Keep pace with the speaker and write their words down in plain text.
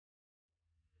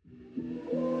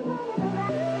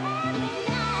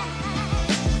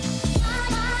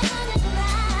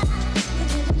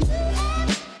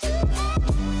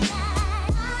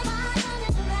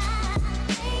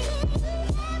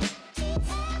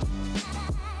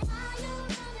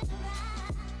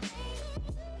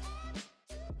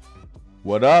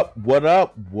What up? What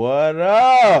up? What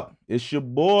up? It's your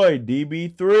boy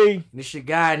DB3. This your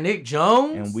guy Nick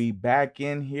Jones. And we back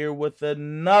in here with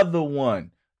another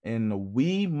one in the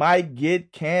We Might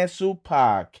Get Canceled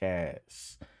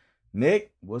podcast.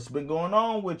 Nick, what's been going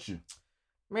on with you?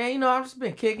 Man, I've just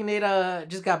been kicking it.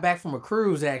 Just got back from a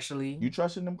cruise actually. You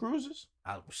trusting them cruises?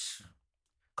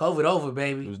 COVID over,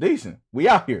 baby. It was decent. We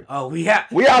out here. Oh, we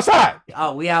outside. We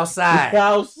outside. We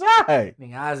outside.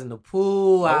 Nigga, I was in the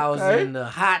pool. Okay. I was in the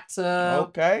hot tub.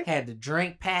 Okay. Had the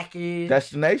drink package.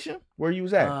 Destination? Where you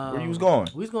was at? Where you was going?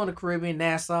 We was going to Caribbean,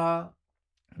 Nassau.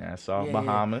 Nassau,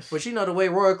 Bahamas. But the way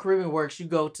Royal Caribbean works, you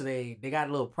go to they got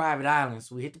a little private island.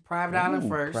 So we hit the private island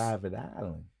first. Private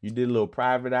island. You did a little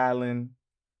private island.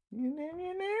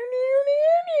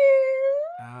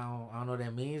 I don't know what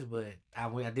that means, but I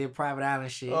did private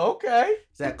island shit. Okay.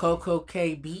 It's at Coco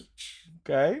Cay Beach.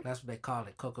 Okay. That's what they call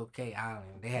it, Coco Cay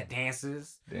Island. They had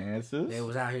dances. Dances. They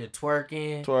was out here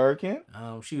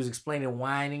twerking. She was explaining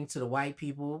whining to the white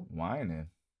people. Whining.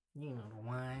 The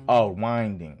wine. Oh,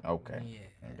 winding. Okay.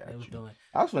 Yeah. They was doing.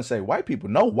 I was gonna say white people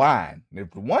know wine.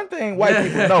 If the one thing white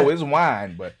people know is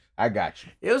wine, but I got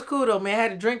you. It was cool though, man. I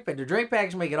had the drink package. The drink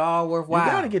package make it all worthwhile.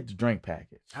 You gotta get the drink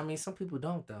package. I mean, some people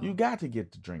don't though. You got to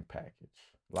get the drink package.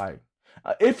 Like,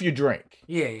 if you drink.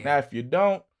 Yeah. Now, if you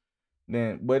don't,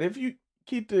 then but if you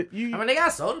keep I mean, they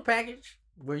got soda package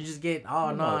where you just get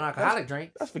all non-alcoholic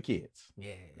drinks. That's for kids.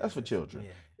 Yeah. That's for children.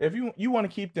 Yeah. If you want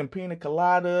to keep them pina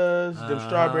coladas, them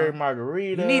strawberry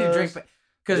margaritas. You need a drink package.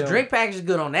 Because drink package is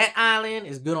good on that island.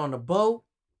 It's good on the boat.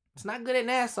 It's not good at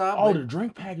Nassau. Oh, the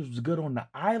drink package was good on the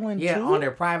island too? Yeah, on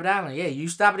their private island. Yeah, you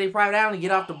stop at their private island,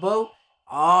 get off the boat,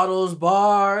 all those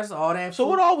bars, all that. So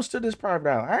what all was to this private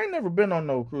island? I ain't never been on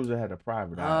no cruise that had a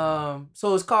private island.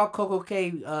 So it's called Coco Cay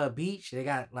Beach. They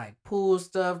got like pool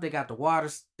stuff. They got the water.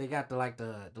 They got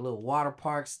the little water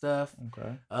park stuff.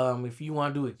 Okay. If you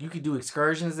want to do it, you could do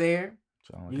excursions there.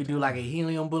 You could do like a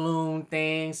helium balloon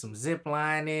thing, some zip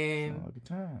lining. All the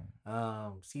time.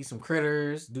 See some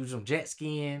critters, do some jet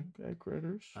skiing. Okay,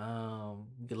 critters.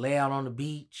 You could lay out on the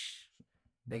beach.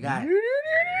 They got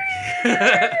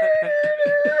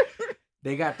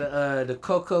they got the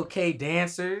Coco Cay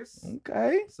dancers.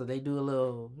 Okay. So they do a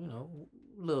little,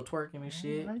 little twerking and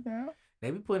shit. Right now.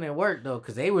 They be putting in work though,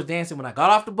 cause they was dancing when I got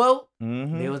off the boat.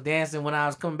 Mm-hmm. They was dancing when I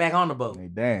was coming back on the boat. They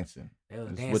dancing.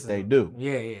 That's what they do.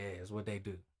 Yeah, it's what they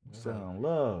do. Sound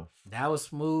love. That was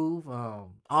smooth.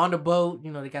 On the boat,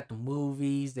 they got the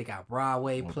movies. They got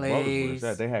Broadway plays.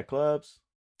 They had clubs.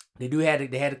 They had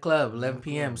the club 11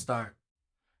 p.m. start.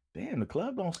 Damn, the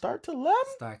club don't start till 11.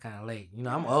 Start kind of late.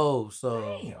 I'm old,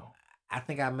 so damn. I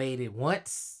think I made it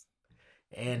once,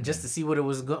 and just to see what it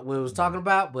was talking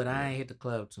about. But I ain't hit the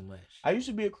club too much. I used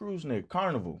to be a cruise nigga.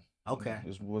 Carnival. Okay.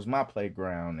 This was my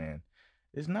playground, and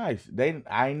it's nice.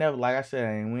 I ain't never, like I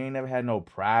said, we ain't never had no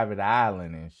private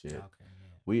island and shit. Okay.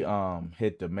 We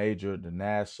hit the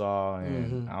Nassau,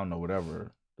 and I don't know,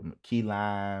 whatever, the Key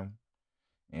Lime,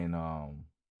 and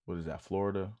what is that,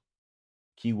 Florida?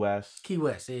 Key West. Key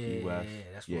West, yeah. Key West. Yeah,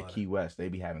 that's Florida. Key West. They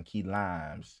be having Key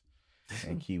Limes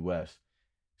and Key West.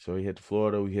 So we hit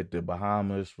Florida, we hit the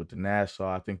Bahamas with the Nassau.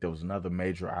 I think there was another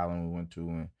major island we went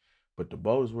to, but the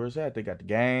boat is where it's at. They got the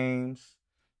games,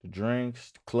 the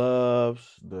drinks, the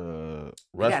clubs, the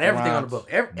restaurants. They got everything on the boat.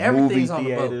 Everything's on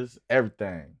the boat.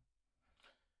 Everything.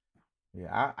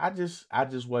 Yeah, I just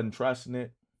wasn't trusting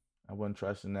it. I wasn't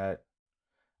trusting that.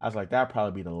 I was like, that'd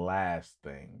probably be the last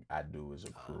thing I do as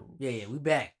a cruise. Yeah, we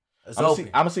back. I'm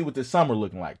gonna see what this summer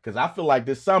looking like, because I feel like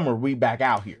this summer we back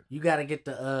out here. You gotta get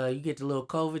the little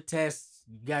COVID test.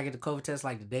 You gotta get the COVID test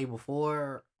like the day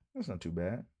before. That's not too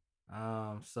bad.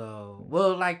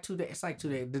 Like 2 days. It's like 2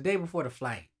 days. The day before the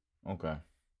flight. Okay.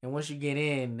 And once you get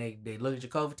in, they look at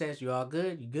your COVID test. You all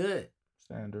good? You good?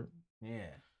 Standard. Yeah.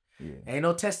 Yeah. Ain't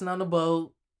no testing on the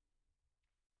boat.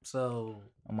 So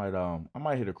I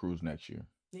might hit a cruise next year.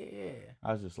 Yeah.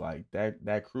 I was just like,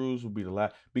 that cruise would be the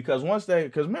last, because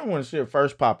remember when shit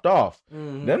first popped off,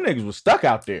 them niggas was stuck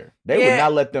out there. They would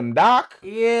not let them dock.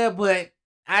 Yeah, but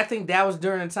I think that was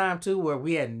during the time too where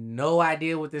we had no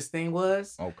idea what this thing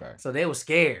was. Okay. So they were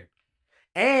scared.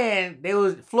 And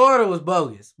Florida was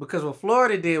bogus, because what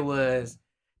Florida did was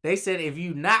they said if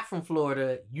you not from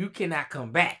Florida, you cannot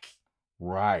come back.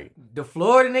 Right. The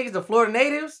Florida niggas, the Florida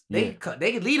natives, they could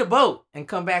leave a boat and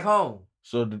come back home.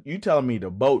 So you telling me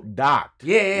the boat docked?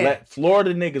 Yeah. Let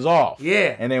Florida niggas off.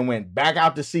 Yeah. And then went back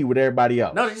out to sea with everybody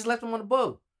else. No, they just left them on the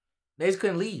boat. They just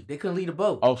couldn't leave. They couldn't leave the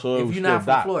boat. Oh, so if you're not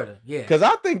from Florida, yeah. Because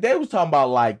I think they was talking about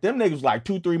like them niggas like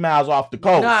 2-3 miles off the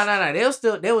coast.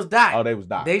 No. They was docked. Oh, they was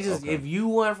docked. They just if you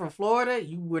weren't from Florida,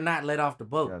 you were not let off the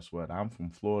boat. Guess what? I'm from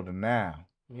Florida now.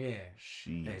 Yeah.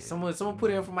 Shit. Hey, someone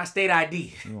put in for my state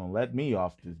ID. You gonna let me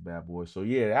off this bad boy? So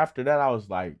yeah, after that I was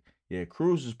like, yeah,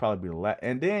 cruises probably be the last.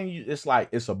 And then it's like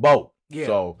it's a boat. Yeah.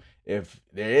 So if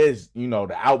there is,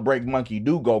 the outbreak monkey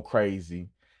do go crazy,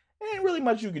 there ain't really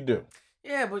much you can do.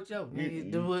 Yeah, but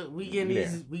we getting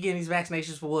these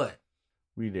vaccinations for what?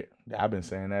 We did. I've been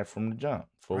saying that from the jump.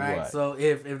 For right. what? So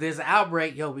if there's an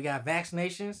outbreak, we got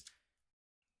vaccinations.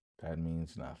 That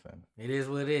means nothing. It is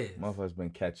what it is. Motherfuckers been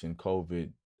catching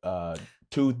COVID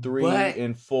 2, 3,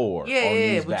 and 4.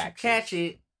 Yeah, but vaxxers. You catch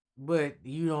it, but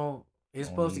you don't. It's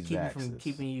supposed to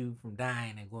keeping you from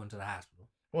dying and going to the hospital.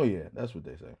 Well, yeah, that's what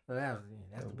they say. So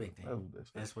that's the big thing.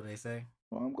 That's what they say.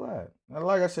 Well, I'm glad.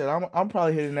 Like I said, I'm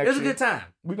probably hitting next year. It was a good time.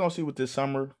 We're gonna see what this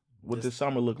summer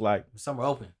look like. Summer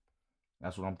open.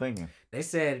 That's what I'm thinking. They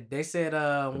said they're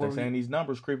saying these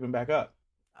numbers creeping back up.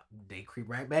 They creep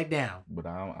right back down. But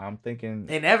I'm thinking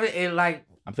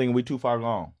I'm thinking we too far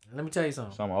gone. Let me tell you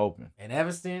something. Summer open. In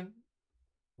Evanston,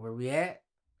 where we at,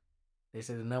 they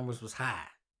said the numbers was high.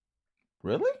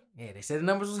 Really? Yeah, they said the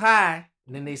numbers was high.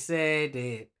 And then they said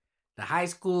that the high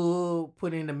school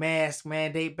put in the mask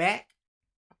mandate back.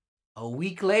 A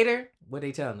week later, what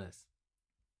they telling us?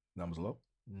 Numbers low?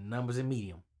 Numbers in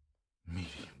medium. Medium.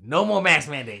 No more mask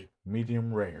mandate.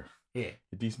 Medium rare. Yeah.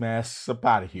 Get these masks up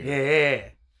out of here. Yeah.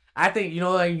 I think, you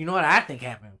know what I think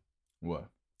happened? What?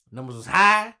 Numbers was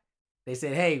high. They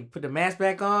said, hey, put the mask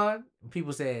back on. And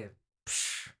people said,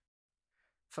 psh,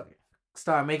 fuck it.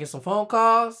 Start making some phone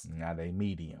calls. Now they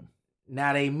medium.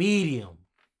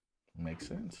 Makes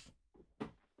sense.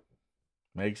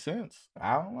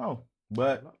 I don't know.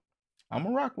 But I'm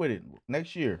going to rock with it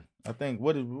next year. I think,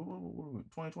 what is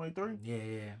 2023?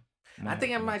 Yeah. I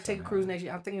think I might take a cruise next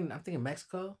year. I'm thinking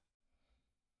Mexico.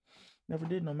 Never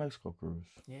did no Mexico cruise.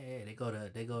 Yeah, they go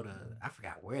to I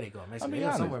forgot where they go. Mexico. I'll be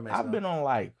honest, somewhere in Mexico. I've been on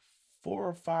like 4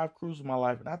 or 5 cruises in my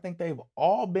life, and I think they've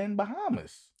all been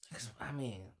Bahamas. I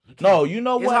mean, no, you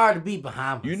know what? It's hard to beat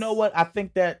Bahamas. You know what? I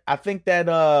think there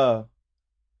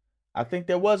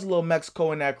was a little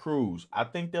Mexico in that cruise. I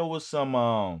think there was some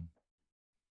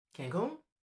Cancun?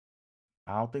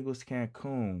 I don't think it was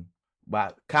Cancun,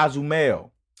 but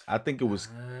Cozumel. I think it was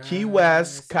Key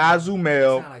West,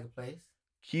 Cozumel. Sound like a place.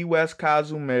 Key West,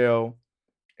 Cozumel,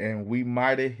 and we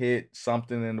might have hit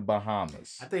something in the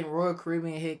Bahamas. I think Royal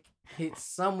Caribbean hit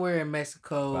somewhere in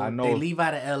Mexico. I know they leave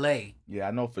out of LA. Yeah,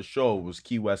 I know for sure it was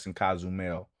Key West and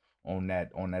Cozumel on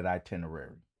that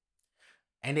itinerary.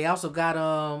 And they also got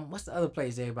what's the other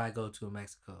place everybody go to in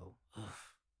Mexico? Ugh,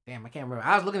 damn, I can't remember.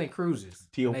 I was looking at cruises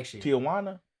next year.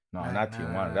 Tijuana? No, not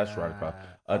Tijuana. That's right across.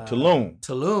 Tulum.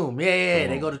 Tulum. Yeah. Tulum.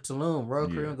 They go to Tulum. Royal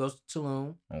Caribbean goes to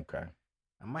Tulum. Okay.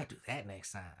 I might do that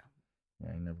next time.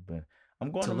 Yeah, I ain't never been. I'm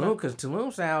going Tulum because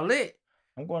Tulum sound lit.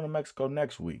 I'm going to Mexico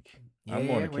next week. Yeah, I'm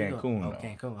going to Cancun. Oh,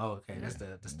 Cancun. Oh, okay.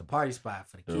 That's the party spot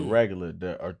for the kids.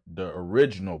 The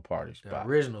original party spot. The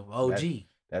original OG.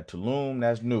 That Tulum,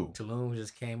 that's new. Tulum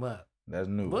just came up. That's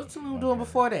new. What's Tulum doing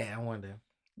before that? I wonder.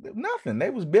 Nothing.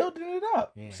 They was building it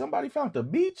up. Yeah. Somebody found the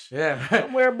beach. Yeah.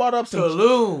 Somewhere bought up some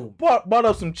Tulum. Bought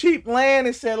up some cheap land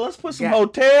and said, let's put some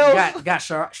hotels.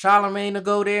 Got Charlemagne to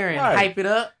go there and hype it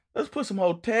up. Let's put some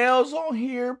hotels on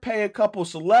here. Pay a couple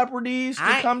celebrities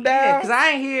to come down. Yeah, because I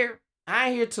ain't hear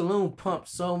Tulum pump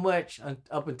so much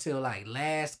up until like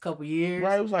last couple years.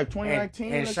 Right, it was like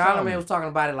 2019. And Charlemagne was talking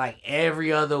about it like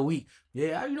every other week.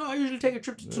 Yeah, I usually take a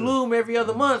trip to Tulum every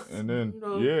other month. And then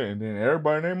and then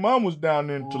everybody and their mom was down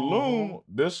in Tulum.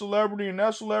 This celebrity and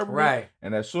that celebrity. Right.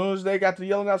 And as soon as they got to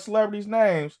yelling out celebrities'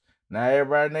 names, now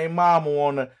everybody and their mama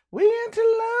wanna we in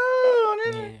Tulum.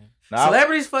 Yeah. Now,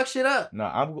 celebrities fuck shit up. No,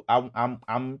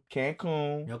 I'm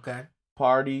Cancun. Okay.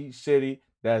 Party city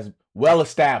that's well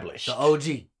established. The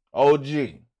OG.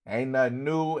 Ain't nothing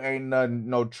new. Ain't nothing.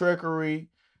 No trickery.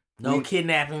 No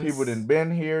kidnappings. People done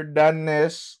been here, done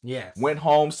this. Yes. Went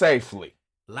home safely.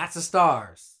 Lots of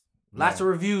stars. Lots of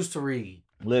reviews to read.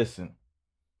 Listen,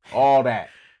 all that.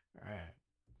 All right.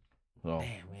 So,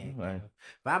 damn, man.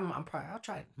 But I'll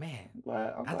try it, man.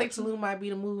 I think Tulum might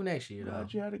be the move next year, though.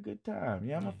 Glad you had a good time.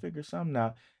 Yeah, I'm gonna figure something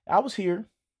out. I was here.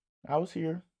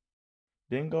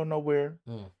 Didn't go nowhere.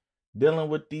 Dealing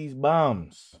with these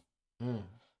bums.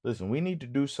 Listen, we need to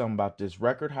do something about this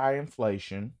record high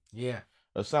inflation. Yeah.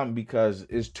 Or something, because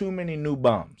it's too many new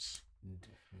bums.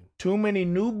 Too many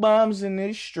new bums in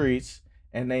these streets,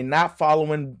 and they not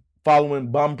following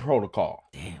bum protocol.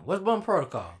 Damn, what's bum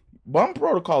protocol? Bum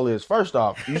protocol is, first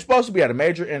off, you're supposed to be at a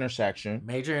major intersection.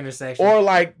 Or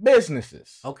like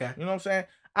businesses. Okay. You know what I'm saying?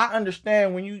 I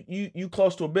understand when you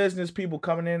close to a business, people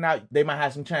coming in and out, they might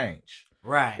have some change.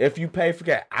 Right. If you pay for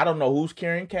cash. I don't know who's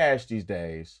carrying cash these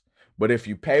days, But if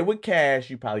you pay with cash,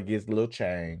 you probably get a little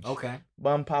change. Okay.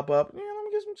 Bum pop up. Yeah, let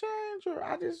me get some change. Or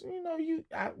I just,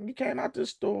 you came out the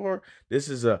store. This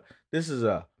is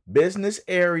a business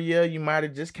area. You might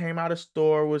have just came out of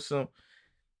store with some.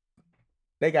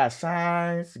 They got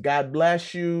signs. God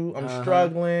bless you. I'm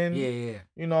struggling. Yeah.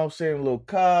 You know what I'm saying? Little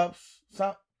cups.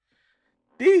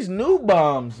 These new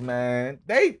bums, man.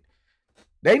 They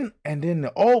and then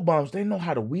the old bums, they know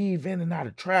how to weave in and out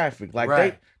of traffic.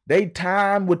 Like they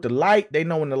time with the light. They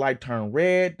know when the light turn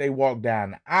red. They walk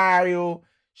down the aisle,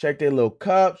 shake their little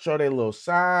cup, show their little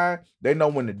sign. They know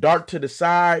when to dart to the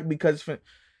side because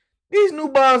these new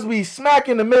bums be smack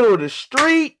in the middle of the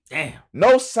street. Damn.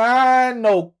 No sign,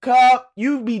 no cup.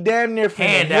 You be damn near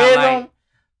finna hit them.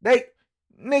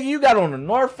 Nigga, you got on a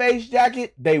North Face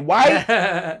jacket. They white.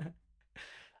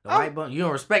 The white bum. You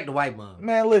don't respect the white bum.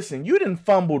 Man, listen, you didn't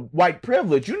fumble white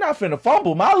privilege. You not finna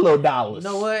fumble my little dollars. You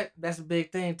know what? That's a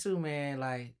big thing too, man.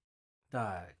 Like,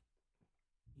 dog,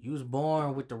 you was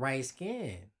born with the right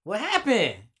skin. What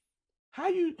happened? How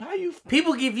you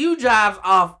People give you jobs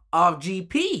off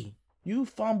GP. You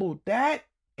fumbled that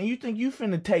and you think you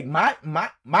finna take my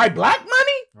black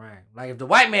money? Right. Like if the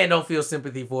white man don't feel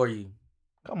sympathy for you.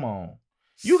 Come on.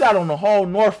 You got on the whole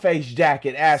North Face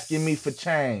jacket asking me for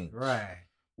change. Right.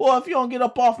 Well, if you don't get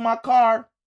up off my car.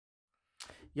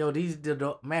 Yo,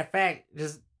 matter of fact,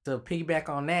 just to piggyback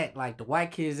on that, like the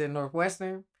white kids at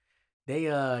Northwestern, they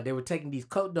were taking these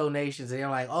coat donations and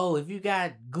they're like, oh, if you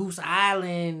got Goose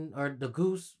Island or the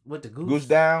Goose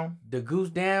Down? The Goose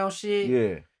Down shit.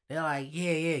 Yeah. They're like,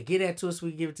 yeah, get that to us so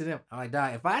we can give it to them. I'm like,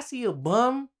 dog, if I see a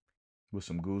bum with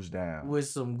some Goose Down. With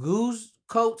some goose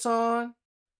coats on,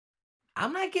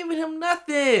 I'm not giving him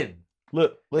nothing.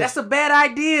 Look, that's a bad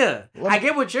idea. I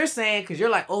get what you're saying because you're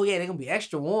like, oh yeah, they're gonna be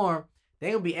extra warm.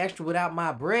 They're gonna be extra without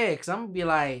my bread. Cause I'm gonna be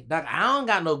like, Doc, I don't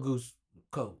got no goose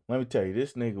coat. Let me tell you,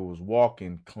 this nigga was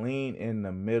walking clean in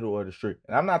the middle of the street.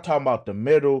 And I'm not talking about the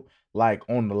middle, like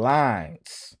on the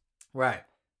lines. Right.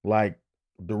 Like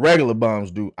the regular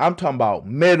bums do. I'm talking about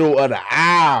middle of the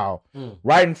aisle.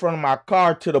 Right in front of my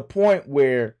car to the point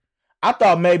where I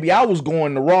thought maybe I was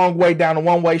going the wrong way down a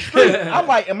one-way street. I'm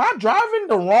like, am I driving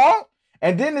the wrong?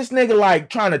 And then this nigga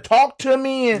like trying to talk to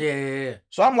me. And yeah.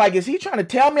 So I'm like, is he trying to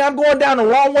tell me I'm going down the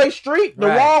wrong way street? The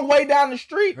wrong way down the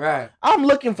street? Right. I'm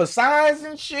looking for signs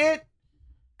and shit.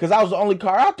 Because I was the only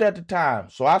car out there at the time.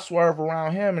 So I swerve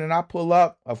around him and then I pull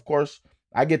up. Of course,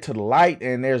 I get to the light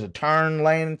and there's a turn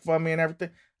lane for me and everything.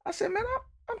 I said, man,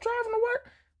 I'm driving to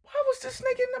work. Why was this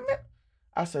nigga in the middle?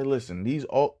 I say, listen,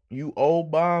 you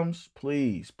old bums,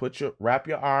 please wrap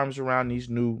your arms around these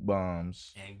new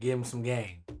bums and give them some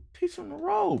game. Teach them the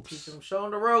ropes. Show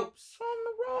them the ropes. Show them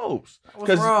the ropes.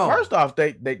 Because first off,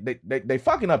 they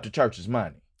fucking up the church's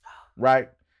money, right?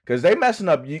 Because they messing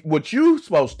up what you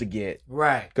supposed to get,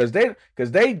 right? Because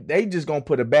they just gonna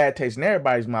put a bad taste in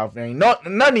everybody's mouth. Ain't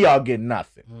none of y'all get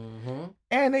nothing,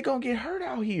 and they gonna get hurt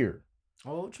out here.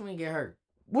 Oh, what you mean get hurt?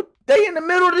 What, they in the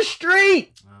middle of the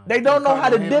street. They don't know how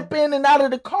to dip in and out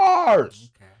of the cars.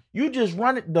 Okay. You just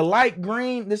run it, the light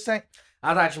green, this ain't.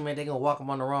 I thought you meant they gonna walk them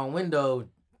on the wrong window.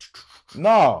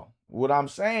 No. What I'm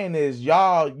saying is, you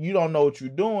don't know what you're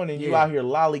doing and you out here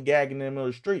lollygagging in the middle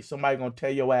of the street. Somebody gonna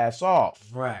tear your ass off.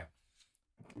 Right.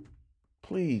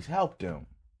 Please help them.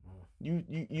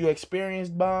 You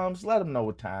experienced bums, let them know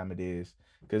what time it is.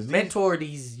 Cause mentor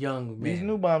these young men. These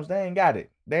new bums, they ain't got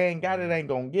it. They ain't got it, ain't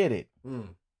gonna get it.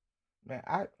 Man,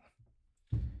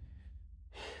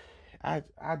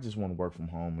 I just want to work from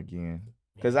home again.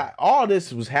 Because all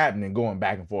this was happening going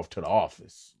back and forth to the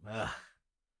office.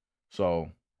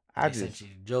 So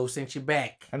Joe sent you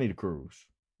back. I need a cruise.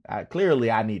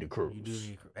 Clearly I need a cruise. You do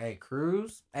need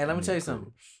cruise? Hey, let me tell you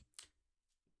something.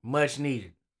 Much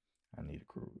needed. I need a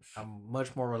cruise. I'm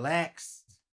much more relaxed.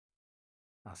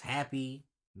 I was happy.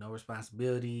 No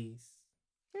responsibilities.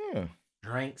 Yeah.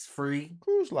 Drinks free.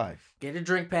 Cruise life. Get a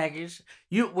drink package.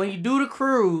 When you do the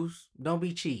cruise, don't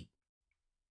be cheap.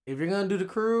 If you're gonna do the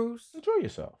cruise, enjoy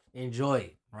yourself. Enjoy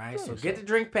it, right? So get the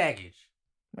drink package.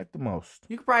 Make the most.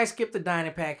 You could probably skip the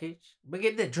dining package, but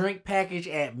get the drink package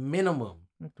at minimum.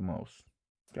 Make the most.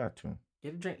 Got to.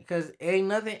 Get a drink, because ain't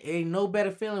no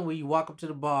better feeling when you walk up to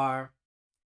the bar.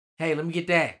 Hey, let me get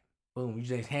that. Boom, you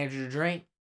just hand you the drink,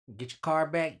 get your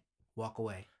card back, walk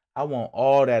away. I want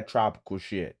all that tropical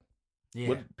shit. Yeah.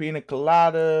 With pina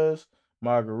coladas,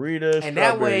 margaritas, and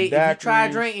that way, daiquiris. if you try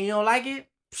a drink and you don't like it,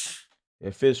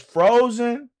 if it's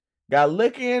frozen, got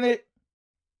liquor in it,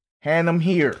 hand them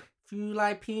here. If you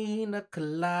like pina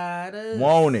coladas,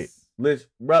 want it? Let's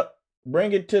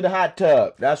bring it to the hot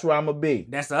tub. That's where I'm gonna be.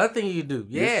 That's the other thing you do.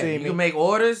 Yeah, you can make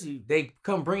orders. They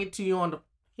come bring it to you on the.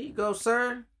 Here you go,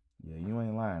 sir. Yeah, you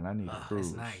ain't lying. I need a cruise.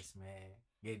 It's nice,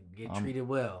 man. Get treated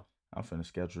well. I'm finna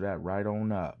schedule that right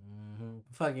on up.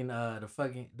 Fucking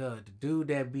the dude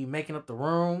that be making up the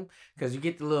room, because you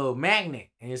get the little magnet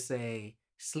and it say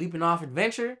sleeping off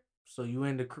adventure. So you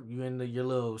in your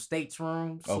little state's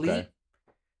room, sleep. Okay.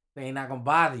 They ain't not gonna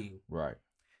bother you. Right.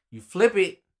 You flip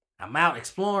it. I'm out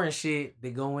exploring shit.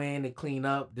 They go in, they clean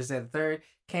up. This at the third.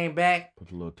 Came back. Put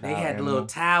the little towel. They had animal. the little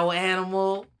towel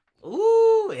animal.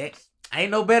 Ooh,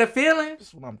 ain't no better feeling.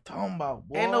 That's what I'm talking about,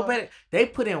 boy. Ain't no better. They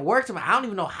put in work to me. I don't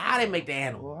even know how they make the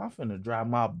animal. Well, I'm finna drop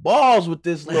my balls with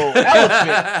this little elephant,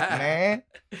 man.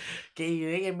 They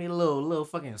gave me a little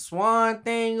fucking swan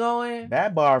thing going.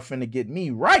 That bar finna get me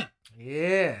right.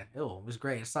 Yeah. It was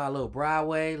great. I saw a little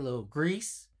Broadway, a little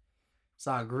Grease.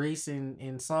 Saw Grease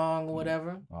in song or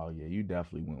whatever. Oh, yeah, you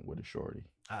definitely went with a shorty.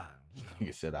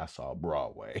 You said I saw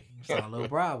Broadway. Saw a little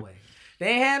Broadway.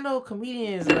 They ain't had no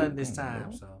comedians this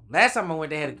time. So last time I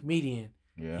went, they had a comedian.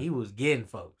 Yeah. He was getting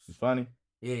folks. He's funny.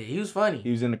 Yeah, he was funny.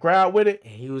 He was in the crowd with it.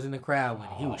 And he was in the crowd with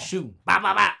it. He was shooting. Bah,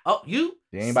 bah, bah. Oh, you?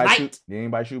 Did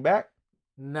anybody shoot back?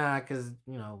 Nah, because,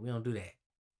 we don't do that.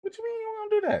 What you mean you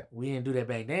don't do that? We didn't do that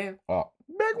back then. Oh,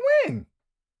 back when?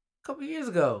 A couple years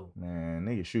ago. Man,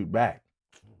 niggas shoot back.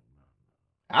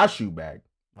 I shoot back.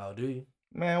 Oh, do you?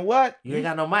 Man, what? You ain't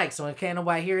got no mic, so can't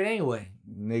nobody hear it anyway.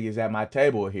 Niggas at my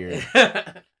table here.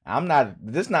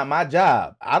 This not my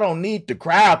job. I don't need the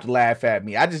crowd to laugh at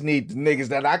me. I just need the niggas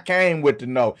that I came with to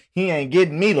know he ain't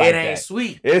getting me like that. It ain't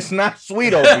sweet. It's not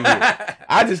sweet over here.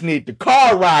 I just need the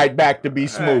car ride back to be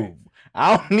smooth. Right.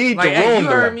 I don't need to ruin you the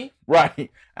heard laugh. Me?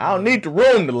 Right. I don't need to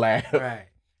ruin the laugh. Right.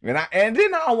 And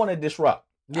then I don't want to disrupt.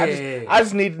 Yeah, I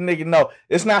just need the nigga to know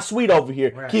it's not sweet over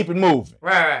here. Right. Keep it moving.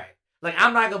 Right. Like,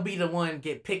 I'm not going to be the one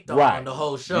get picked on the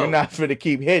whole show. You're not finna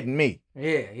keep hitting me.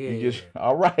 Yeah.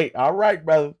 All right,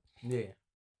 brother. Yeah.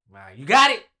 All right, you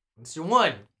got it. It's your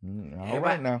one. All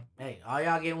right now. Hey, all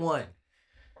y'all getting one.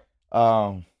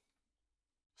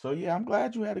 So yeah, I'm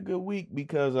glad you had a good week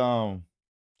because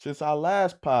since our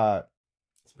last pod,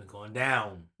 it's been going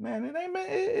down. Man,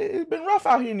 it's been rough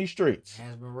out here in these streets. It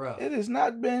has been rough. It has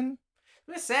not been. It's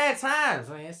been sad times,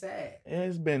 man. It's sad.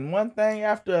 It's been one thing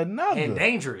after another. And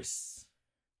dangerous.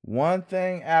 One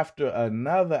thing after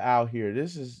another out here.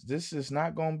 This is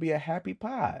not gonna be a happy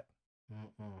pod.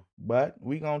 But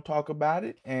we gonna talk about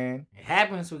it, and it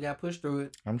happens. We got pushed through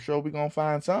it. I'm sure we gonna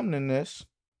find something in this.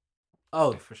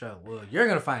 Oh, for sure. Well, you're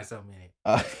gonna find something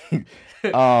in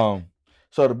it.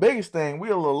 So the biggest thing,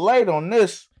 we're a little late on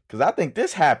this because I think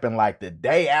this happened like the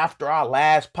day after our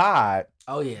last pod.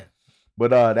 Oh yeah.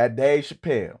 But that Dave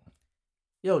Chappelle.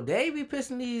 Yo, Dave be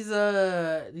pissing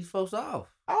these folks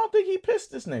off. I don't think he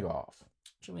pissed this nigga off.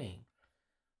 What you mean?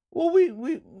 Well,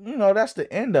 we that's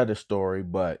the end of the story,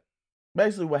 but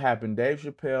basically what happened, Dave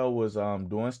Chappelle was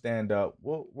doing stand up.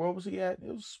 Where was he at?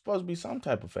 It was supposed to be some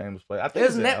type of famous place. I think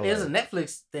it was a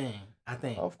Netflix thing, I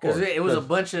think. Of course. Because it was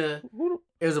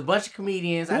a bunch of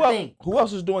comedians, I think. Who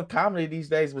else is doing comedy these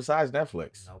days besides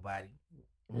Netflix? Nobody.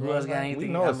 Who else got anything? We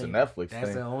know it's a Netflix thing.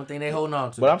 That's the only thing they holding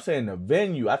on to. But I'm saying the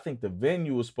venue, I think the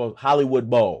venue was Hollywood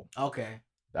Bowl. Okay.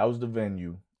 That was the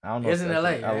venue. I don't know. It's in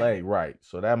LA. LA, right.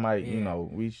 So that might,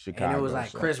 we Chicago. And it was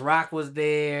like Chris Rock was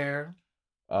there.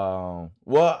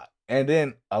 Well, and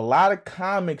then a lot of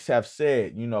comics have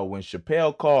said, when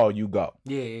Chappelle called, you go.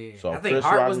 Yeah. So I think Chris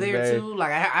Hart Rock was there too.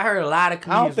 Like I heard a lot of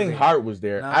comedians. I don't think Hart was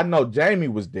there. No. I know Jamie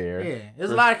was there. Yeah,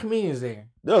 there's a lot of comedians there.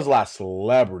 There was a lot of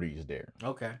celebrities there.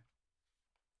 Okay.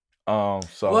 So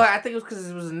well, I think it was because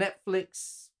it was a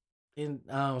Netflix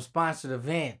sponsored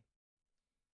event.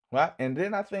 Right, and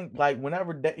then I think like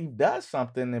whenever Dave does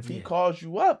something, if he calls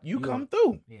you up, you come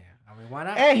through. Yeah, I mean, why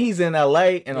not? And he's in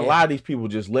LA, and a lot of these people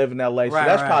just live in LA, so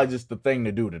that's probably just the thing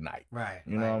to do tonight. Right.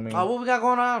 You know what I mean? Oh, what we got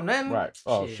going on? Nothing. Right.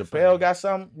 Oh, Chappelle got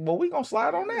something. Well, we gonna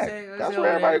slide on that. That's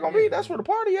where everybody gonna be. That's where the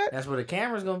party at. That's where the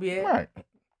camera's gonna be at. Right.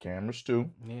 Cameras too.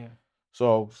 Yeah.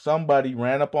 So somebody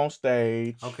ran up on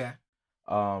stage. Okay.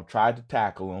 Tried to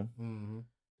tackle him. Mm-hmm.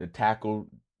 The tackle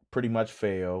pretty much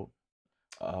failed.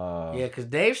 Yeah, because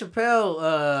Dave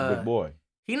Chappelle, big boy.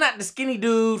 He not the skinny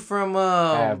dude from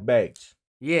Half Baked.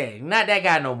 Yeah, not that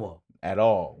guy no more. At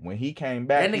all. When he came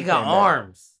back, that nigga got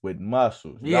arms with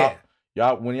muscles. Yeah.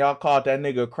 When y'all called that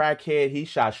nigga a crackhead, he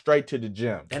shot straight to the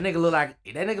gym. That nigga look like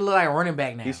a running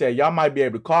back now. He said, y'all might be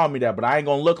able to call me that, but I ain't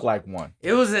gonna look like one.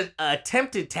 It was an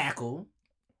attempted tackle.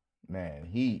 Man,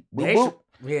 he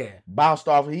bounced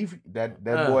off. That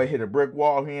boy hit a brick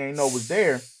wall he ain't know was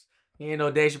there. He ain't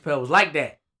know Dave Chappelle was like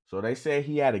that. So they said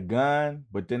he had a gun,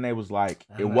 but then they was like,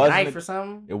 it wasn't a knife or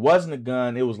something. It wasn't a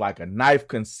gun. It was like a knife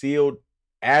concealed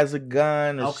as a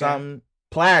gun or something.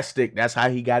 Plastic. That's how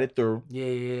he got it through.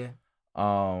 Yeah.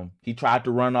 He tried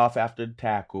to run off after the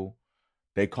tackle.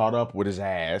 They caught up with his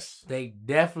ass. They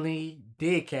definitely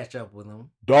did catch up with him.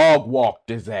 Dog walked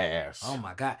his ass. Oh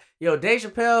my god. Yo, Dave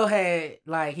Chappelle had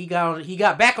like he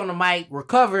got back on the mic,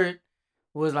 recovered,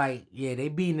 was like, yeah, they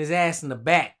beating his ass in the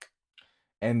back.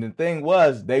 And the thing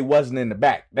was, they wasn't in the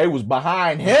back. They was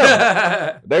behind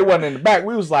him. They wasn't in the back.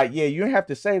 We was like, yeah, you don't have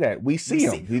to say that. We see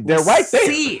him. They're right there.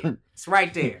 See it. It's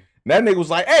right there. That nigga was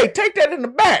like, hey, take that in the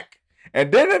back.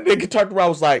 And then that nigga turned around,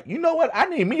 was like, you know what? I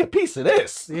need me a piece of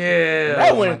this. Yeah.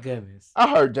 That my goodness. I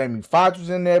heard Jamie Foxx was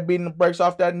in there beating the brakes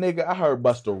off that nigga. I heard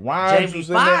Busta Rhymes was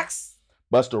in there.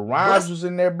 Busta Rhymes was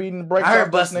in there beating the brakes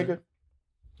off this nigga.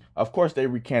 Of course, they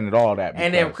recanted all that.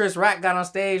 And then Chris Rock got on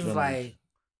stage, was like,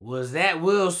 was that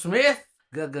Will Smith?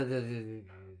 Chappelle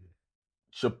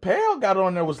got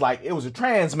on there, was like, it was a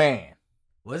trans man.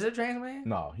 Was it a trans man?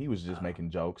 No, he was just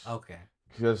making jokes. Okay.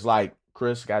 Because like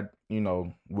Chris got, Will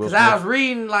Smith. Because I was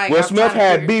reading like Will Smith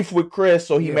had beef with Chris,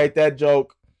 so he made that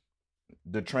joke.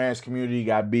 The trans community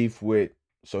got beef with,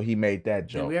 so he made that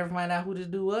joke. Did we ever find out who this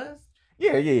dude was?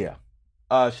 Yeah.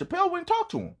 Chappelle went and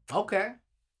talked to him. Okay.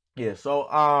 Yeah, so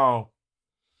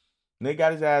nigga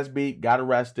got his ass beat, got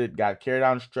arrested, got carried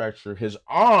on a stretcher. His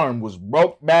arm was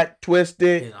broke back,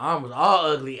 twisted. His arm was all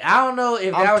ugly. I don't know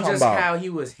if that was just how he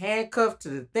was handcuffed to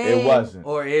the thing. It wasn't.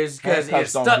 Or it's because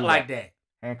it's stuck like that.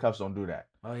 Handcuffs don't do that.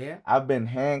 Oh, yeah? I've been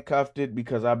handcuffed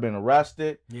because I've been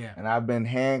arrested. Yeah. And I've been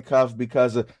handcuffed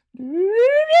because of...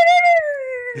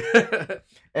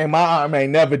 and my arm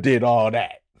ain't never did all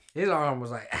that. His arm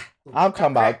was like... I'm talking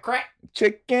about crack.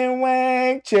 Chicken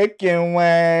wing,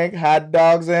 hot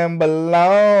dogs and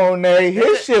bologna.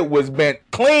 His shit was bent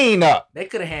clean up. They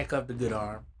could have handcuffed the good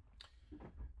arm.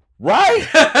 Right?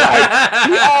 Like,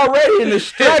 he already in the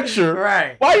stretcher.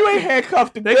 Right. Why you ain't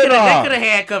handcuffed the good arm? They could have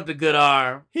handcuffed the good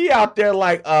arm. He out there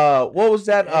like, what was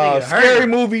that? Scary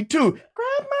Movie 2.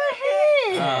 Grab my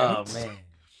hand. Oh, man.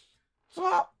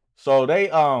 So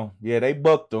they, they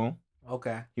booked him.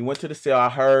 Okay. He went to the cell. I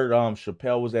heard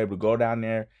Chappelle was able to go down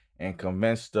there and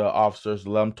convince the officers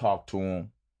to let him talk to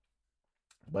him.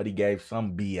 But he gave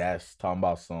some BS talking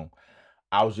about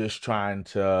I was just trying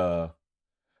to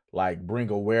like bring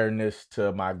awareness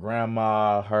to my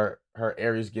grandma. Her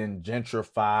area's getting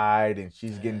gentrified and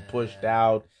she's getting pushed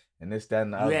out and this, that,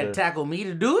 and the other. You had to tackle me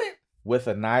to do it? With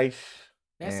a knife.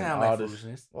 That sounds like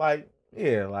foolishness. Like,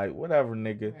 yeah, like whatever,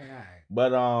 nigga. Right.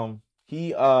 But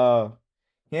he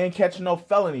ain't catching no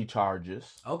felony charges.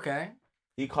 Okay.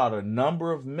 He caught a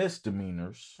number of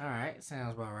misdemeanors. All right,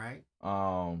 sounds about right.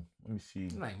 Let me see.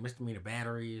 Like misdemeanor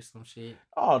battery or some shit.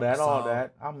 All that.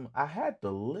 I had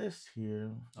the list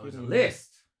here. Oh, it's a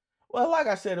list. Well, like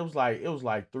I said, it was like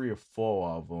 3 or 4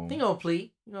 of them. He gonna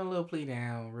plea. You gonna little plea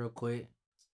down real quick.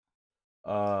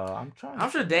 I'm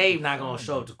sure Dave not gonna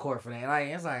show up to court for that. Like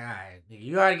it's like, all right,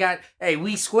 you already got. Hey,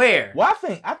 we square. Well,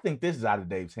 I think this is out of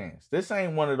Dave's hands. This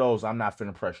ain't one of those I'm not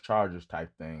finna press charges type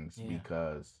things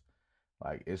because,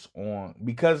 like, it's on.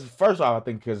 Because first off, I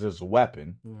think because it's a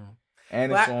weapon,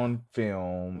 and it's on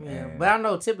film. Yeah, but I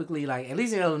know typically, like at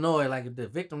least in Illinois, like if the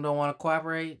victim don't want to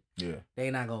cooperate, they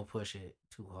not gonna push it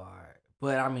too hard.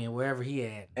 But I mean, wherever he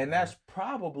at, and that's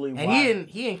probably why. And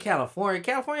he in California.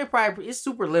 California probably it's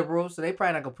super liberal, so they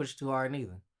probably not gonna push it too hard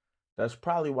neither. That's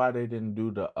probably why they didn't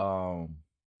do the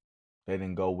They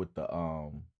didn't go with the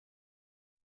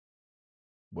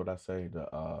What'd I say? The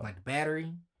like the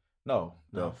battery. No,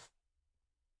 the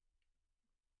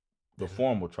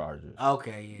formal charges.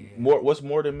 Okay, yeah. What's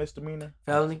more than misdemeanor?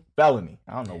 Felony.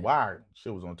 I don't know why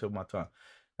shit was on the tip of my tongue.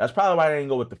 That's probably why they didn't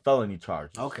go with the felony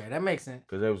charges. Okay, that makes sense.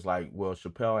 Because it was like, well,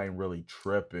 Chappelle ain't really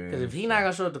tripping. Because if he not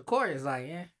gonna show up to court, it's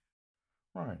like,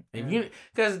 right.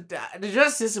 Because the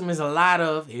justice system is a lot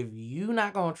of if you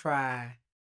not gonna try,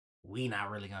 we not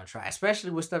really gonna try.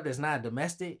 Especially with stuff that's not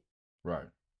domestic. Right.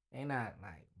 They not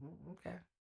like okay,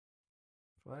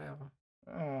 whatever.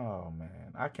 Oh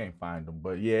man, I can't find them,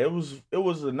 but yeah, it was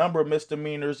a number of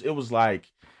misdemeanors. It was like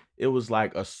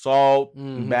assault,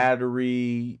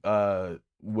 battery,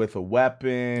 with a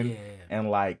weapon,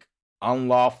 and like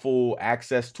unlawful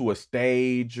access to a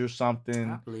stage or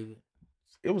something. I believe it.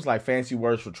 It was like fancy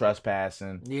words for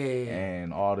trespassing. Yeah.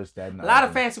 And all this, that, and a lot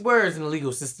of fancy words in the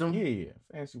legal system. Yeah.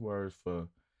 Fancy words for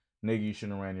nigga, you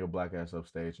shouldn't have ran your black ass up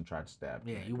stage and tried to stab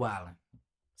me. Yeah, you wildin'.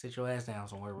 Sit your ass down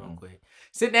somewhere real quick.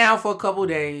 Sit down for a couple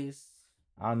days.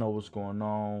 I don't know what's going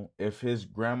on. If his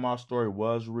grandma's story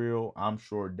was real, I'm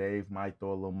sure Dave might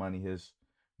throw a little money his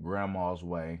grandma's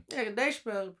way. Yeah, Dave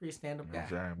Chappelle a pretty stand-up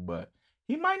guy. But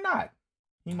he might not.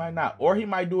 He might not. Or he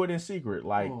might do it in secret.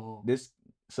 Like this,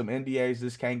 some NDAs,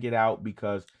 this can't get out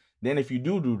because Then if you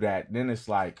do that, then it's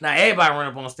like now everybody run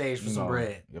up on stage for some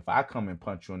bread. If I come and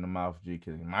punch you in the mouth, G,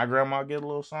 can my grandma get a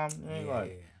little something? Yeah.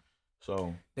 Like,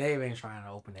 so Dave ain't trying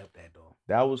to open up that door.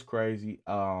 That was crazy.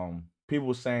 People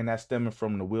were saying that stemming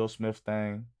from the Will Smith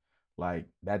thing. Like,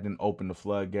 that didn't open the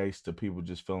floodgates to people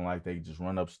just feeling like they just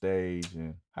run up stage.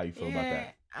 And how you feel about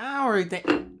that? I don't really think.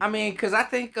 I mean, because I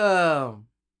think,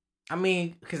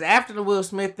 because after the Will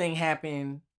Smith thing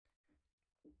happened,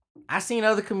 I seen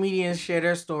other comedians share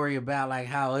their story about like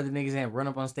how other niggas had run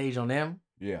up on stage on them.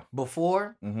 Yeah.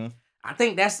 Before. Mm-hmm. I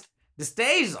think that's the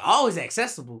stage is always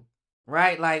accessible,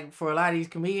 right? Like for a lot of these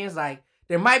comedians, like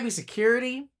there might be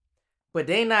security, but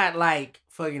they not like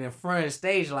fucking in front of the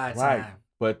stage a lot of time.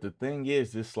 But the thing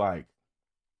is, it's like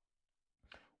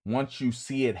once you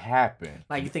see it happen,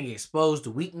 like you think it exposed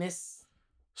to weakness.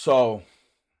 So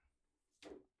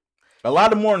a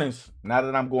lot of mornings, now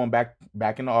that I'm going back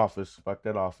in the office, fuck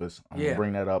that office, I'm gonna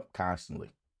bring that up constantly.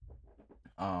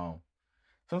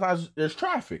 Sometimes there's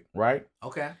traffic, right?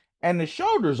 Okay. And the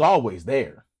shoulder's always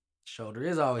there. Shoulder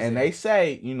is always and there. They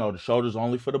say, the shoulder's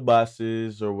only for the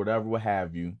buses or whatever, what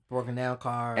have you. Broken down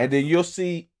cars. And then you'll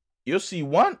see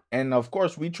one, and of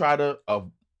course we try to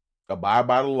abide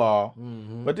by the law.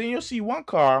 Mm-hmm. But then you'll see one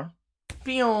car,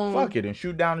 fuck it, and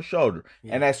shoot down the shoulder.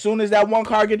 Yeah. And as soon as that one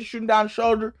car gets to shooting down the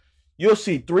shoulder, you'll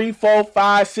see 3, 4,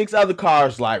 5, 6 other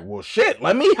cars like, well, shit,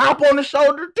 let me hop on the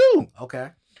shoulder too.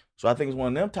 Okay. So I think it's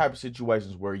one of them type of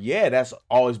situations where, that's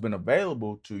always been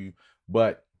available to you.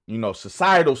 But,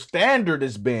 societal standard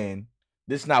has been,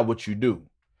 this is not what you do.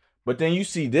 But then you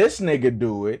see this nigga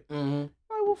do it. Mm-hmm.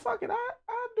 Like, well, fuck it,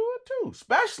 I do it too.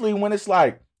 Especially when it's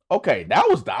like, okay, that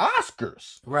was the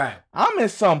Oscars. Right. I'm in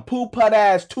some poo-put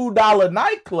ass $2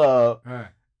 nightclub. Right.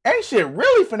 Ain't shit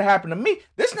really finna happen to me.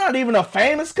 This not even a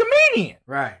famous comedian.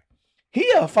 Right. He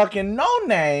a fucking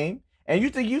no-name. And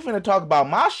you think you finna talk about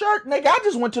my shirt? Nigga, I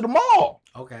just went to the mall.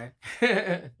 Okay.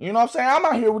 You know what I'm saying? I'm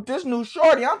out here with this new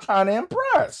shorty. I'm trying to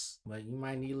impress. But you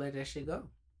might need to let that shit go.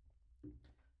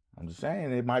 I'm just saying,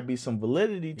 there might be some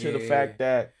validity to the fact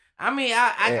that I mean,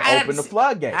 I open the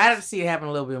floodgates. I have to see it happen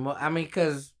a little bit more. I mean,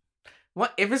 because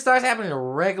if it starts happening to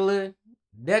regular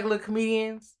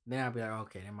comedians, then I'll be like,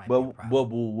 okay, that might be a problem. But what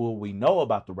will we know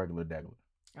about the regular degular?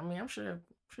 I mean, I'm sure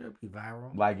it'll be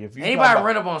viral. Like if you anybody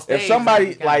run up on stage,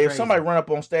 if somebody run up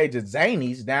on stage at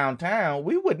Zany's downtown,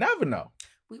 we would never know.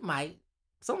 We might.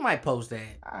 Someone might post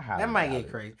that. That might get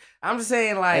crazy. I'm just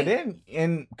saying, like,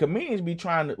 and comedians be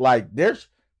trying to like.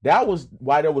 That was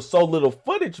why there was so little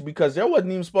footage because there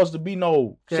wasn't even supposed to be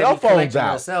no cell phones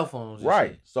out. Cell phones,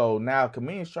 right? So now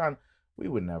comedians we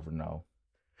would never know.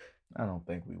 I don't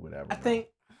think we would ever. I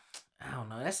don't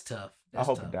know. That's tough. I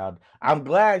hope it down. I'm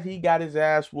glad he got his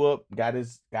ass whooped, got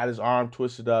his arm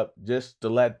twisted up, just to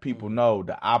let people know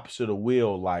the opposite of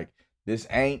Will. Like, this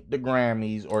ain't the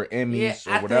Grammys or Emmys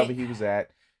or whatever he was at.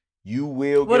 You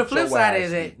will. Well, the flip side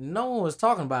is that no one was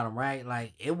talking about him, right?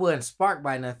 Like, it wasn't sparked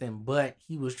by nothing, but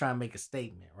he was trying to make a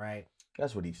statement, right?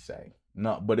 That's what he say.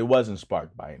 No, but it wasn't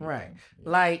sparked by anything. Right. Yeah.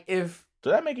 Like,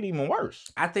 so that make it even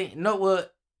worse. I think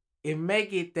it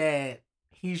make it that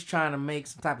he's trying to make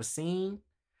some type of scene,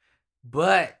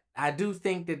 but I do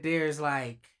think that there's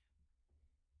some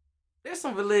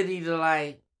validity to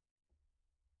like,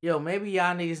 yo, maybe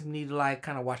y'all niggas need to like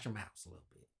kind of watch your mouths a little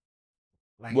bit.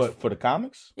 Like, what, for the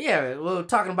comics? Yeah, we're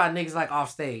talking about niggas like off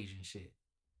stage and shit.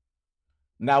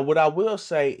 Now, what I will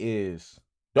say is,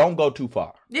 don't go too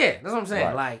far. Yeah, that's what I'm saying.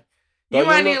 Right. Like, you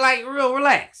might need like real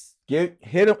relax. Hit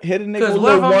a nigga with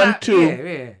a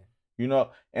 1-2. Yeah.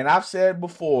 And I've said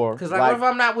before, because what if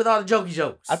I'm not with all the jokey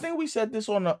jokes? I think we said this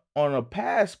on a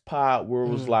past pod where it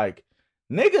was like,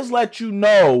 niggas let you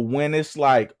know when it's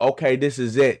like, okay, this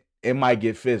is it. It might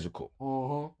get physical,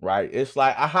 right? It's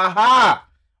like, ha.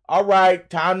 All right,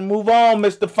 time to move on,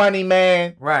 Mr. Funny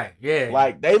Man. Right, yeah.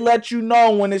 Like, they let you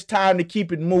know when it's time to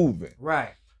keep it moving.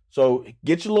 Right. So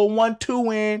get your little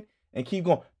 1-2 in and keep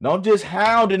going. Don't just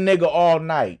hound a nigga all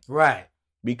night. Right.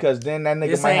 Because then that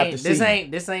nigga might have to see you.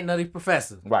 This ain't Nutty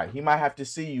Professor. Right. He might have to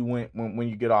see you when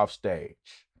you get off stage.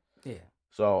 Yeah.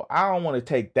 So I don't want to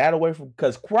take that away from,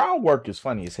 because crowd work is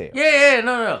funny as hell. Yeah,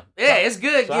 no. Yeah, it's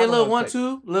good. Get a little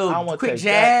 1-2, little quick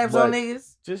jabs on niggas.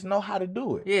 Just know how to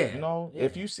do it. Yeah.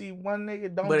 If you see one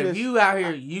nigga, don't. But if you out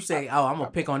here, you say, "Oh, I'm gonna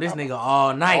pick on this nigga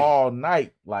all night." All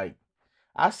night, like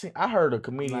I heard a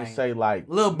comedian say, like,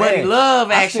 little buddy love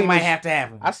action might have to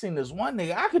happen. I seen this one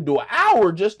nigga. I could do an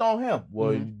hour just on him.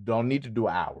 Well, you don't need to do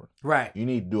an hour. Right. You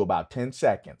need to do about 10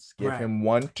 seconds. Give him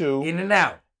 1-2. In and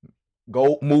out.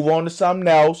 Go move on to something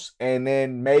else, and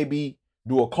then maybe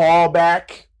do a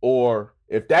callback. Or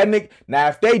if that nigga,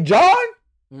 if they join,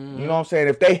 you know what I'm saying?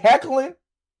 If they heckling,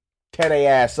 tear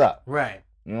their ass up. Right.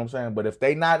 You know what I'm saying? But if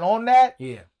they not on that,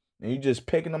 Yeah. and you just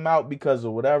picking them out because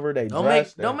of whatever they Don't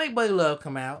dress, make Buddy Love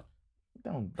come out.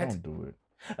 Don't do it.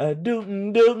 Do.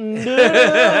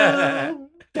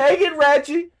 Take it,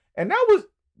 Ratchet. And that was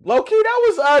low key. That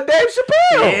was Dave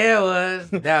Chappelle. Yeah, it was.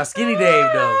 That was Skinny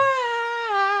Dave though.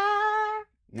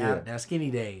 Yeah, that was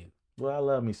Skinny Dave. Well, I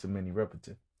love me some Minnie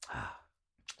Riperton.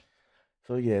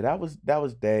 So yeah, that was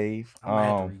Dave. I'm gonna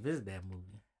have to revisit that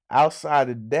movie. Outside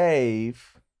of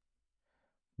Dave,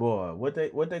 boy, what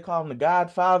they call him, the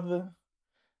Godfather?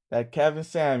 That Kevin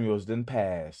Samuels didn't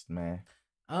pass, man.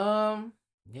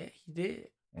 Yeah, he did.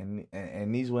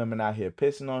 And these women out here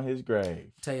pissing on his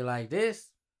grave. Tell you like this.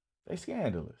 They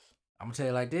scandalous. I'm gonna tell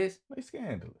you like this. They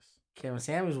scandalous. Kevin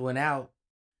Samuels went out.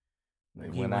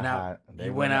 He went out on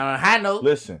a high note.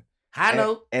 Listen. High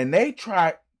note. And they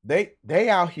tried. They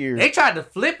out here. They tried to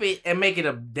flip it and make it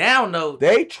a down note.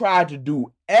 They tried to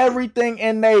do everything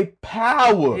in their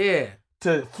power. Yeah.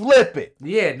 To flip it.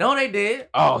 Yeah, no, they did.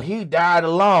 Oh, he died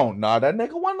alone. No, that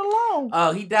nigga wasn't alone.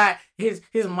 Oh, he died. His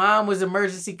mom was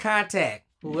emergency contact.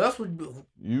 Who else would be?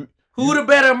 Who the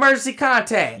better emergency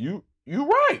contact? You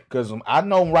right. Because I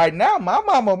know right now my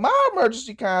mama, my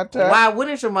emergency contact. Why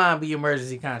wouldn't your mom be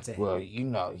emergency contact? Well,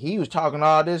 he was talking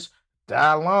all this,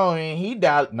 die alone, and he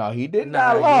died. No, he didn't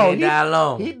die alone. He died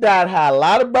alone. He died how a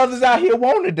lot of brothers out here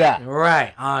want to die.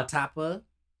 Right. On top of?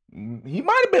 He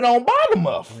might have been on bottom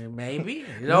of. Maybe.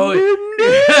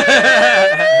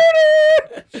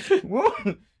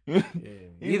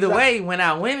 Either way, he went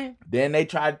out winning. Then they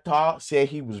tried to talk, said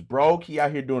he was broke. He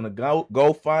out here doing a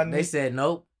GoFundMe. They said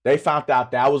nope. They found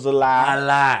out that was a lie. A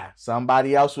lie.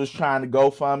 Somebody else was trying to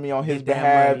GoFundMe on his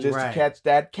behalf money, just to catch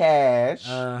that cash.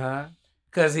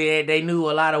 Because they knew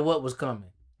a lot of what was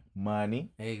coming.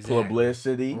 Money. Exactly.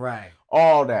 Publicity. Right.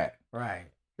 All that. Right.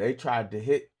 They tried to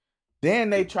hit.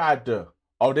 Then they tried to,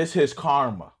 this his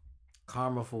karma.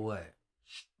 Karma for what?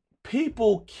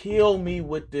 People kill me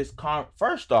with this karma.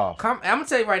 First off. I'm going to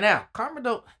tell you right now. Karma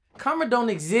don't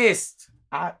exist.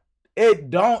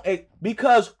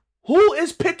 Because who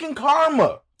is picking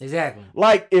karma? Exactly.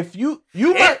 Like if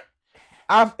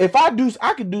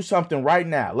I could do something right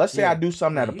now. Let's say I do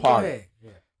something at a party.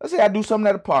 Let's say I do something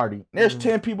at a party. There's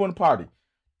 10 people in the party.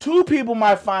 2 people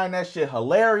might find that shit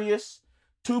hilarious.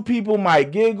 2 people might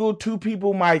giggle. 2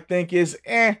 people might think it's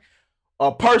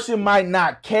A person might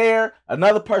not care.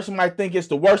 Another person might think it's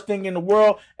the worst thing in the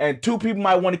world. And 2 people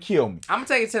might want to kill me. I'm going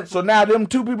to take it to... So now them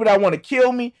 2 people that want to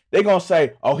kill me, they going to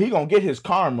say, oh, he going to get his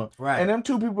karma. Right. And them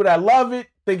 2 people that love it,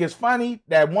 think it's funny.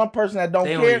 That one person that don't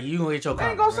care, you gonna get your karma.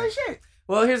 They ain't going to say shit.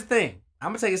 Well, here's the thing. I'm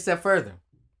going to take it a step further.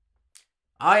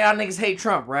 All y'all niggas hate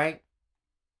Trump, right?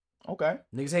 Okay.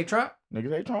 Niggas hate Trump?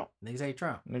 Niggas hate Trump. Niggas hate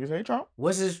Trump. Niggas hate Trump.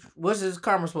 What's his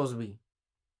karma supposed to be?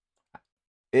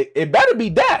 It better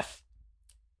be death.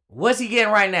 What's he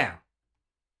getting right now?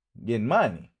 Getting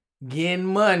money. Getting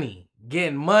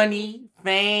money,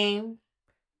 fame,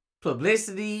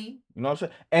 publicity. You know what I'm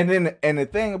saying? And the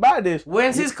thing about this,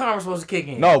 when's his karma supposed to kick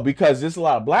in? No, because there's a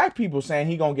lot of black people saying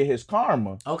he gonna get his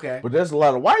karma. Okay. But there's a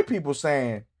lot of white people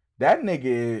saying that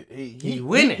nigga he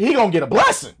winning. He gonna get a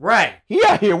blessing. Right. He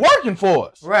out here working for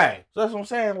us. Right. So that's what I'm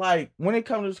saying. Like when it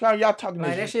comes to this karma, y'all talking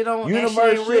like, this that shit don't universe that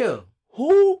shit ain't real.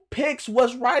 Who picks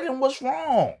what's right and what's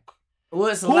wrong?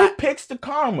 Well, who picks the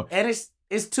karma? And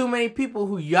it's too many people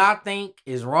who y'all think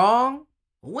is wrong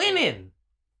winning.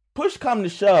 Push come to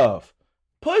shove.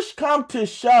 Push come to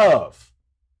shove.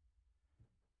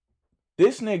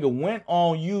 This nigga went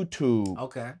on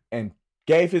YouTube and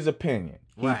gave his opinion.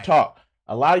 He talked.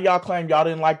 A lot of y'all claim y'all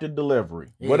didn't like the delivery.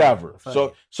 Yeah, whatever.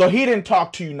 So he didn't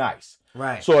talk to you nice.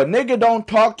 Right. So a nigga don't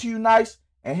talk to you nice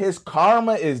and his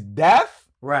karma is death?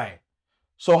 Right.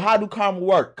 So how do karma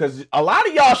work? Because a lot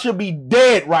of y'all should be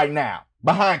dead right now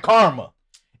behind karma.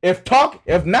 If talking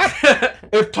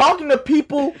to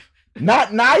people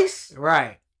not nice,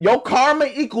 right, your karma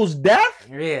equals death.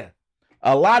 Yeah.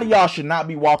 A lot of y'all should not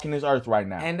be walking this earth right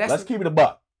now. And let's keep it a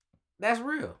buck. That's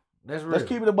real. That's real. Let's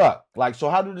keep it a buck. Like, so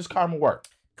how do this karma work?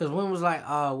 Because one was like,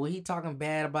 oh, well, he talking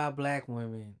bad about black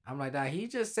women. I'm like, nah, he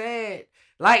just said,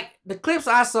 like, the clips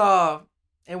I saw,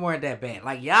 it weren't that bad.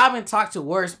 Like, y'all been talked to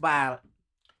worse by...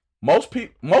 Most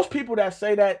people that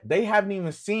say that, they haven't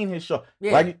even seen his show.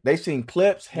 Yeah. Like, they seen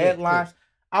clips, headlines. Yeah,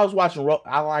 I was watching,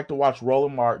 I like to watch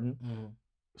Roland Martin,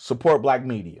 support black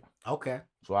media. Okay.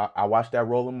 So I watched that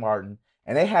Roland Martin,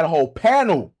 and they had a whole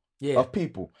panel of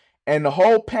people. And the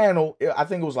whole panel, I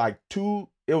think it was like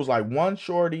 1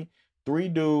 shorty, 3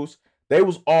 dudes. They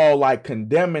was all like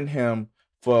condemning him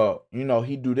for,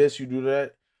 he do this, you do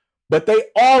that. But they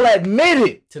all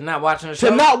admitted to not watching the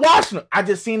show. To not watching it. I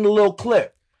just seen the little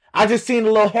clip. I just seen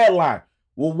the little headline.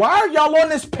 Well, why are y'all on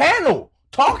this panel?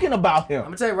 talking about I'm him.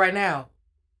 gonna tell you right now.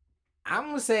 I'm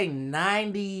gonna say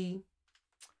 98%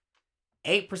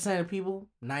 of people,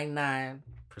 99%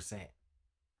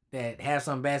 that have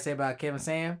something bad to say about Kevin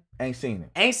Sam Ain't seen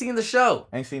it. ain't seen the show.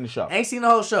 Ain't seen the show. Ain't seen the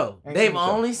whole show. Ain't They've seen the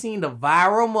show. only seen the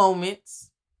viral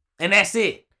moments, and that's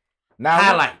it. Now,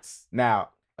 Highlights. Now,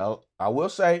 I will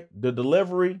say the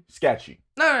delivery sketchy.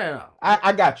 No.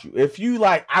 I got you. If you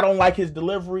like, I don't like his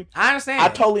delivery. I understand. I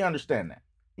totally understand that.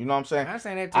 You know what I'm saying? I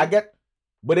understand that too. I get,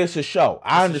 but it's a show.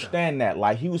 I understand that.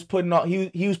 Like he was putting on,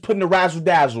 he was putting the razzle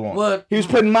dazzle on. Well, he was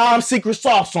putting Mom's secret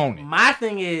sauce on it. My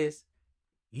thing is,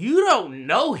 you don't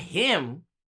know him,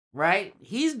 right?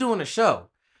 He's doing a show.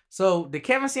 So the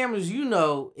Kevin Samuels you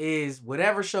know is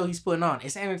whatever show he's putting on.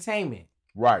 It's entertainment.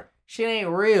 Right. Shit ain't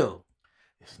real.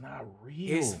 It's not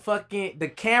real. It's fucking, the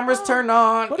cameras turned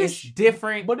on. But it's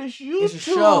different. But it's YouTube. It's a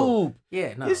show.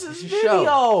 Yeah, no. This it's is a video.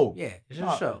 Show. Yeah, it's a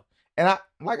No. show. And I,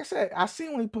 like I said, I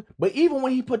seen when he put, but even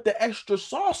when he put the extra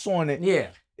sauce on it, Yeah.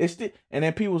 it's still, and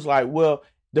then people was like, well,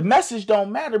 the message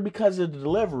don't matter because of the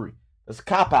delivery. That's a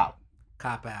cop out.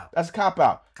 Cop out. That's a cop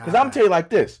out. Because Cop I'm out. tell you like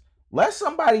this. Let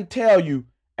somebody tell you,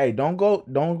 hey, don't go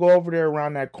over there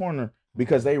around that corner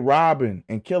because they robbing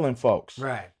and killing folks.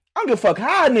 Right. I don't give a fuck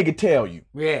how a nigga tell you.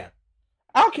 Yeah.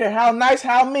 I don't care how nice,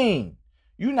 how mean.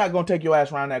 You're not gonna take your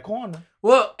ass around that corner.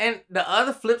 Well, and the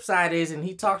other flip side is, and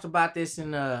he talked about this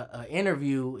in a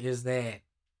interview, is that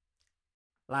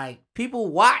like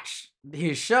people watch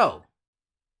his show.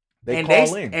 They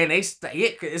call in. And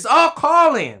it's all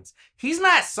call-ins. He's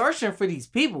not searching for these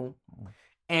people,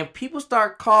 and people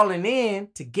start calling in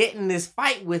to get in this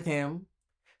fight with him,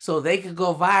 so they could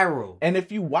go viral. And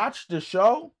if you watch the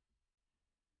show,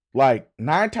 like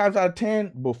 9 times out of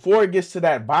 10, before it gets to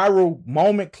that viral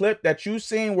moment clip that you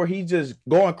seen where he just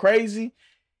going crazy,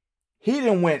 he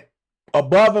done went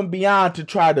above and beyond to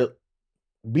try to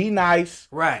be nice.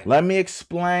 Right. Let me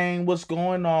explain what's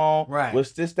going on. Right.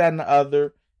 What's this, that, and the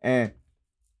other, and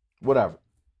whatever.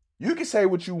 You can say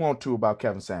what you want to about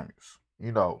Kevin Samuels.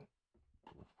 You know,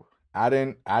 I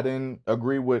didn't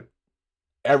agree with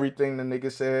everything the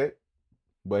nigga said,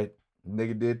 but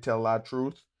nigga did tell a lot of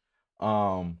truth.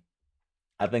 I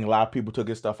think a lot of people took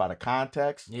his stuff out of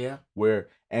context. Yeah.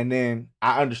 And then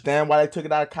I understand why they took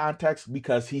it out of context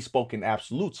because he spoke in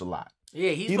absolutes a lot.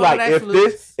 Yeah, he's He like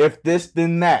if this,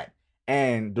 then that.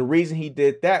 And the reason he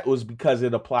did that was because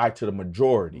it applied to the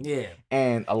majority. Yeah.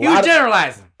 And he was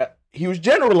generalizing. He was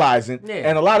generalizing. Yeah.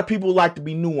 And a lot of people like to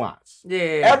be nuanced.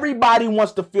 Yeah. Everybody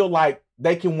wants to feel like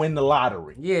they can win the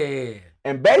lottery. Yeah.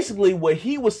 And basically what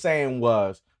he was saying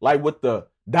was, like with the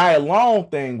die alone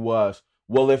thing was,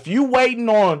 well, if you waiting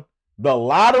on the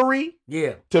lottery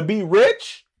to be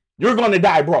rich, you're going to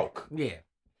die broke. Yeah.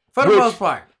 For the most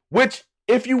part. Which,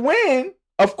 if you win,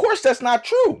 of course that's not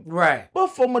true. Right. But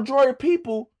for majority of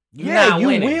people, you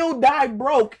winning. will die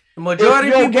broke. The majority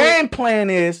if your of people, game plan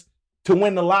is to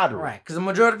win the lottery. Right. Because the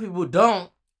majority of people don't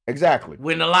exactly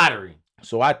win the lottery.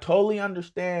 So I totally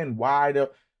understand why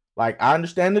I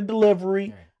understand the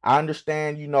delivery. Right. I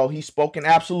understand, he spoke in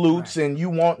absolutes and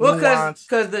you want nuance.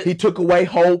 Because he took away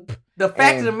hope. The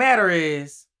fact of the matter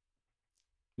is,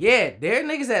 there are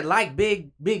niggas that like big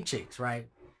chicks, right?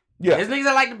 Yeah. There's niggas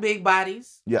that like the big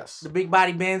bodies. Yes. The big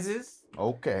body Benzes.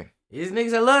 Okay. There's niggas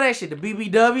that love that shit. The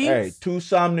BBWs. Hey, do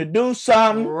something to do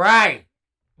something. Right.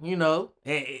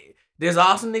 There's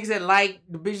also niggas that like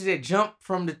the bitches that jump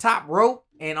from the top rope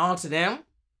and onto them.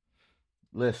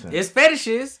 Listen. There's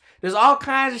fetishes. There's all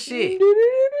kinds of shit.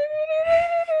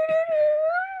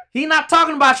 He's not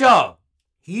talking about y'all.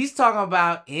 He's talking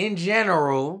about in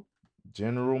general.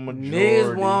 General majority.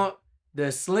 Niggas want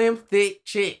the slim, thick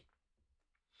chick.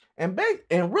 And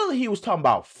really he was talking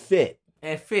about fit.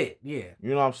 And fit, yeah. You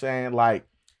know what I'm saying? Like.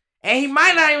 And he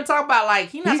might not even talk about,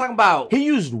 talking about. He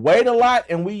used weight a lot,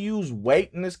 and we use weight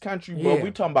in this country, but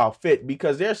we talking about fit.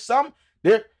 Because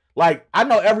I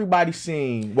know everybody's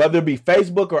seen, whether it be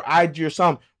Facebook or IG or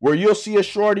something, where you'll see a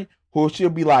shorty who she'll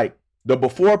be like, the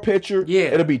before picture,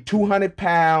 it'll be 200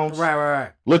 pounds.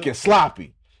 Right. Looking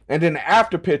sloppy. And then the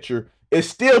after picture is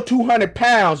still 200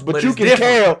 pounds, but you can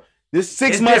tell this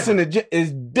 6 months in the gym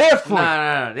is different.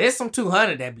 Nah. There's some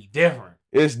 200 that be different.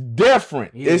 It's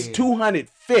different. Yeah. It's 200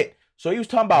 fit. So he was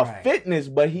talking about fitness,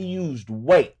 but he used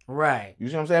weight. Right. You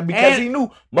see what I'm saying? Because he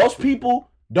knew most people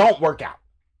don't work out.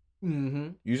 Mm-hmm.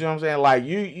 You see what I'm saying? Like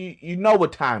you know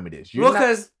what time it is. Look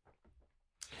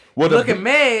at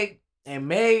Meg, and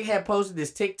Meg had posted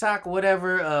this TikTok or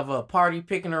whatever of a party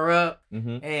picking her up,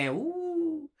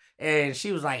 and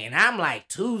she was like, and I'm like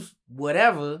 2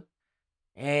 whatever,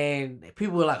 and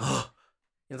people were like, oh,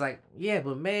 it's like, yeah,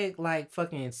 but Meg like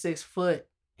fucking 6 foot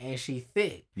and she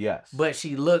thick. Yes. But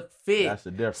she looked fit. That's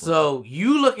the difference. So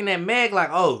you looking at Meg like,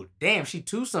 oh, damn, she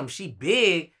too something. She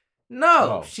big.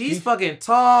 No, she's fucking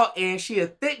tall and she a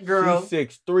thick girl.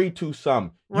 She's 6'3", 2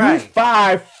 something. Right. You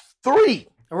 5'3".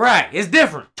 Right. It's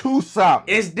different. 2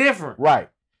 something. It's different. Right.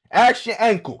 Ask your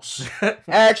ankles.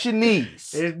 Ask your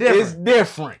knees. It's different. It's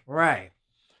different. Right.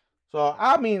 So,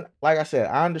 I mean, like I said,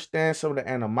 I understand some of the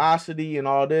animosity and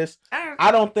all this.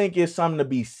 I don't think it's something to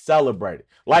be celebrated.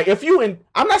 Like, if you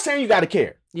I'm not saying you got to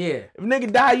care. Yeah. If a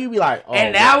nigga die, you be like, oh.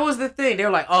 And that was the thing. They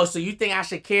were like, oh, so you think I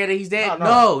should care that he's dead?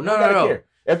 No. Care.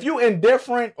 If you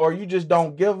indifferent or you just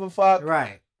don't give a fuck,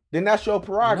 right, then that's your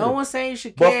prerogative. No one's saying you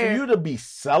should care. But for you to be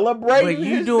celebrating, but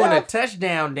you doing a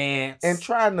touchdown dance and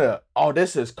trying to, oh,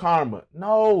 this is karma.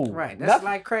 No, right? That's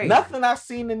like crazy. Nothing I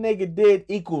seen the nigga did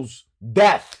equals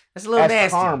death. That's a little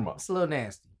nasty. Karma. It's a little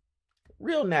nasty.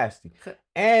 Real nasty.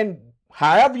 And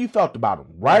however you felt about him,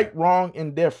 right, wrong,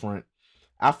 indifferent,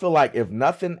 I feel like if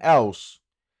nothing else,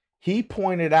 he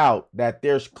pointed out that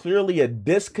there's clearly a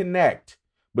disconnect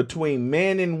between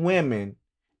men and women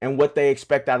and what they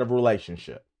expect out of a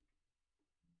relationship.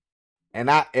 And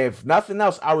if nothing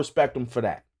else, I respect him for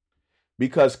that.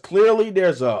 Because clearly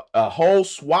there's a whole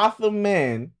swath of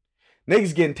men,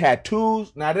 niggas getting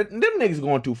tattoos. Now, them niggas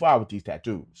going too far with these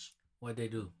tattoos. What'd they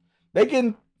do? They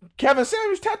getting Kevin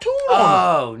Samuels tattooed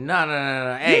on them.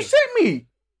 No. Hey. You sent me.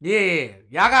 Yeah.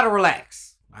 Y'all gotta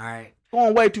relax. All right.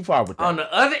 Going way too far with that. On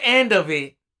the other end of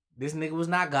it, this nigga was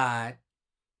not God.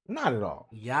 Not at all.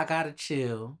 Y'all gotta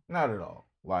chill. Not at all.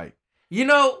 Like, you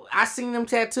know, I seen them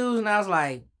tattoos and I was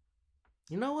like,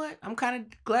 you know what? I'm kind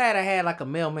of glad I had like a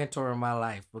male mentor in my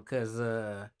life because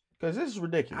this is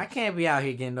ridiculous. I can't be out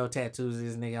here getting no tattoos.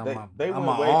 This nigga on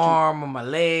my arm, on my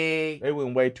leg. They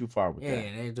went way too far with that.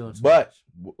 Yeah, they doing too much.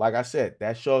 Like I said,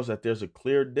 that shows that there's a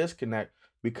clear disconnect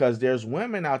because there's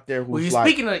women out there who's like,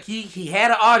 speaking of, he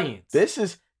had an audience. This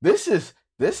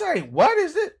ain't, what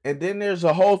is it? And then there's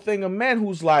a whole thing of men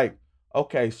who's like,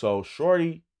 okay, so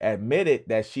Shorty admitted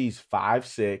that she's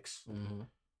 5'6",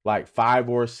 like 5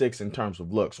 or 6 in terms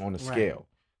of looks on the scale.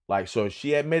 Like, so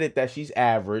she admitted that she's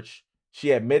average.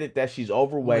 She admitted that she's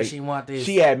overweight.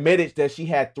 She admitted that she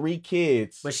had 3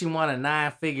 kids. But she want a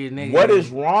 9-figure nigga. What is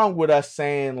wrong with us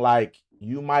saying, like,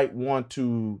 you might want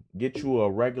to get you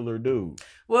a regular dude?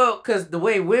 Well, because the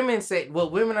way women say,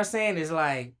 what women are saying is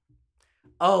like,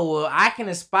 oh, well, I can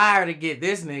aspire to get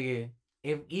this nigga.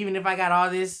 Even if I got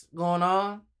all this going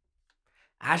on,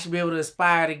 I should be able to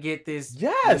aspire to get this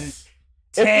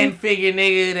 10-figure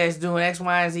nigga that's doing X,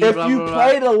 Y, and Z. If you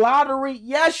play the lottery,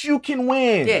 yes, you can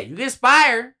win. Yeah, you can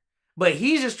aspire. But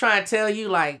he's just trying to tell you,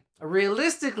 like,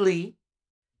 realistically,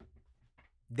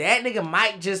 that nigga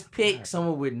might just pick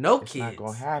someone with no kids. It's not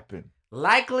going to happen.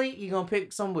 Likely, you're going to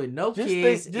pick someone with no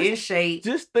kids, in shape.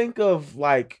 Just think of,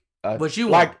 like...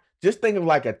 Just think of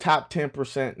like a top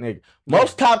 10% nigga.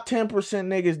 Most top 10%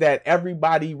 niggas that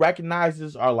everybody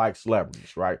recognizes are like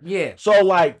celebrities, right? Yeah. So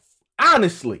like,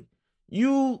 honestly,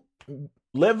 you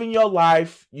living your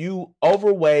life, you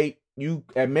overweight, you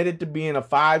admitted to being a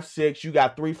 5'6", you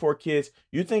got 3-4 kids.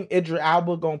 You think Idris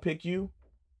Elba gonna pick you?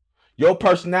 Your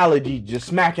personality just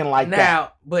smacking like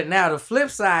that. But now the flip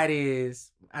side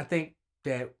is, I think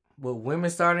that what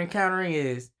women start encountering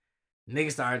is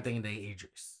niggas started thinking they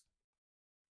Idris.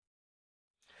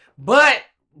 But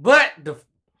what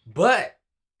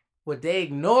they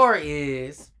ignore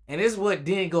is, and this is what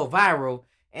didn't go viral,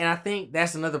 and I think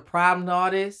that's another problem to all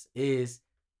this, is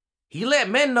he let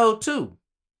men know too.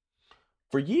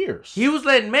 For years. He was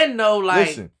letting men know, like,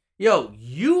 listen, yo,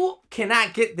 you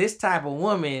cannot get this type of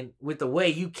woman with the way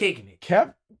you kicking it.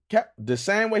 Kept the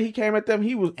same way he came at them,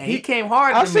 he came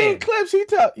hard. I seen clips,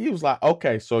 he was like,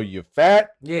 okay, so you're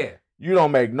fat. Yeah. You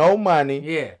don't make no money.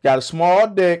 Yeah. Got a small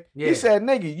dick. Yeah. He said,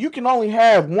 nigga, you can only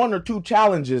have 1 or 2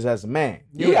 challenges as a man.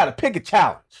 You got to pick a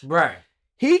challenge. Right.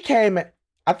 He came at,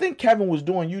 I think Kevin was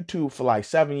doing YouTube for like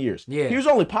 7 years. Yeah. He was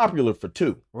only popular for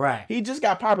 2. Right. He just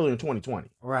got popular in 2020.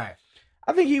 Right.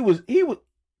 I think he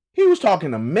was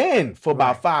talking to men for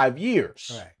about 5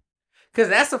 years. Right. Because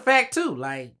that's a fact too.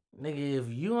 Like, nigga, if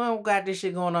you don't got this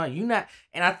shit going on, you not,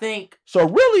 and I think. So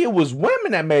really it was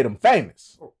women that made him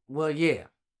famous. Well, yeah.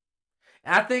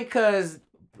 I think because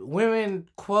women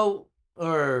quote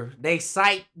or they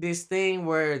cite this thing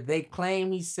where they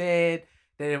claim he said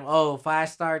that if I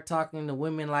start talking to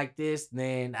women like this,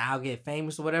 then I'll get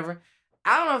famous or whatever.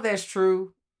 I don't know if that's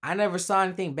true. I never saw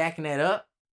anything backing that up.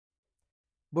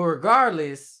 But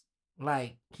regardless,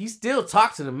 like, he still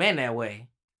talked to the men that way.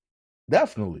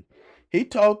 Definitely. He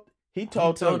told them,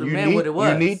 the man what it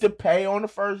was. You need to pay on the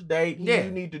first date. Yeah.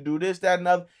 You need to do this, that, and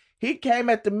other. He came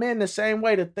at the men the same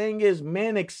way. The thing is,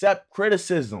 men accept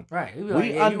criticism. Right. He be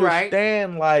We yeah, you right.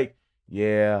 understand, like,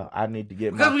 yeah, I need to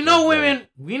get Because we know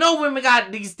women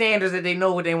got these standards that they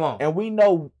know what they want. and we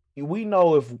know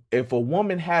if a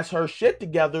woman has her shit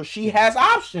together, she has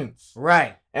options.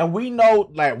 Right. And we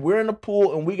know, like, we're in the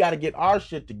pool and we got to get our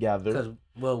shit together. Because,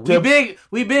 well,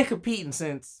 we been competing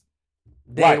since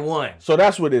day one. So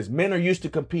that's what it is. Men are used to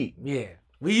compete. Yeah.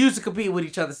 We used to compete with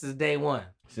each other since day one.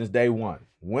 Since day one.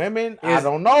 Women, I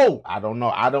don't know.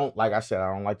 Like I said,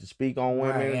 I don't like to speak on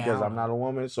women because I'm not a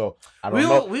woman. So I don't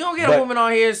know. We gonna get a woman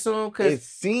on here soon because it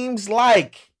seems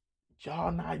like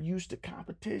y'all not used to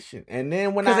competition. And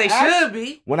then when should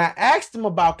be. When I asked them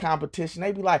about competition,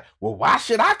 they be like, well, why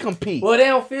should I compete? Well, they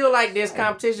don't feel like there's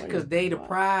competition because they the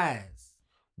prize.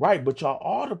 Right, but y'all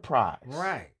are the prize.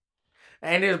 Right.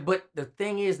 But the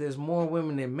thing is, there's more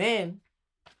women than men.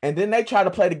 And then they try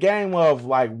to play the game of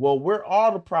like, well, we're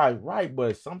all the prize, right?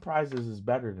 But some prizes is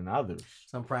better than others.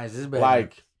 Some prizes is better.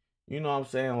 Like, you know what I'm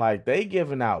saying? Like, they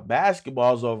giving out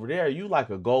basketballs over there. You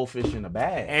like a goldfish in a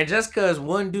bag. And just because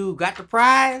one dude got the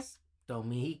prize, don't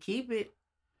mean he keep it.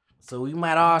 So we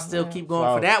might all still keep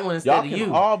going for that one instead of you.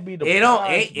 Y'all all be the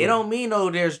prize. It don't mean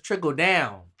there's trickle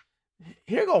down.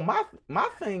 Here go my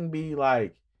thing be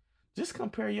like, just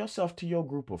compare yourself to your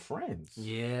group of friends.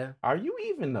 Yeah. Are you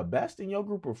even the best in your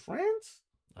group of friends?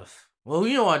 Well,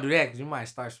 you don't want to do that because you might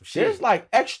start some shit.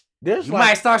 You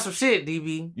might start some shit,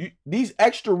 DB. These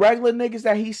extra regular niggas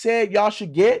that he said y'all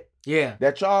should get. Yeah.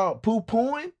 That y'all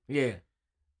poo-pooing. Yeah.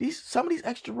 Some of these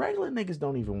extra regular niggas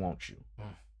don't even want you.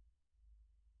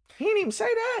 He didn't even say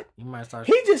that. You might start.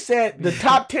 He just said the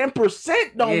top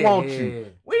 10% don't want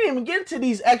you. We didn't even get to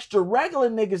these extra regular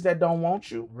niggas that don't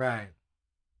want you. Right.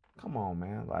 Come on,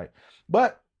 man. Like,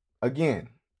 but again,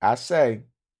 I say,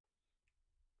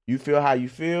 you feel how you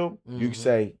feel. Mm-hmm. You can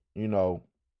say, you know,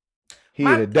 he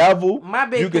the devil.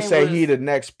 You can say he the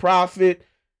next prophet.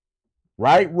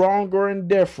 Right, wrong, or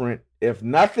indifferent. If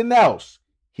nothing else,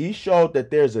 he showed that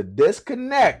there's a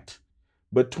disconnect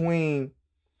between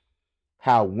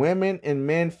how women and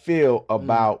men feel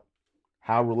about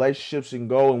how relationships can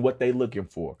go and what they looking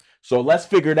for. So let's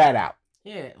figure that out.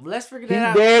 Yeah, let's figure that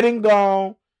out. He dead and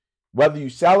gone. Whether you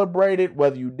celebrated,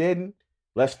 whether you didn't,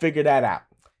 let's figure that out.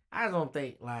 I don't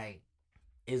think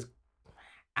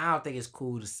it's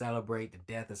cool to celebrate the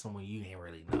death of someone you didn't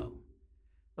really know.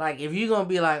 Like, if you're gonna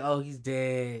be like, oh, he's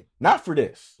dead. Not for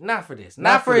this. Not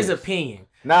for his opinion.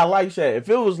 Now, like you said, if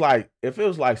it was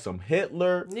like some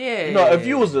Hitler, yeah. You know, if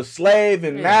you was a slave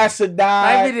and Massa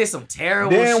died, maybe there's some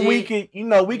terrible then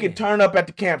shit. we could turn up at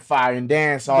the campfire and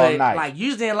dance all night. Like,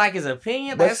 you didn't like his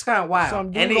opinion. That's kind of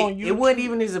wild. And it wasn't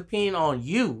even his opinion on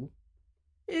you.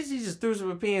 He just threw some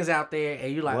opinions out there,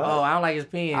 and you're like, oh, I don't like his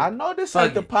opinion. I know this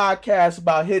ain't the podcast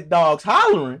about hit dogs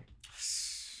hollering.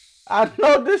 I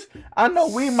know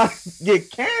we might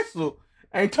get canceled.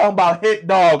 Ain't talking about hit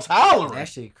dogs hollering. That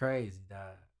shit crazy,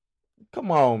 dog. Come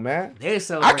on, man.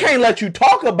 I can't let you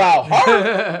talk about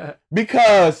her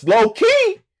because low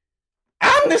key,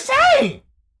 I'm the same.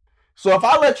 So if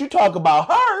I let you talk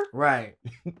about her, right,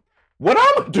 what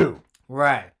I'm gonna do?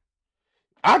 Right.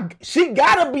 She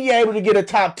gotta be able to get a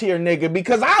top tier nigga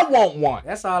because I want one.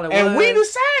 That's all it was. And we the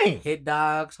same. Hit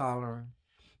dogs hollering.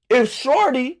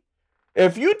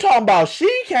 If you talking about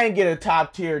she can't get a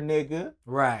top tier nigga,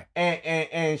 right?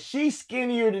 And she's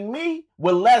skinnier than me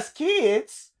with less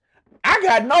kids, I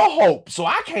got no hope. So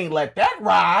I can't let that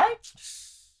ride.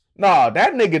 No,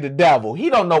 that nigga the devil. He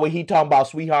don't know what he talking about,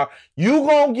 sweetheart. You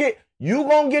gonna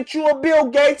get you a Bill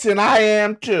Gates, and I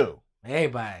am too.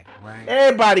 Everybody, right?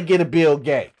 Everybody get a Bill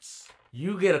Gates.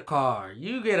 You get a car.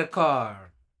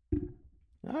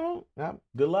 No,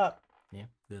 good luck. Yeah,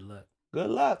 good luck. Good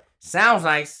luck. Sounds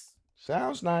nice.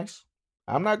 Sounds nice.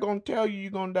 I'm not going to tell you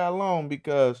you're going to die alone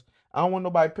because I don't want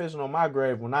nobody pissing on my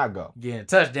grave when I go. Yeah,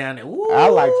 touchdown. Ooh, I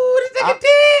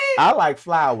like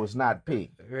flowers, not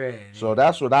pink. Right. So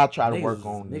that's what I try to work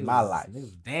on in my life.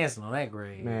 Niggas dancing on that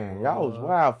grave. Man, y'all was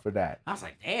wild for that. I was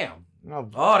like, damn.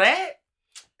 All that?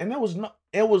 And it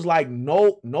was like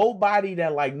nobody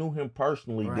that like knew him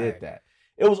personally did that.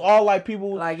 It was all like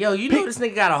people like, yo, know this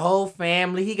nigga got a whole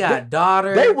family. He got a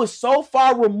daughter. They was so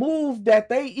far removed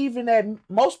that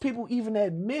most people even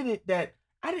admitted that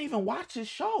I didn't even watch his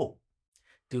show.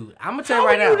 Dude, I'm gonna tell you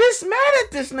right now. How are you this mad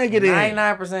at this nigga then?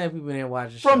 99% of people didn't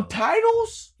watch his show. From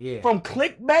titles? Yeah. From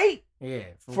clickbait? Yeah.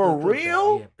 For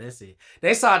real? Yeah, that's it.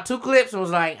 They saw 2 clips and was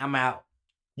like, I'm out.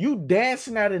 You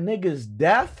dancing at a nigga's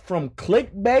death from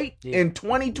clickbait in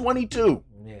 2022.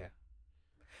 Yeah.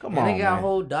 Come on, man. They got a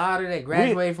whole daughter that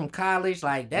graduated from college.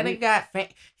 Like, that nigga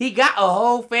he got a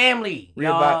whole family,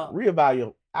 y'all.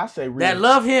 Reevaluate. I say that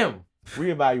love him.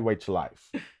 reevaluate your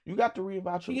life. You got to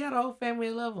reevaluate. He got a whole family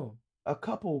that love him. A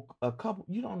couple.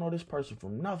 You don't know this person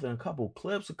from nothing. A couple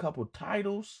clips, a couple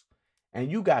titles,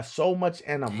 and you got so much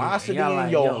animosity y'all in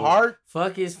like, your heart.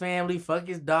 Fuck his family, fuck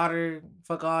his daughter,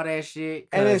 fuck all that shit.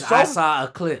 And Cause I saw a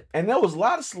clip. And there was a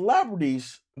lot of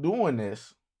celebrities doing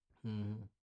this. Mm-hmm.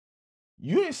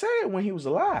 You didn't say it when he was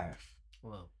alive.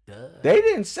 Well, duh. They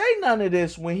didn't say none of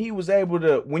this when he was able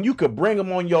to, when you could bring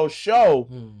him on your show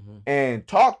and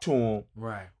talk to him.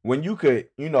 Right. When you could,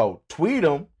 tweet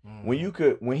him,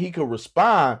 when he could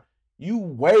respond. You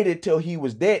waited till he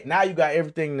was dead. Now you got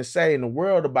everything to say in the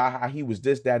world about how he was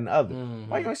this, that, and the other.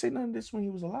 Why you ain't say none of this when he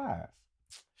was alive?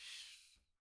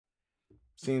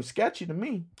 Seems sketchy to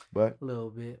me, but a little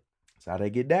bit. That's how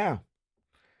they get down.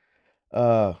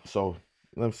 So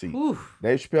let's see.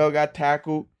 Dave Chappelle got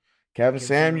tackled. Kevin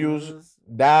Samuels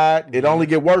died. It only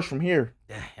get worse from here.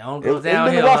 It don't go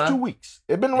downhill. It's been a rough 2 weeks.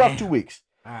 It's been a rough 2 weeks.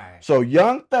 All right. So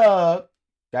Young Thug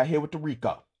got hit with the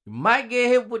RICO. You might get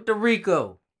hit with the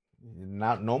RICO.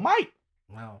 No might.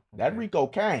 No. Okay. That RICO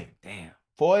came. Damn.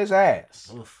 For his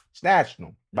ass. Oof. Snatched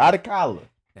him by the collar.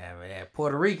 That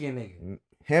Puerto Rican nigga.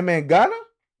 Him and Gunna?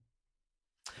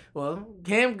 Well,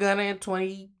 him, Gunna, and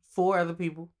 24 other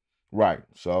people. Right.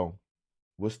 So,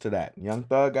 what's to that? Young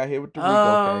Thug got hit with the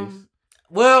RICO case.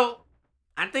 Well,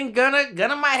 I think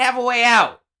Gunna might have a way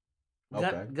out.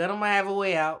 Okay. Gunna might have a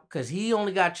way out because he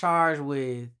only got charged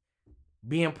with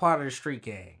being part of the street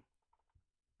gang.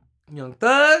 Young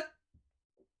Thug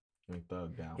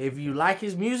down. If you like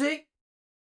his music,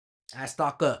 I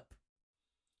stock up.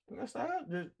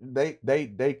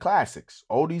 They classics,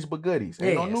 oldies but goodies.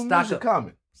 Ain't no new music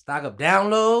coming. Stock up,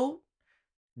 download.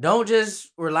 Don't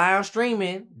just rely on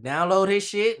streaming. Download his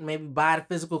shit. Maybe buy the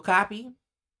physical copy.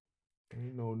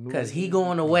 Ain't no new. Cause he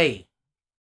going away.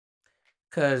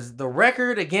 Cause the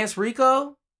record against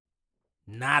Rico,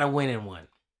 not a winning one.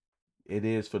 It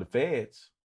is for the feds.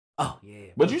 Oh, yeah.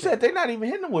 But you said they're not even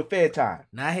hitting them with Fed time.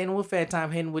 Not hitting with Fed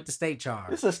time, hitting with the state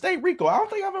charge. It's a state RICO. I don't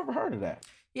think I've ever heard of that.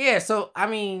 Yeah, so, I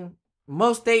mean,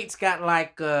 most states got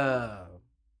like a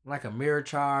mirror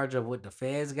charge of what the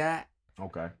feds got.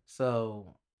 Okay.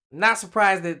 So, not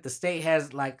surprised that the state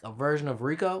has like a version of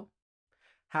RICO.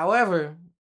 However,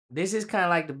 this is kind of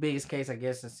like the biggest case, I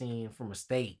guess, I've seen from a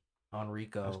state on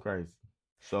RICO. That's crazy.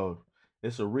 So,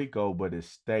 it's a RICO, but it's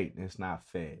state and it's not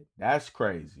Fed. That's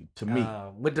crazy to me.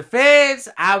 With the feds,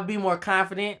 I would be more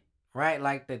confident, right?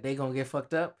 Like that they gonna get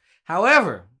fucked up.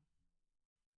 However,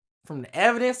 from the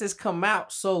evidence that's come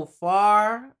out so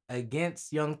far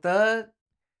against Young Thug,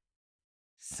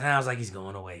 sounds like he's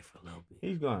going away for a little bit.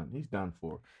 He's gone. He's done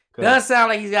for. Does sound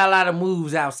like he's got a lot of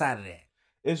moves outside of that.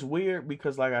 It's weird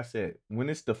because, like I said, when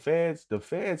it's the feds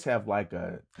have like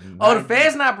a... the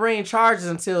feds not bringing charges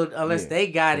unless they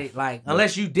got it, like,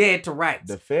 unless you dead to rights.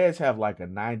 The feds have like a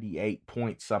 98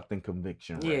 point something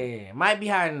conviction rate. Yeah, it might be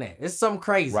higher than that. It's something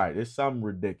crazy. Right, it's something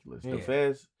ridiculous. Yeah. The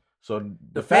feds... So,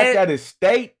 the fact that it's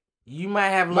state... You might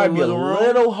have might be a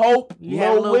little hope,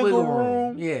 little wiggle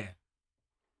room. Yeah.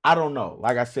 I don't know.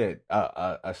 Like I said,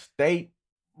 a state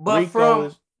but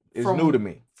RICO is new to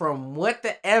me. From what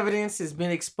the evidence has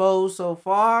been exposed so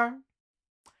far,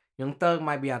 Young Thug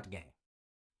might be out the game.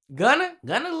 Gunna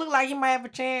look like he might have a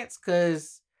chance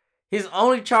because his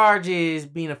only charge is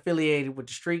being affiliated with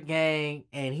the street gang,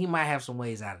 and he might have some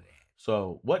ways out of that.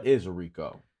 So, what is a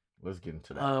RICO? Let's get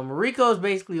into that. RICO is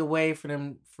basically a way for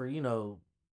them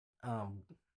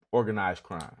organized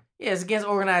crime. Yeah, it's against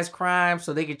organized crime,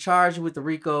 so they can charge you with the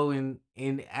RICO, and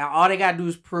all they gotta do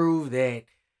is prove that,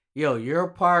 you're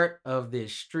a part of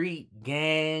this street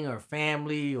gang or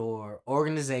family or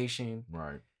organization,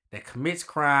 right, that commits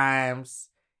crimes,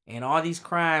 and all these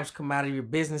crimes come out of your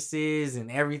businesses and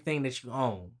everything that you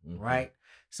own, right?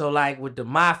 So, like with the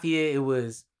mafia, it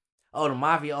was, the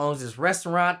mafia owns this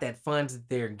restaurant that funds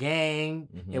their gang,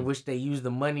 in which they use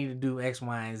the money to do X,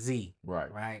 Y, and Z,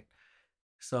 right?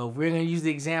 So if we're going to use the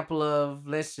example of,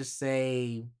 let's just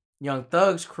say, Young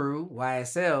Thug's crew,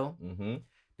 YSL,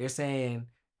 they're saying,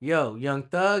 Young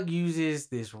Thug uses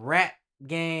this rap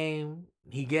game.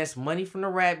 He gets money from the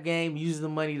rap game, uses the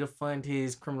money to fund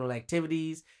his criminal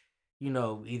activities,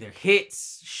 either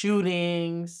hits,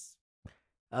 shootings,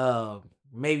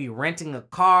 maybe renting a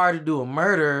car to do a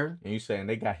murder. And you saying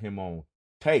they got him on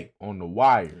tape, on the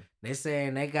wire. They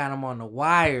saying they got him on the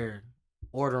wire,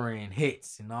 ordering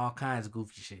hits and all kinds of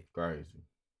goofy shit. Crazy.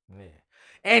 Yeah.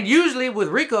 And usually with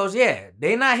RICOs,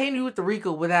 they not hitting you with the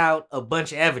RICO without a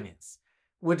bunch of evidence.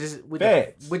 With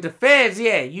the feds,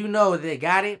 they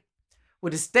got it.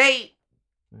 With the state,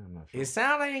 it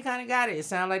sounds like they kind of got it. It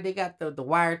sounds like they got the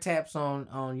wiretaps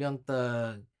on Young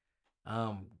Thug.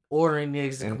 ordering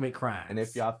niggas to commit crimes. And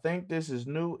if y'all think this is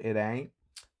new, it ain't.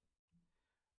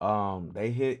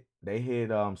 They hit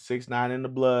 6ix9ine in the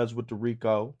Bloods with the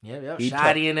RICO. Yep.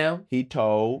 Shotty in them. He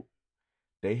told.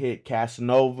 They hit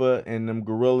Casanova and them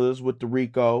Gorillas with the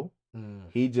RICO.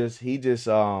 He just pled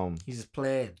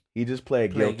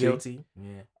guilty.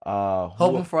 Yeah.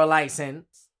 Hoping for a light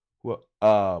sentence.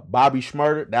 Bobby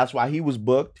Shmurda, that's why he was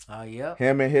booked. Oh, yeah.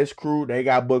 Him and his crew, they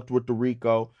got booked with the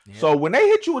RICO. Yep. So when they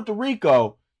hit you with the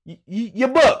RICO, you're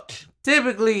booked.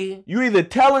 Typically, you either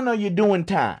telling or you're doing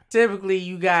time. Typically,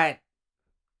 you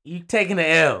taking the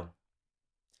L.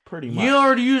 Pretty much. You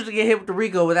don't usually get hit with the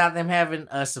RICO without them having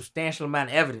a substantial amount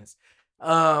of evidence.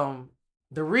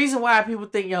 The reason why people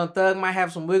think Young Thug might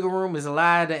have some wiggle room is a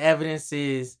lot of the evidence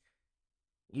is,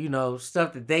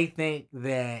 stuff that they think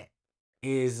that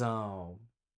is, I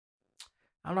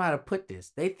don't know how to put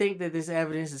this. They think that this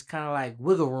evidence is kind of like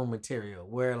wiggle room material,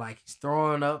 where like he's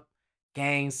throwing up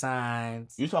gang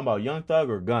signs. You talking about Young Thug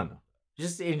or Gunna?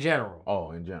 Just in general.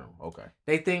 Oh, in general. Okay.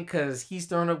 They think because he's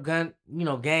throwing up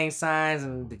gang signs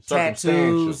and the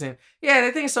tattoos and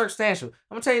they think it's circumstantial.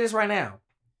 I'm gonna tell you this right now.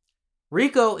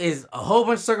 RICO is a whole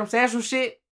bunch of circumstantial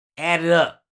shit added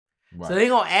up. Right. So they're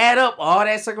gonna add up all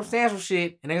that circumstantial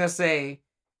shit and they're gonna say,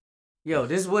 yo,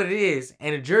 this is what it is.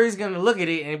 And the jury's gonna look at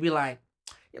it and be like,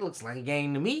 it looks like a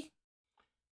gang to me.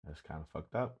 That's kind of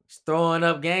fucked up. He's throwing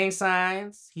up gang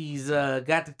signs. He's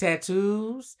got the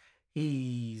tattoos.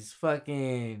 He's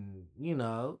fucking,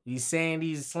 he's saying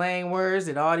these slang words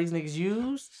that all these niggas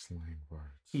use. Slang words.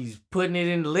 He's putting it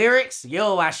in the lyrics.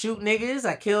 Yo, I shoot niggas.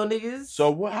 I kill niggas.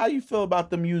 So how you feel about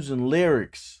them using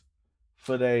lyrics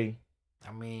for they?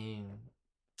 I mean,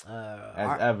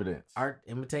 as evidence. Art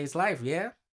imitates life, yeah?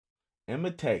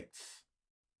 Imitates.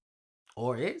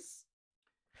 Or is?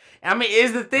 I mean,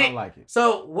 is the thing. I don't like it.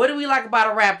 So what do we like about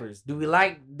our rappers? Do we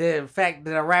like the fact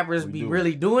that our rappers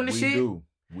really doing the shit?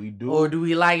 We do. Or do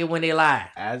we like it when they lie?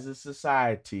 As a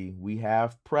society, we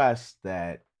have pressed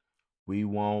that we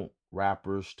want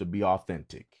rappers to be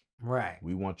authentic. Right.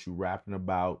 We want you rapping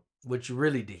about what you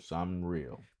really did. Something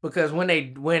real. Because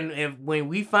when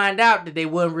we find out that they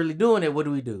wasn't really doing it, what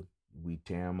do? We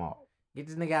tear them off. Get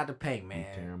this nigga out the paint, man.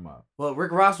 We tear him up. Well,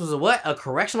 Rick Ross was a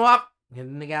correctional op? Get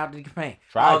the nigga out the paint.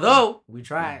 We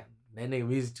tried. That nigga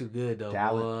music too good though.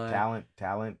 Talent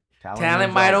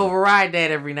might override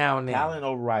that every now and then. Talent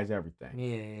overrides everything.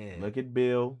 Yeah. Look at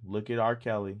Bill. Look at R.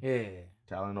 Kelly. Yeah.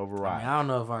 Talent overrides. I don't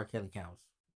know if R. Kelly counts.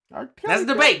 That's a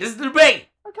debate. This is the debate.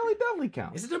 R. Kelly definitely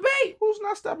counts. It's a debate. Who's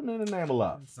not stepping in the name of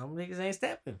love? Some niggas ain't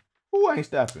stepping. Who ain't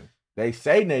stepping? They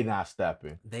say they not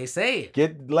stepping. They say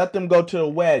it. Let them go to the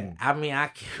wedding. I mean, I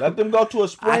can't. Let them go to a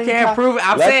spring. I can't prove it.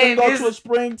 Let them go to a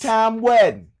springtime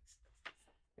wedding.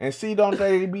 And see, don't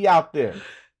they be out there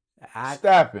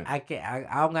stepping? I can't.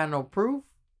 I don't got no proof.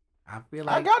 I feel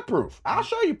like I got proof. I'll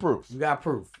show you proof. You got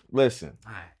proof. Listen.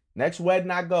 All right. Next wedding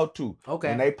I go to. Okay.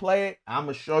 When they play it, I'm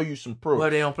gonna show you some proof. Well,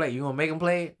 they don't play it. You gonna make them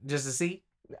play it just to see?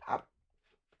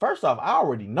 First off, I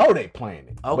already know they playing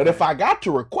it. Okay. But if I got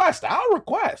to request, I'll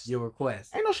request. Your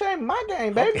request. Ain't no shame in my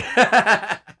game, baby.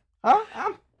 Okay. Huh?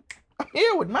 I'm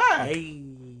here with mine. Hey.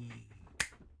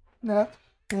 No,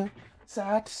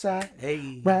 side to side.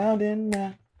 Hey. Round and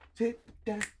round. Sit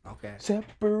down. Okay.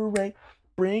 Separate.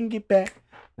 Bring it back.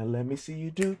 Now let me see you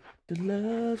do the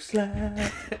love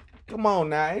slide. Come on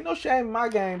now. Ain't no shame in my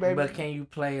game, baby. But can you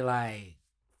play like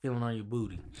Feeling on Your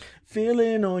Booty?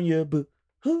 Feeling on your booty.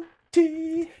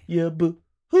 Your booty.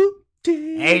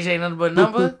 Age ain't nothing but a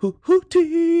number?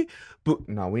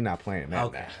 No, we not playing that.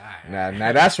 Okay, all right.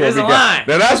 Now that's where we got.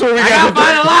 Now that's where we got to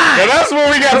find a line. Now that's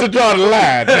where we got to draw the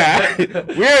line. Now,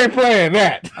 we ain't playing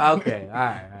that. Okay, all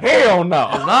right. Hell no.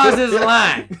 As long as there's a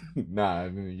line. Nah,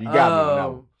 you got me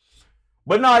now.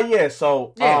 But no, yeah.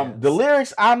 So the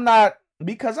lyrics, I'm not,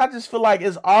 because I just feel like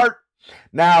it's art.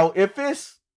 Now, if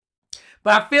it's.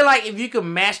 But I feel like if you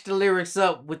can match the lyrics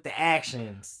up with the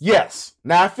actions. Yes.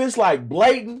 Now, if it's like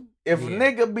blatant, if a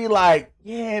nigga be like,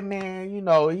 yeah, man, he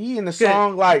in the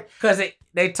song like. Because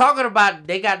they talking about,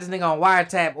 they got this nigga on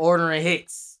wiretap ordering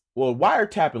hits. Well,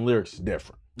 wiretapping lyrics is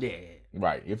different. Yeah.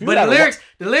 Right. If you but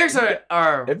the lyrics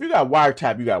are. If you got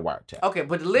wiretap, you got wiretap. Okay,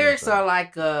 but the lyrics are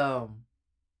like, not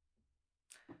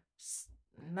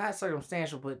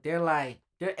circumstantial, but they're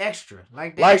extra.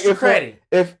 Like extra credit.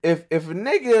 If a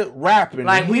nigga rapping,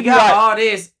 like we got all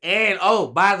this, and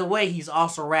by the way, he's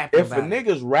also rapping. If a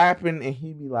nigga's rapping and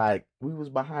he be like, we was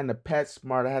behind the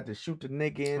PetSmart, I had to shoot the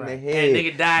nigga in the head. And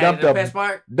nigga died in the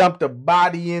PetSmart. Dumped the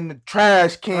body in the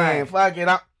trash can. Right. Fuck it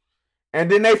up. and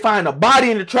then they find a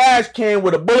body in the trash can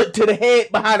with a bullet to the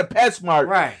head behind a PetSmart,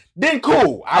 right. Then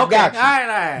cool, I got you. All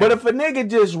right. But if a nigga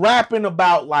just rapping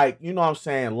about like, you know what I'm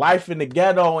saying, life in the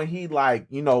ghetto, and he like,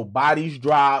 you know, bodies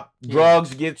drop,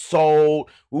 drugs get sold,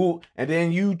 and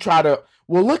then you try to,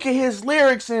 well, look at his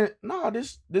lyrics, and no,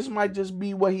 this might just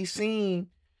be what he's seen,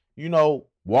 you know,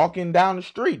 walking down the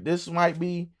street. This might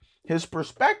be his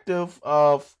perspective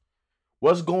of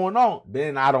what's going on.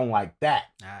 Then I don't like that.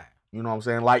 All right. You know what I'm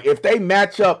saying? Like if they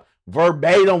match up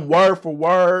verbatim, word for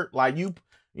word, like you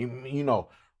know,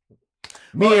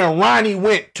 me and Ronnie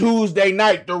went Tuesday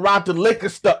night to rob the liquor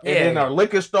store, and then our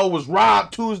liquor store was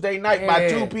robbed Tuesday night by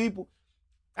two people.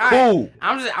 Cool.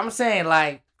 Right. I'm saying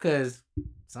like, cause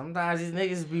sometimes these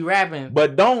niggas be rapping,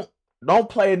 but don't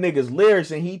play a nigga's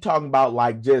lyrics and he talking about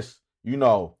like just, you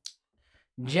know,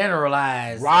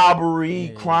 generalized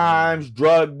robbery, crimes,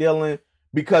 drug dealing.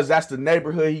 Because that's the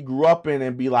neighborhood he grew up in,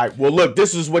 and be like, well, look,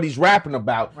 this is what he's rapping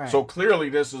about. Right. So clearly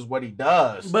this is what he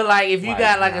does. But like, if you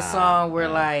got like a song where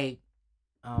like,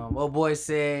 old boy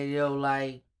said, yo,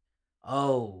 like,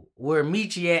 oh, where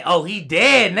Michi at? Oh, he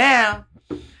dead now.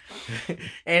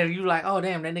 And you like, oh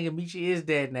damn, that nigga Michi is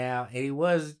dead now, and he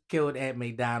was killed at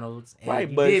McDonald's. And right,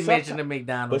 you but did mention the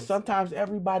McDonald's. But sometimes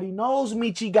everybody knows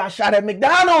Michi got shot at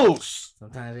McDonald's.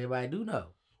 Sometimes everybody do know.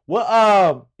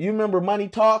 Well, you remember Money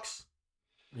Talks?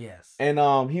 Yes.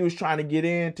 And he was trying to get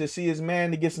in to see his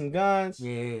man to get some guns.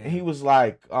 Yeah. And he was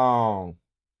like, Money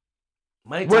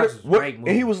Talks was a great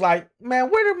movie. And he was like, man,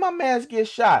 where did my mans get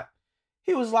shot?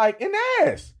 He was like, in the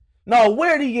ass. No,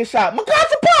 where did he get shot?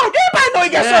 MacArthur Park. Everybody know he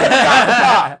got shot at MacArthur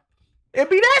Park. It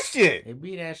be that shit. It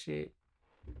be that shit.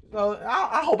 So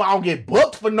I hope I don't get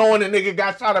booked for knowing a nigga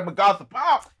got shot at MacArthur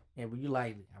Park. Yeah, but you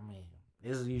like, I mean,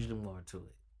 there's usually more to it.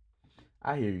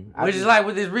 I hear you. Which is like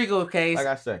with this Rico case. Like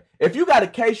I say, if you got a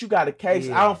case, you got a case.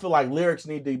 Yeah. I don't feel like lyrics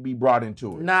need to be brought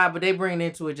into it. Nah, but they bring it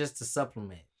into it just to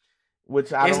supplement.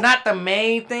 Which it's not the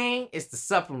main thing. It's the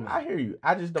supplement. I hear you.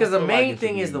 I just don't. Because the main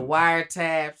thing is the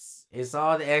wiretaps. It's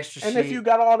all the extra and shit. If you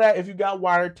got all that, if you got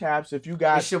wiretaps, if you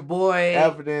got it's your boy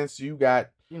evidence, you got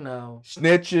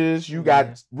snitches, you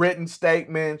got written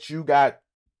statements, you got.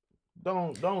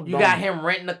 You got him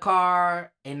renting a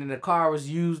car, and then the car was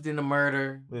used in the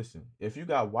murder. Listen, if you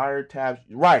got wiretaps,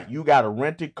 right? You got a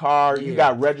rented car. You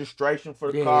got registration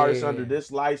for the car. It's under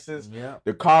this license. Yeah.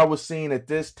 The car was seen at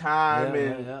this time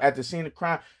and at the scene of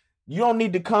crime. You don't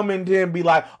need to come in there and be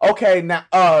like, okay,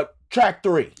 now, track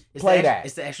 3, play that.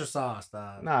 It's the extra sauce,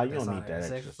 dog. Nah, you don't need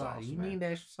that extra sauce. You need the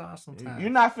extra sauce sometimes. You're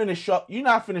not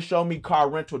finna show me car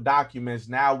rental documents.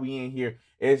 Now we in here.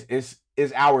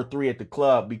 It's hour 3 at the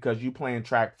club because you playing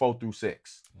track 4 through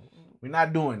 6. We're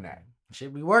not doing that.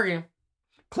 Should be working.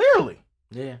 Clearly.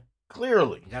 Yeah.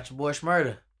 Clearly. You got your boy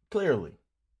Shmurda. Clearly.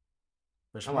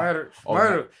 But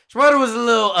Shmurda was a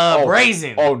little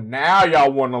brazen. Oh, now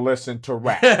y'all want to listen to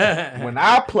rap. When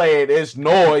I play it, it's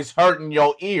noise hurting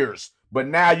your ears. But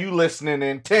now you listening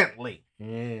intently.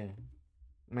 Yeah.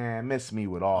 Man, miss me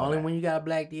with all Only that. when you got a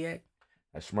black DX.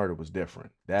 That Shmurda was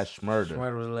different. That Shmurda.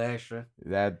 Shmurda was a little extra.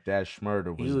 That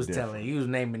Shmurda was different. He was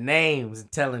naming names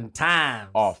and telling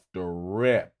times. Off the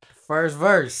rip. First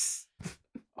verse.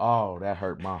 Oh, that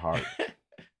hurt my heart.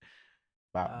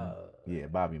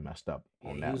 Bobby messed up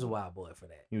on that. He was a wild boy for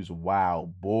that. He was a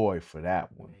wild boy for that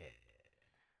one.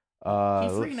 Yeah.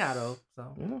 He's free now though.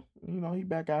 So you know, he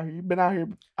back out here. He been out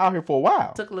here for a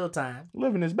while. Took a little time.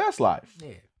 Living his best life.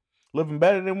 Yeah. Living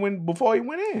better than before he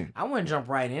went in. I wouldn't jump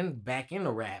back into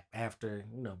rap after,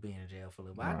 being in jail for a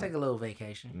little bit. I'd take a little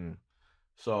vacation. Yeah.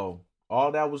 So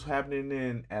all that was happening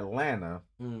in Atlanta.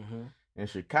 Mm-hmm. In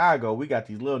Chicago, we got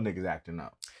these little niggas acting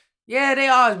up. Yeah, they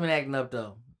always been acting up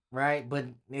though, right? But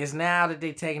it's now that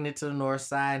they taking it to the north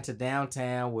side and to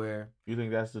downtown where you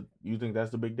think that's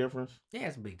the big difference? Yeah,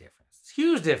 it's a big difference. It's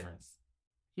huge difference.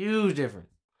 Huge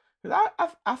difference. Cause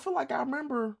I feel like I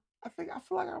remember. I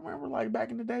feel like I remember like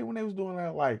back in the day when they was doing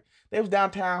that, like they was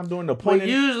downtown doing the point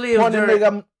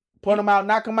them out,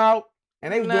 knock them out,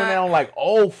 and they was doing that on like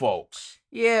old folks.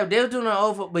 Yeah, they was doing it on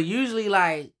old folks, but usually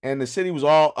like, and the city was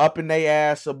all up in their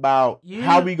ass about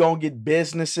how we gonna get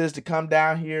businesses to come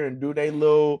down here and do they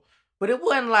little. But it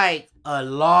wasn't like a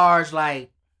large like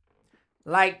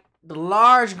the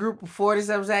large group of 40s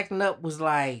that was acting up was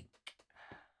like,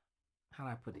 how do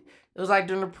I put it? It was like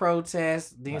during the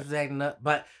protests, things was acting up.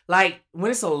 But like when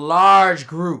it's a large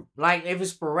group, like if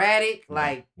it's sporadic,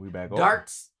 like we back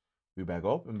darts. We back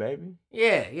open, baby.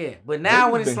 Yeah. But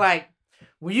now when it's like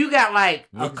when you got like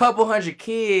a couple hundred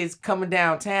kids coming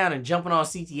downtown and jumping on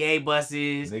CTA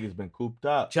buses. Niggas been cooped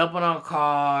up. Jumping on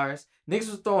cars. Niggas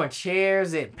was throwing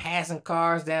chairs at passing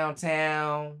cars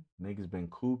downtown. Niggas been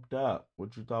cooped up.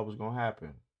 What you thought was gonna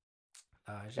happen?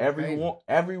 Every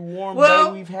warm Well-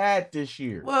 day we've had this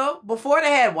year. Well, before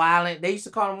they had wildin', they used to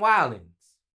call them wildins.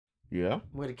 Yeah.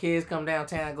 Where the kids come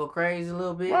downtown and go crazy a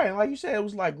little bit. Right. Like you said, it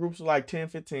was like groups of like 10,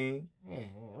 15. Yeah,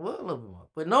 well, a little bit more.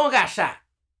 But no one got shot.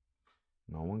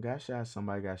 No one got shot.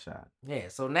 Somebody got shot. Yeah,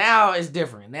 so now it's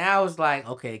different. Now it's like,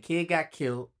 okay, a kid got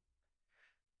killed.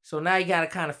 So now you got to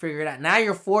kind of figure it out. Now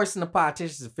you're forcing the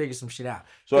politicians to figure some shit out.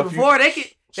 So before they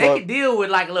could deal with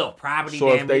like a little property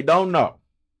damage. So if they don't know,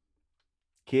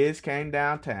 kids came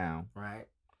downtown. Right.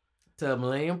 To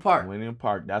Millennium Park. Millennium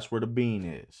Park. That's where the bean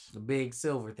is. The big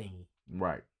silver thingy.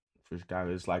 Right.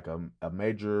 It's like a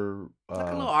major like a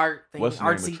little art thing,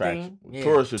 artsy thing. Yeah,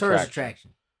 tourist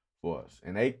attraction for us.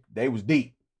 And they was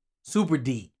deep. Super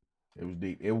deep. It was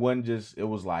deep. It wasn't just, it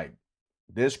was like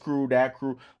this crew, that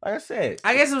crew. Like I said.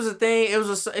 I guess it was a thing.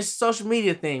 It's a social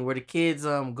media thing where the kids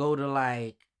go to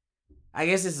like, I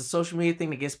guess it's a social media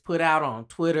thing that gets put out on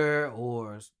Twitter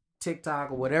or TikTok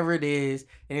or whatever it is.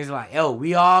 And it's like, yo,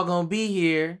 we all gonna be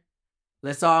here.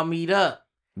 Let's all meet up.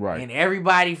 Right. And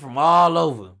everybody from all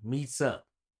over meets up.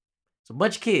 It's a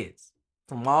bunch of kids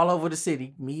from all over the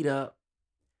city meet up.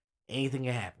 Anything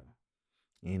can happen.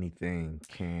 Anything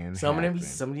can Some happen.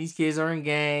 of these kids are in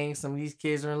gangs. Some of these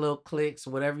kids are in little cliques,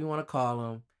 whatever you want to call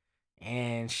them.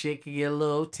 And shit can get a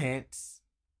little tense.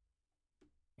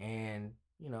 And,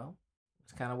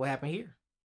 it's kind of what happened here.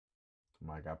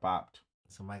 Somebody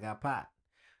got popped.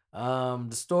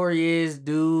 The story is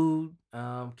dude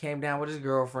came down with his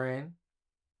girlfriend,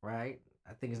 right?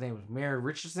 I think his name was Marion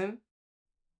Richardson.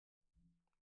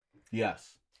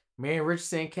 Yes. Marion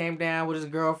Richardson came down with his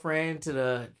girlfriend to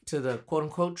the quote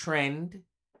unquote trend.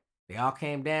 They all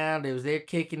came down. They was there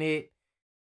kicking it.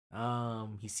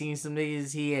 He seen some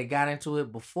niggas he had got into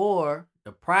it before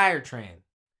the prior trend.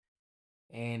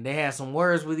 And they had some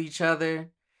words with each other.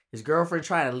 His girlfriend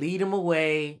tried to lead him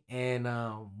away. And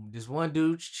this one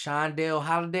dude, Shondell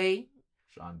Holiday,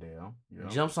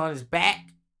 jumps on his back,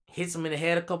 hits him in the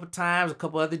head a couple times, a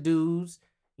couple other dudes.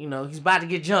 He's about to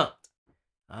get jumped.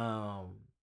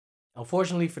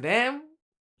 Unfortunately for them,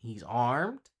 he's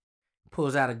armed,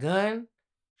 pulls out a gun,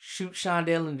 shoots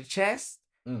Shondell in the chest.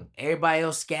 Everybody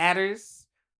else scatters.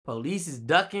 Police is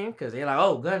ducking because they're like,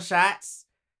 oh, gunshots.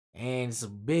 And it's a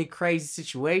big crazy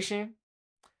situation.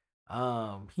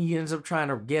 He ends up trying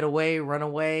to get away, run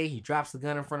away. He drops the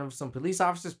gun in front of some police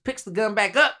officers, picks the gun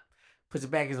back up, puts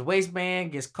it back in his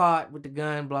waistband, gets caught with the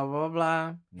gun, blah, blah,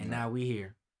 blah. And now we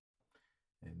here.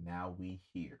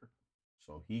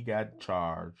 So he got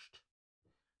charged.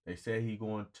 They said he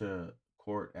going to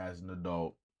court as an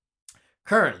adult.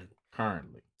 Currently.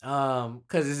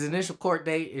 Because his initial court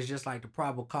date is just like the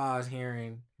probable cause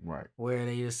hearing. Right. Where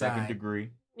they decide. Second degree.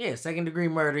 Yeah, second degree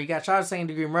murder. He got charged with second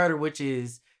degree murder, which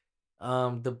is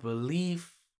the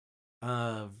belief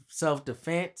of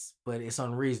self-defense, but it's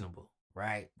unreasonable,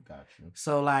 right? Got you.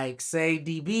 So like say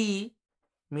DB,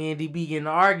 me and DB get in an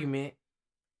argument,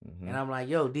 and I'm like,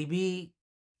 yo, DB,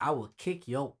 I will kick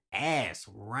your ass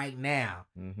right now.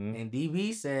 And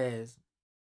DB says,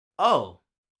 oh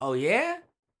yeah?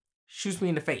 Shoots me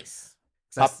in the face.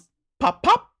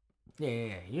 Pop.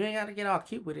 Yeah. You ain't got to get all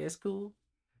cute with it. It's cool.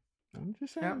 I'm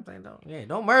just saying.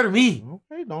 Don't murder me.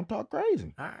 Okay, don't talk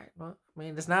crazy. All right. Well,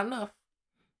 that's not enough.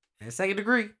 That's second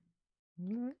degree.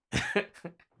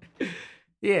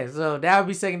 Yeah, so that would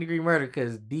be second degree murder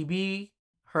because DB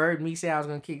heard me say I was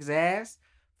going to kick his ass,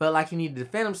 felt like he needed to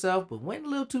defend himself, but went a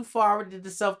little too far with the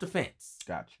self-defense.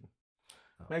 Got you.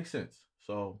 Makes sense.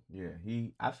 So, yeah,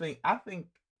 I think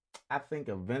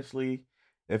eventually,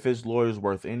 if his lawyer's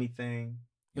worth anything,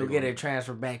 he'll get it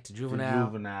transferred back to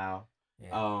juvenile.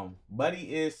 Yeah.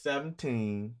 Buddy is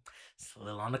 17. It's a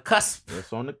little on the cusp.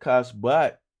 It's on the cusp,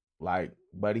 but like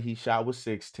Buddy, he shot with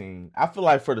 16. I feel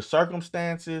like for the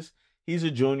circumstances, he's a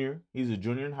junior. He's a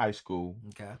junior in high school.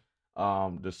 Okay.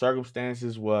 The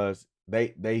circumstances was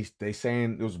they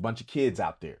saying there was a bunch of kids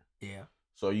out there. Yeah.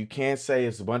 So you can't say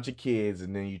it's a bunch of kids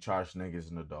and then you charge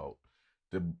niggas an adult.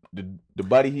 The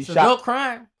buddy he shot. No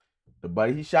crime. The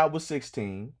buddy he shot was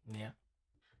 16. Yeah.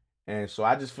 And so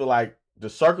I just feel like the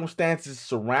circumstances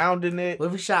surrounding it. What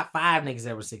if we shot 5 niggas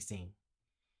that were 16?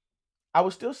 I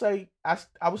would still say I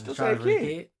would still say a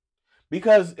kid.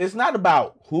 Because it's not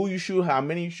about who you shoot, how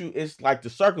many you shoot. It's like the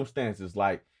circumstances.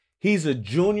 Like he's a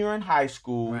junior in high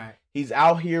school. Right. He's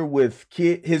out here with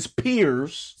his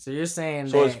peers. So you're saying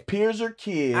his peers are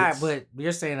kids. All right, but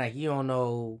you're saying like you don't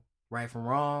know right from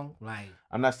wrong. Like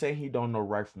I'm not saying he don't know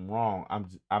right from wrong.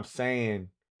 I'm saying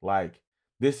like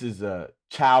this is a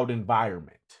child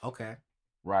environment. Okay.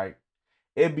 Right?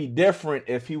 It'd be different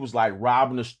if he was like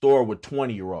robbing a store with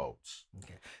 20-year-olds.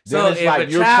 Okay. So if like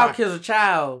a child kills a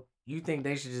child, you think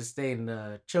they should just stay in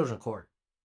the children's court?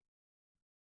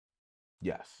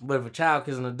 Yes. But if a child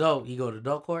is an adult, he go to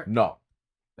adult court? No.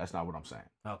 That's not what I'm saying.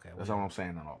 Okay. That's not what I'm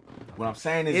saying at all. What I'm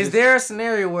saying is... Is there a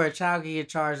scenario where a child can get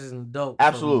charged as an adult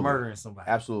for murdering somebody?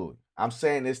 Absolutely. I'm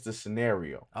saying it's the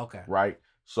scenario. Okay. Right?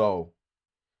 So,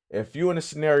 if you're in a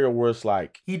scenario where it's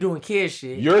like... He doing kid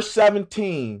shit. You're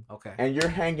 17. Okay. And you're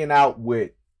hanging out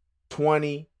with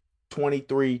 20,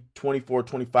 23, 24,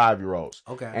 25-year-olds.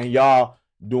 Okay. And y'all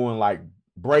doing like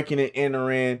breaking and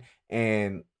entering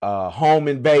and home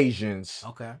invasions.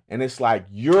 Okay. And it's like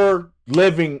you're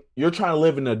trying to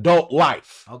live an adult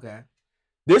life. Okay.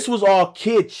 This was all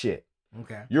kid shit.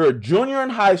 Okay. You're a junior in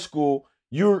high school.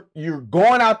 You're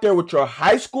going out there with your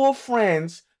high school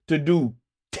friends to do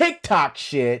TikTok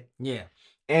shit. Yeah.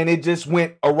 And it just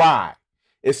went awry.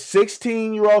 It's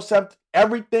 16-year-old,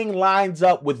 everything lines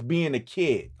up with being a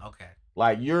kid. Okay.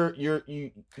 Like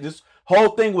you this whole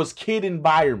thing was kid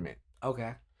environment.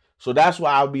 Okay. So that's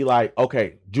why I'll be like,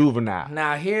 okay, juvenile.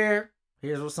 Now here's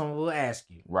what someone will ask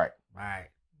you. Right. All right.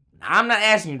 Now, I'm not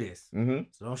asking you this. Mm-hmm.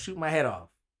 So don't shoot my head off.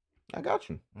 I got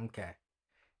you. Okay.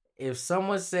 If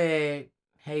someone said,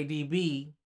 hey,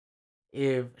 DB,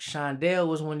 if Shondell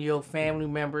was one of your family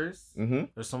members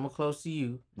or someone close to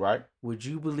you, right, would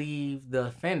you believe the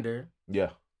offender,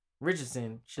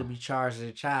 Richardson, should be charged as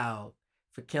a child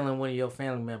for killing one of your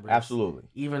family members? Absolutely.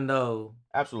 Even though...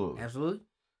 Absolutely.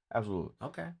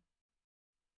 Okay.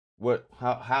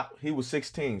 How he was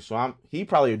 16, so he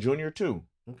probably a junior too.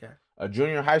 Okay. A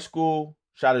junior in high school,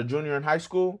 shot a junior in high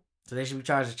school. So they should be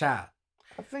charged as a child.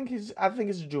 I think it's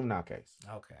a juvenile case.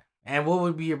 Okay. And what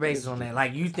would be your basis on that?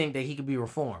 Like, you think that he could be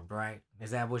reformed, right?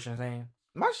 Is that what you're saying?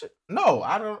 No,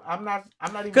 I don't. I'm not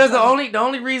even. Because the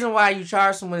only reason why you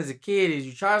charge someone as a kid is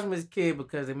you charge them as a kid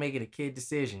because they make it a kid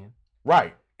decision.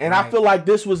 Right. And I feel like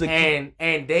this was a kid.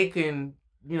 And they can,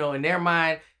 in their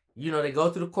mind, they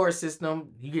go through the court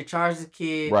system. You get charged as a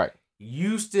kid. Right.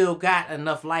 You still got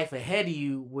enough life ahead of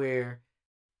you where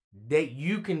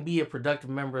you can be a productive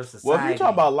member of society. Well, if you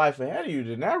talk about life ahead of you,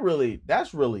 then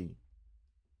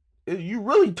you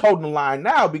really toting the line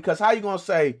now, because how you gonna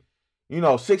say,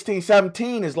 16,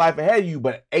 17 is life ahead of you,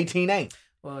 but 18 ain't?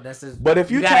 Well, that's just. But if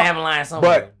you gotta have a line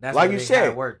somewhere. But that's like you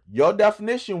said, your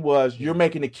definition was you're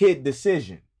making a kid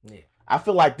decision. Yeah. I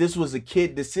feel like this was a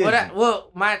kid decision.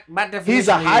 My definition. He's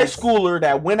a high schooler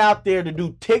that went out there to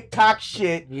do TikTok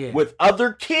shit with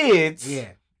other kids.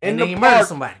 Yeah. And then he murdered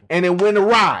somebody. And it went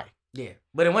awry. Yeah.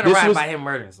 But it went awry by him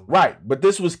murdering somebody. Right. But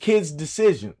this was kids'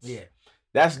 decisions. Yeah.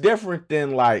 That's different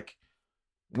than like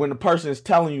when the person is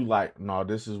telling you like, no,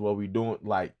 this is what we doing.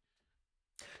 Like,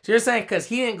 so you're saying because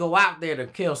he didn't go out there to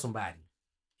kill somebody,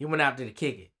 he went out there to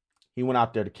kick it. He went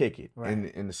out there to kick it, right.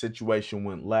 and the situation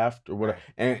went left or whatever.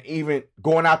 Right. And even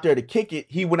going out there to kick it,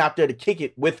 he went out there to kick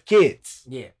it with kids.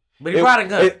 Yeah, but he brought a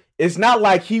gun. It's not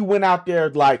like he went out there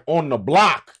like on the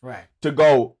block, right? To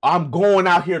go, I'm going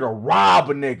out here to rob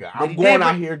a nigga. I'm going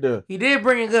out here to. He did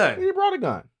bring a gun. He brought a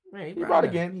gun. Yeah, he brought a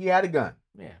gun. He had a gun.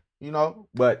 Yeah,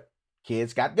 but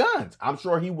kids got guns. I'm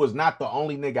sure he was not the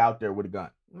only nigga out there with a gun.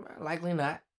 Likely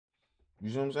not. You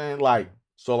see what I'm saying? Like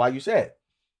you said,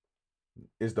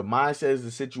 it's the mindset, is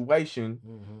the situation.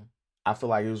 Mm-hmm. I feel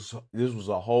like this was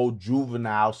a whole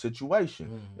juvenile situation.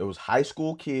 Mm-hmm. It was high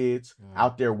school kids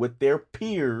out there with their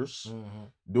peers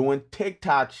doing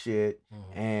TikTok shit,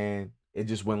 and it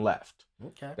just went left.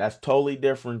 Okay. That's totally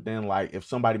different than like if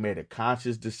somebody made a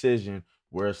conscious decision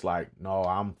where it's like, no,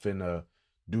 I'm finna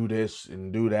do this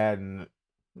and do that, and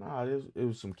it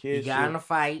was some kids. He got in a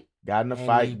fight. Got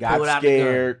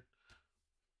scared.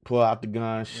 Pull out the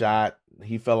gun, shot.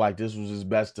 He felt like this was his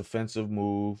best defensive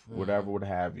move, whatever would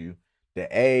have you. The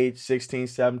age, 16,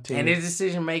 17. And his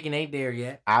decision making ain't there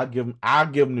yet. I'll give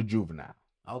him the juvenile.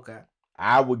 Okay.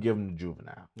 I would give him the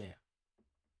juvenile. Yeah.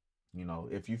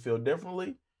 If you feel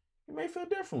differently, you may feel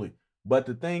differently. But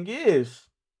the thing is,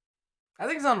 I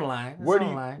think it's on the line.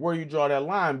 Where you draw that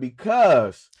line?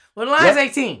 Because the line's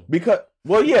 18. The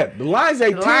line's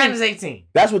 18. The line is 18.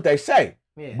 That's what they say.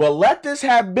 Yeah. But let this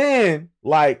have been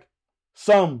like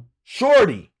some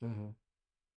shorty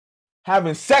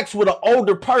having sex with an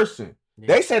older person. Yeah.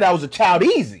 They say that was a child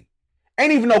easy.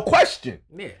 Ain't even no question.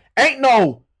 Yeah. Ain't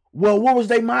no, well, what was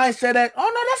their mindset at?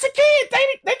 Oh no, that's a kid.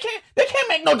 They can't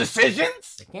make no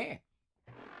decisions. They can't.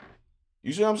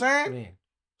 You see what I'm saying? Yeah.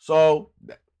 So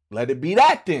let it be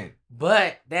that then.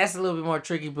 But that's a little bit more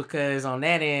tricky because on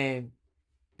that end,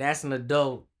 that's an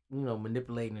adult,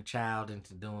 manipulating a child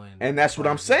into doing. And that's what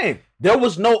I'm saying. There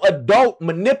was no adult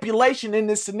manipulation in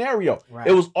this scenario. Right.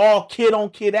 It was all kid on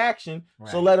kid action. Right.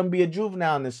 So let him be a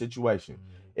juvenile in this situation.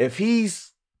 If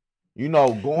he's, going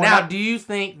now, out. do you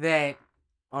think that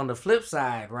on the flip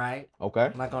side, right?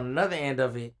 Okay. Like on another end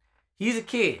of it, he's a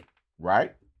kid.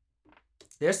 Right.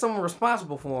 There's someone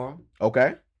responsible for him.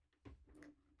 Okay.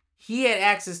 He had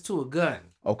access to a gun.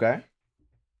 Okay.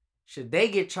 Should they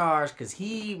get charged because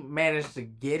he managed to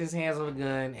get his hands on a gun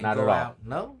and Not go at all. out?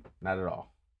 No. Not at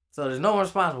all. So there's no one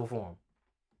responsible for him.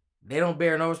 They don't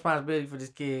bear no responsibility for this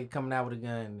kid coming out with a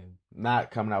gun. And...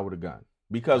 Not coming out with a gun.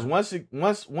 Because once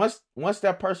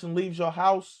that person leaves your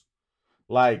house,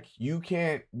 like you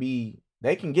can't be.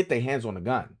 They can get their hands on a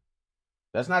gun.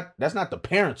 That's not the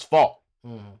parents' fault.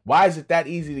 Mm-hmm. Why is it that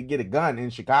easy to get a gun in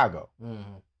Chicago?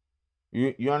 Mm-hmm.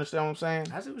 You understand what I'm saying?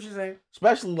 I see what you're saying.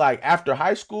 Especially like after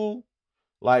high school,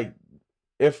 like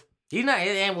if He's not. It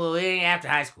ain't after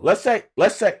high school. let's say.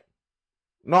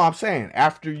 No, I'm saying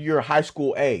after your high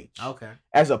school age. Okay.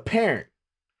 As a parent,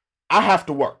 I have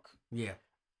to work. Yeah.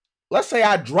 Let's say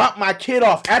I drop my kid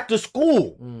off at the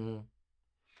school. Mm-hmm.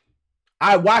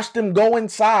 I watch them go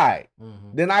inside.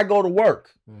 Mm-hmm. Then I go to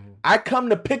work. Mm-hmm. I come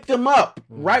to pick them up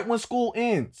Mm-hmm. right when school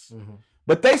ends. Mm-hmm.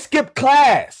 But they skip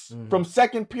class Mhm. from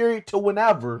second period to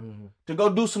whenever Mm-hmm. to go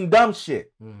do some dumb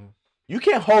shit. Mm-hmm. You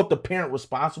can't hold the parent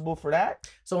responsible for that.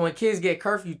 So when kids get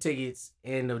curfew tickets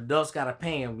and the adults gotta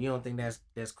pay them, you don't think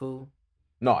that's cool?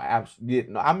 No,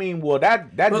 absolutely. No, I mean, well,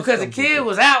 that Because the kid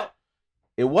was out.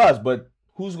 It was, but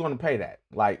who's going to pay that?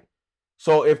 Like,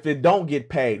 so if it don't get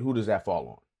paid, who does that fall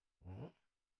on?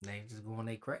 Mm-hmm. They just go on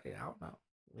their credit. I don't know.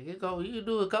 You can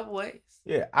do it a couple ways.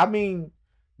 Yeah, I mean,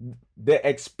 the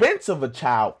expense of a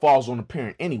child falls on the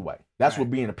parent anyway. That's Right.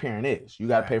 what being a parent is. You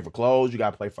got to Right. pay for clothes. You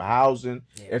got to pay for housing.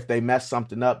 Yeah. If they mess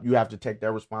something up, you have to take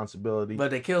that responsibility. But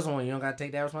if they kill someone, you don't gotta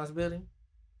take that responsibility?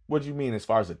 What do you mean as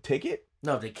far as a ticket?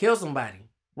 No, if they kill somebody.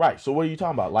 Right. So what are you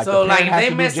talking about? Like, so the like parent if has they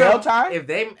to mess do jail up, time? if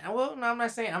they no, I'm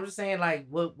not saying. I'm just saying like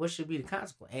what should be the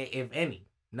consequence, if any,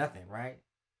 nothing, right?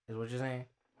 Is what you're saying.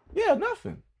 Yeah,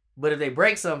 nothing. But if they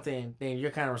break something, then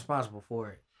you're kind of responsible for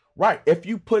it. Right. If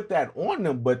you put that on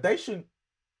them, but they shouldn't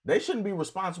be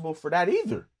responsible for that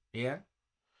either. Yeah.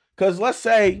 Because let's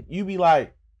say you be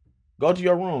like, go to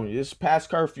your room. It's past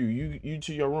curfew. You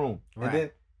to your room. Right. And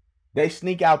then they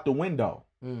sneak out the window.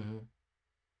 Mm-hmm.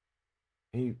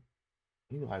 And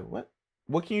you like, what?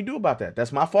 What can you do about that?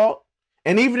 That's my fault?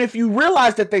 And even if you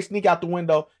realize that they sneak out the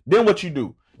window, then what you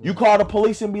do? You call the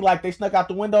police and be like, they snuck out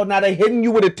the window. Now they hitting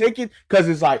you with a ticket because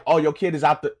it's like, oh, your kid is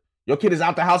out the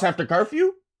house after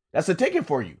curfew? That's a ticket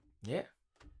for you. Yeah.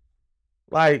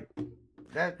 Like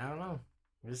that. I don't know.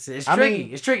 It's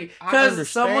tricky. It's tricky I because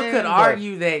someone could understand,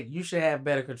 argue that you should have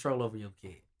better control over your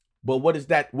kid. But what does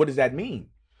that mean?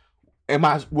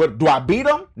 What do I beat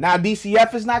them? Now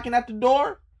DCF is knocking at the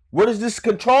door? Where is this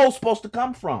control supposed to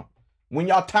come from when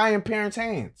y'all tying parents'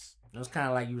 hands? It's kind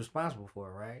of like you're responsible for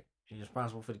it, right? You're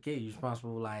responsible for the kid. You're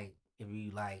responsible, like, if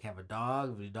you, like, have a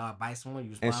dog, if your dog bites someone,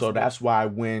 you're responsible. And so that's why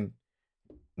when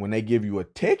they give you a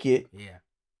ticket, yeah,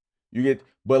 you get,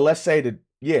 but let's say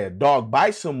dog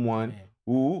bites someone,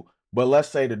 ooh, but let's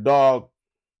say the dog,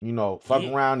 fuck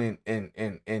around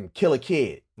and kill a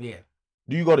kid. Yeah.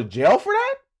 Do you go to jail for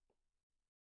that?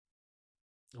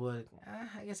 Well,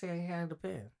 I guess it kind of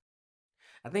depends.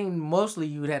 I think mostly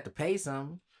you would have to pay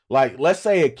something. Like, let's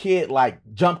say a kid, like,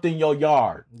 jumped in your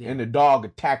yard and the dog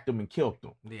attacked him and killed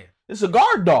him. Yeah. It's a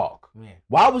guard dog. Yeah.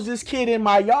 Why was this kid in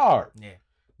my yard? Yeah.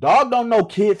 Dog don't know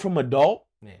kid from adult.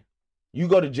 Yeah. You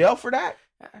go to jail for that?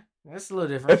 That's a little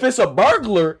different. If it's a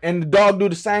burglar and the dog do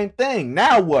the same thing,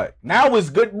 now what? Now it's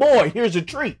good boy. Here's a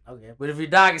treat. Okay. But if your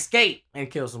dog escape and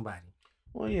kill somebody.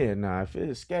 Well, yeah, if it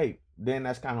escaped, then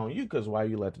that's kind of on you because why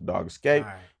you let the dog escape.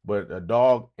 Right. But a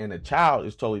dog and a child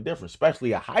is totally different,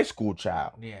 especially a high school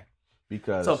child. Yeah.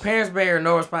 Because so parents bear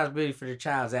no responsibility for their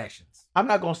child's actions. I'm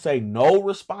not gonna say no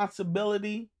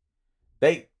responsibility.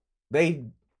 They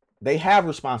have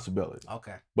responsibility.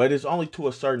 Okay. But it's only to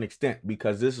a certain extent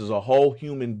because this is a whole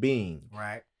human being.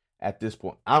 Right. At this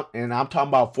point. I'm talking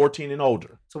about 14 and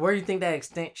older. So where do you think that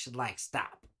extent should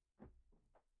stop?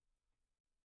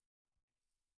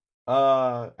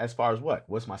 As far as what?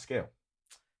 What's my scale?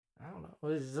 I don't know.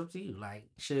 Well, it's up to you. Like,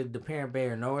 should the parent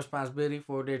bear no responsibility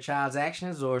for their child's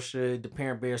actions, or should the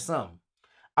parent bear some?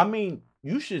 I mean,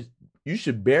 you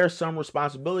should bear some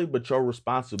responsibility, but your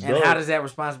responsibility. And how does that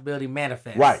responsibility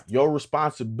manifest? Right, your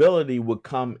responsibility would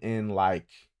come in like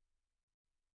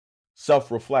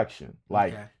self-reflection.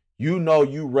 Like,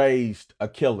 you raised a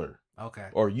killer. Okay.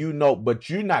 Or but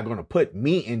you're not gonna put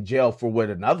me in jail for what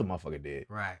another motherfucker did.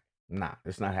 Right. Nah,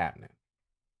 it's not happening.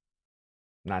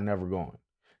 Not never going.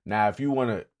 Now, if you want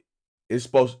to,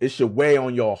 it should weigh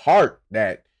on your heart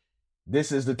that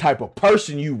this is the type of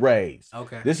person you raise.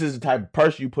 Okay. This is the type of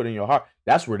person you put in your heart.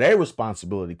 That's where their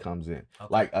responsibility comes in. Okay.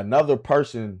 Like another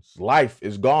person's life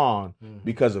is gone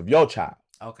because of your child.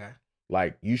 Okay.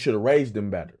 Like you should have raised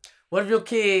them better. What if your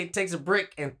kid takes a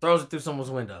brick and throws it through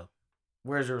someone's window?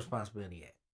 Where's your responsibility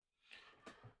at?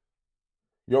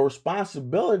 Your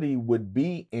responsibility would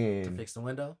be To in fix the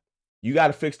window? you got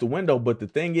to fix the window, but the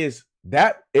thing is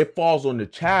that it falls on the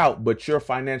child, but you're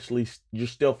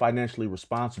still financially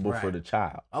responsible for Right. the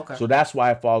child. Okay. So that's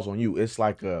why it falls on you. It's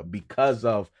like a because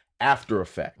of after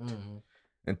effect. Mm-hmm.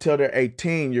 Until they're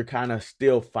 18, you're kind of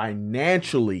still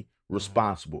financially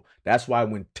responsible. That's why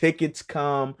when tickets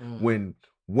come,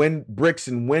 when bricks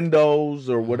and windows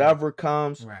or whatever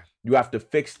comes, Right. you have to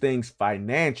fix things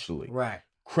financially. Right.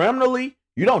 Criminally,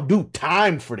 you don't do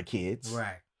time for the kids.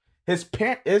 Right. His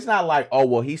parent, it's not like, oh,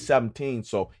 well, he's 17,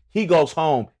 so he goes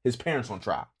home, his parents on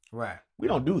trial. Right. We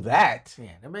don't do that.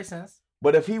 Yeah, that makes sense.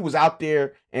 But if he was out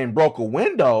there and broke a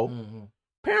window, Mm-hmm.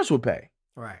 parents would pay.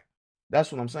 Right.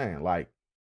 That's what I'm saying. Like,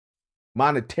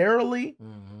 monetarily,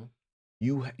 Mm-hmm.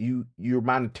 you're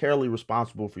monetarily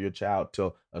responsible for your child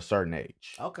till a certain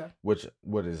age. Okay. Which,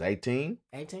 what is 18?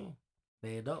 18.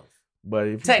 They adults. But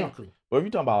if Technically. But if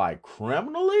you're talking about like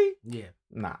criminally, Yeah.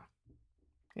 nah.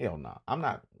 Hell no. I'm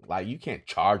not, like, you can't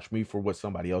charge me for what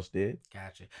somebody else did.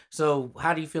 Gotcha. So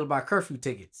how do you feel about curfew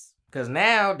tickets? Because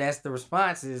now that's the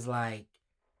response is like,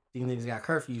 these niggas got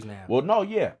curfews now. Well, no,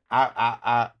 yeah.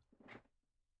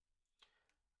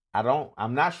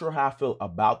 I'm not sure how I feel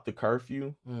about the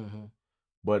curfew, Mm-hmm.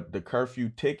 but the curfew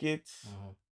tickets, Mm-hmm.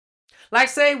 Like,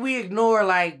 say we ignore,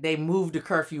 like, they moved the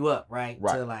curfew up, right?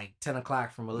 Right. To like 10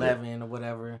 o'clock from 11 or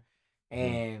whatever.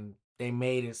 And they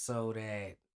made it so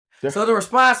that so the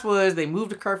response was they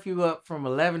moved the curfew up from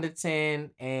 11 to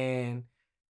 10, and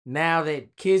now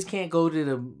that kids can't go to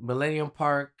the Millennium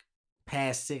Park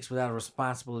past 6 without a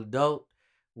responsible adult,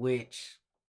 which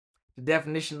the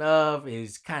definition of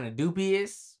is kind of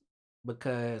dubious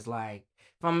because, like,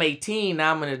 if I'm 18,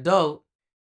 now I'm an adult,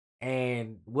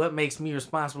 and what makes me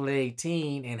responsible at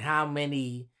 18, and how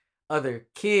many other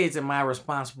kids am I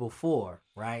responsible for,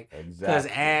 right? Because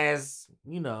exactly. as,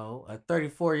 you know, a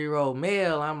 34-year-old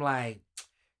male, I'm like,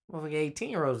 motherfucking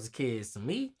 18-year-olds is kids to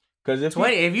me. Because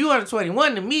if you under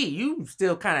 21 to me, you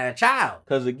still kind of a child.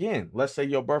 Because again, let's say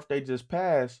your birthday just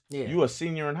passed, you a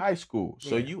senior in high school,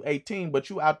 so you 18, but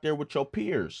you out there with your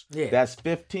peers. Yeah, that's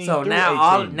 15. So through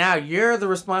now 18. now you're the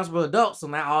responsible adult. So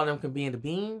now all of them can be in the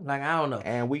beam. Like, I don't know.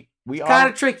 And we it's kind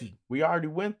of tricky. We already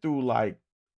went through like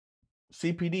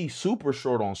CPD super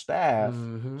short on staff.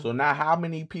 Mm-hmm. So now how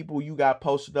many people you got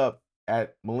posted up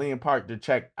at Millennium Park to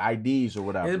check IDs or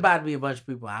whatever? It's about to be a bunch of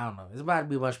people. I don't know. It's about to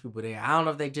be a bunch of people there. I don't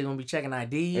know if they just gonna be checking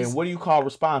IDs. And what do you call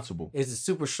responsible? It's a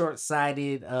super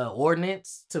short-sighted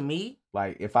ordinance to me.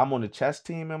 Like, if I'm on the chess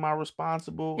team, am I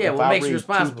responsible? Yeah, if what I makes read you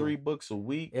responsible? 2-3 books a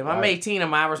week. If I'm 18,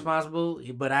 am I responsible?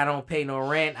 But I don't pay no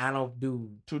rent. I don't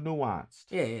do too nuanced.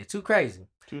 Yeah, too crazy.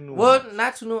 Too nuanced. Well,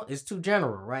 not too nuanced. It's too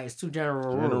general, right? It's too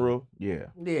general. General, yeah.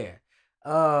 Yeah.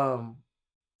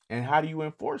 And how do you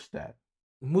enforce that?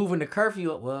 Moving the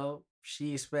curfew up. Well,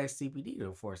 she expects CPD to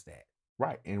enforce that.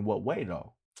 Right. In what way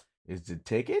though? Is it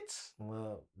tickets?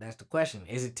 Well, that's the question.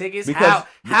 Is it tickets? Because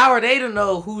how are they to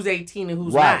know who's 18 and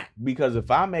who's not? Because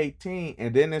if I'm 18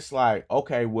 and then it's like,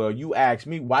 okay, well, you ask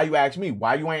me. Why you ask me?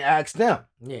 Why you ain't ask them?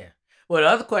 Yeah. Well, the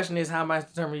other question is, how am I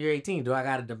determine you're 18? Do I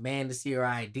got to demand to see your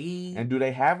ID? And do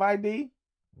they have ID?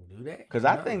 Do they? Because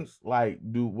I think, like,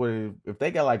 if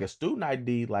they got like a student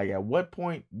ID, like, at what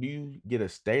point do you get a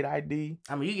state ID?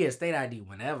 I mean, you get a state ID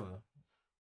whenever.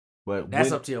 But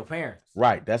that's up to your parents.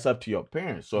 Right. That's up to your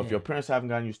parents. So if your parents haven't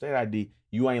gotten you state ID,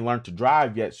 you ain't learned to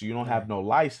drive yet, so you don't have no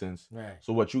license. Right.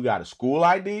 So what, you got a school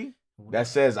ID that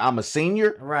says I'm a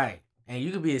senior? Right. And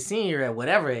you could be a senior at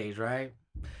whatever age, right?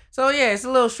 So yeah, it's a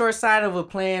little short-sighted of a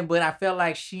plan, but I felt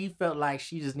like she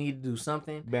just needed to do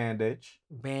something. Bandage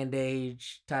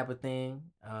type of thing.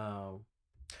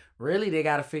 Really, they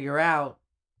got to figure out.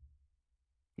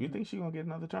 You think she's gonna get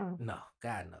another term? No,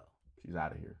 God no. She's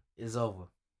out of here. It's over.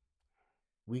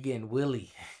 We getting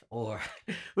Willie, or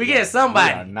we get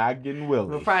somebody. We are not getting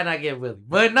Willie. We're probably not getting Willie,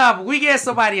 but we get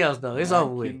somebody else though. It's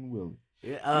over with. Willie.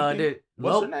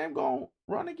 What's her name gonna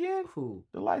run again? Who?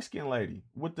 The light skinned lady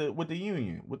with the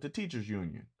union, with the teachers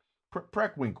union,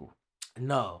 Preckwinkle.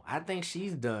 No, I think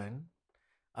she's done.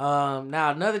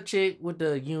 Now another chick with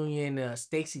the union,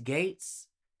 Stacey Gates.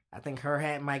 I think her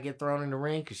hat might get thrown in the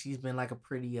ring because she's been like a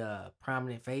pretty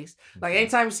prominent face. Like,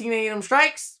 anytime you seen any of them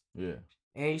strikes,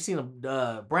 and you seen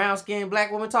a brown skinned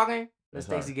black woman talking, that's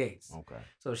Stacey Gates. Okay.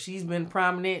 So she's been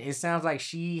prominent. It sounds like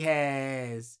she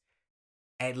has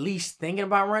at least thinking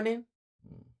about running.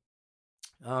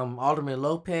 Alderman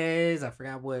Lopez, I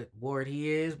forgot what ward he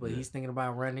is, but he's thinking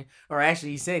about running. Or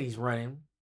actually, he said he's running.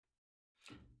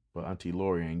 But Auntie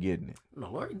Lori ain't getting it.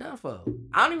 No, Lori done for.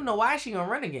 I don't even know why she gonna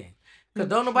run again. Because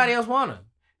don't nobody else want her.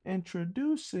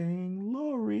 Introducing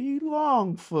Lori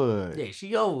Longfoot. Yeah,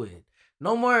 she over it.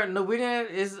 No more. No, we're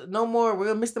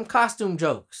gonna miss them costume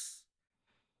jokes.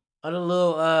 Of the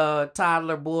little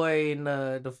toddler boy in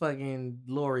the fucking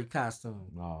Lori costume.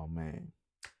 Oh man.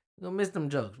 We're gonna miss them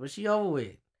jokes, but she over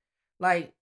with.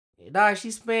 Like, dog,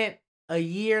 she spent a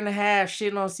year and a half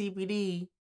shitting on CPD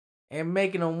and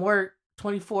making them work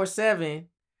 24/7,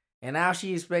 and now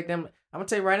she expect them. I'm gonna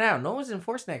tell you right now, no one's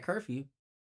enforcing that curfew.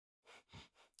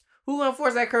 Who gonna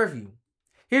enforce that curfew?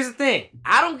 Here's the thing: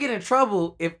 I don't get in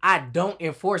trouble if I don't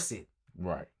enforce it.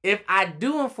 Right. If I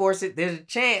do enforce it, there's a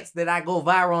chance that I go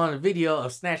viral on a video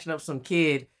of snatching up some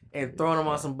kid and throwing him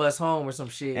on some bus home or some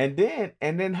shit.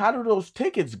 And then how do those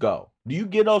tickets go? Do you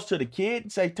get those to the kid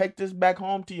and say, take this back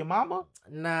home to your mama?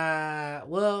 Nah,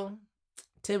 well,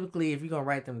 typically if you're gonna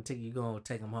write them the ticket, you're gonna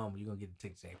take them home. You're gonna get the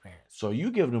ticket to their parents. So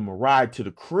you give them a ride to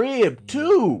the crib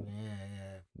too.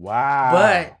 Yeah. Wow.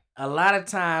 But a lot of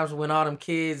times when all them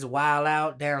kids wild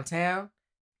out downtown,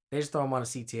 they just throw them on the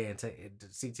CTA and take the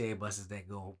CTA buses that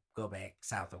go back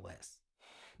south or west.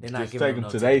 They're not just giving take them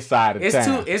them no to their side of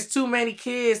town. It's too many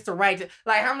kids to write.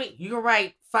 Like how many? You can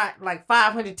write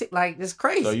 500. Like it's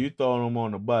crazy. So you throw them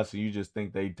on the bus and you just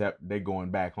think they going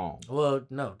back home. Well,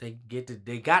 no,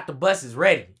 they got the buses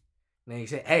ready. And they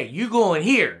say, hey, you going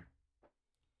here?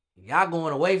 Y'all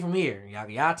going away from here?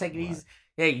 Y'all take these.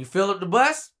 Hey, you fill up the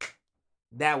bus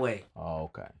that way. Oh,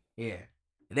 okay. Yeah.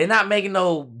 They're not making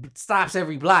no stops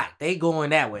every block. They going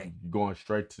that way. Going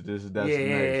straight to this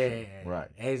destination. Yeah. Right.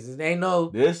 They know.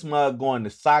 This mug going to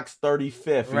Sox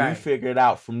 35th and you figure it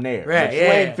out from there. Right, but you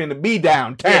ain't finna be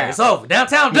downtown. Yeah, it's over.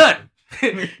 Downtown done.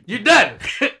 You're done.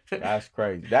 That's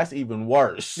crazy. That's even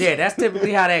worse. Yeah, that's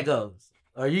typically how that goes.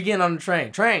 Or you getting on the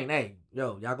train. Hey,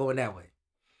 yo, y'all going that way.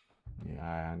 Yeah,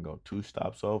 I can go 2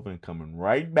 stops over and coming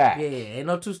right back. Yeah, ain't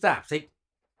no 2 stops.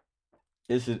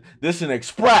 This is an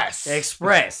express.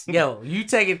 Express. Yo, you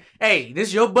taking, hey,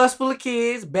 this your bus full of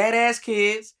kids, badass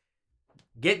kids.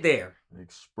 Get there.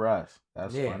 Express.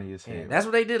 That's funny as hell. Yeah. That's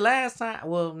what they did last time.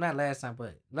 Well, not last time,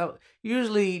 but no.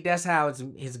 Usually that's how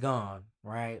it's gone,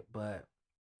 right? But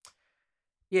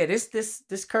yeah,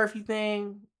 this curfew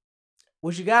thing,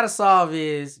 what you gotta solve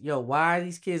is, yo, why are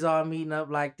these kids all meeting up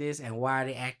like this and why are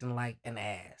they acting like an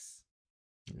ass?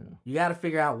 Yeah. You got to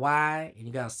figure out why, and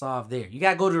you got to solve there. You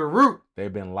got to go to the root.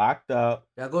 They've been locked up.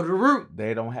 You got to go to the root.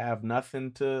 They don't have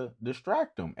nothing to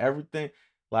distract them. Everything,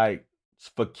 like,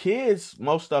 for kids,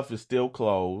 most stuff is still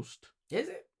closed. Is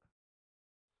it?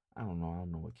 I don't know. I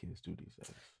don't know what kids do these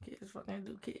days. Kids fucking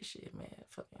do kid shit, man.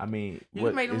 Fucking. I mean,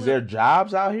 is there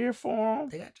jobs out here for them?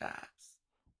 They got jobs.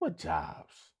 What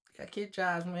jobs? They got kid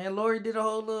jobs, man. Lori did a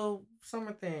whole little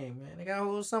summer thing, man. They got a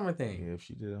whole summer thing. Yeah, if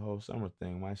she did a whole summer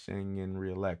thing, why she ain't getting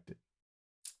reelected?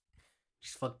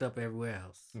 She's fucked up everywhere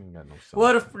else. She ain't got no summer.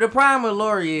 Well, the problem with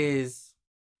Lori is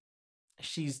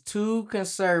she's too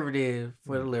conservative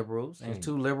for the liberals and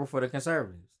too liberal for the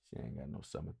conservatives. She ain't got no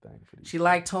summer thing for these. She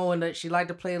liked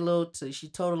to play a little. She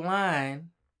toed a line.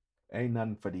 Ain't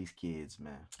nothing for these kids,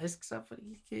 man. It's except for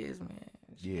these kids, man.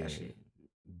 Yeah.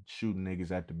 Shooting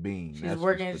niggas at the beam. She's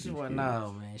working.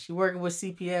 No, man. She working with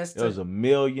CPS. There's a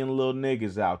million little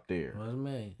niggas out there. What's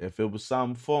me? If it was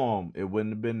something for them, it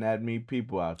wouldn't have been that many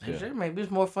people out there. Sure, maybe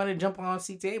it's more fun to jump on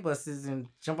CTA buses and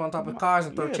jump on top of cars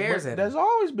and throw chairs at them. There's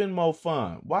always been more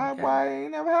fun. Why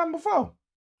ain't never happened before?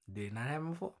 Did not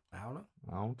happen before? I don't know.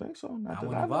 I don't think so. I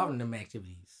wasn't involved in them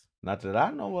activities. Not that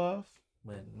I know of.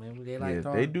 But maybe they like.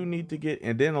 Yeah, they do need to get,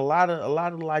 and then a lot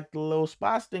of like the little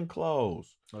spots didn't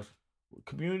close.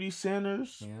 Community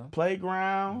centers,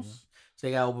 playgrounds. So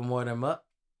they gotta open more of them up.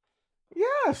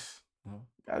 Yes,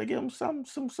 gotta give them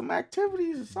some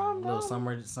activities or something. Little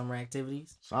summer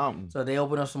activities. Something. So they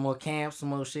open up some more camps, some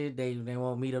more shit. They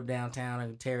won't meet up downtown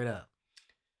and tear it up.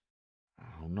 I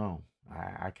don't know.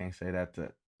 I can't say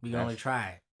that. We can only try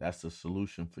it. That's the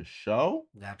solution for sure.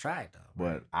 Gotta try it though.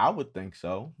 But I would think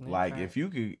so. Like if you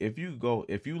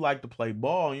like to play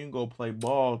ball, you can go play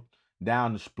ball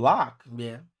down this block.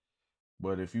 Yeah.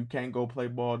 But if you can't go play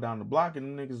ball down the block,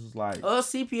 and the niggas is like,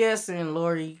 CPS and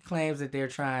Lori claims that they're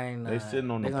trying. They sitting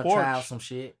on the porch. They're gonna try out some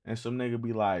shit. And some nigga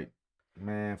be like,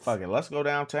 man, fuck it, let's go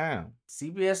downtown.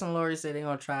 CPS and Lori said they're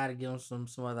gonna try to give them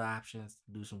some other options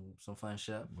to do some fun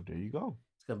stuff. Well, there you go.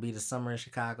 It's gonna be the summer in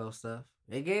Chicago stuff.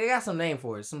 They got some name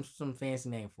for it, some fancy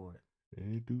name for it.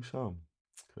 They do something,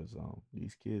 cause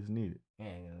these kids need it. Yeah,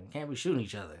 they can't be shooting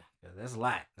each other. That's a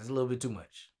lot. That's a little bit too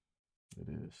much. It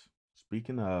is.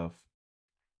 Speaking of,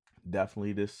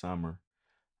 definitely this summer,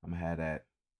 I'm gonna have that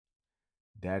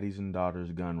Daddies and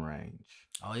Daughters gun range.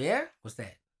 Oh yeah, what's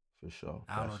that? For sure.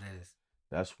 I don't know what that is.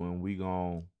 That's when we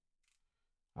gon'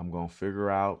 I'm gonna figure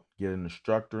out, get an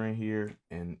instructor in here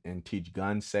and teach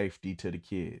gun safety to the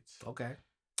kids. Okay.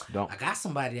 Don't I got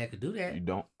somebody that could do that. you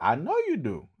don't I know you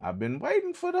do. I've been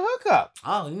waiting for the hookup.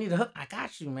 Oh, you need a hook? I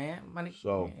got you, man. Money.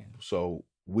 So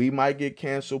we might get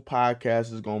canceled.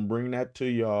 Podcast is gonna bring that to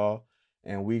y'all.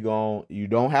 And you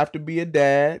don't have to be a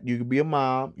dad. You can be a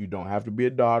mom. You don't have to be a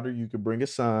daughter. You can bring a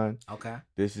son. Okay.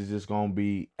 This is just gonna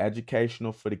be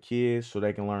educational for the kids so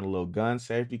they can learn a little gun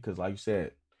safety. Cause like you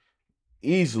said,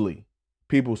 easily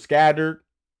people scattered.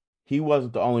 He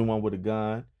wasn't the only one with a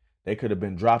gun. They could have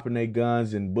been dropping their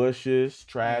guns in bushes,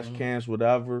 trash cans,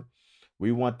 whatever.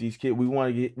 We want these kids. We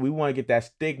want to get that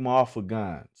stigma off of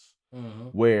guns,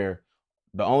 where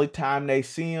the only time they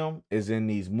see them is in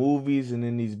these movies and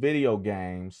in these video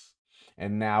games.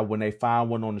 And now when they find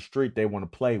one on the street, they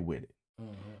want to play with it.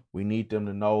 We need them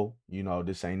to know,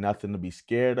 this ain't nothing to be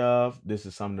scared of. This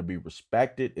is something to be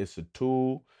respected. It's a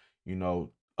tool.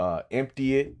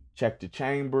 Empty it, check the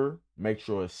chamber, make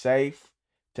sure it's safe,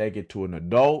 take it to an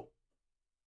adult.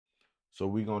 So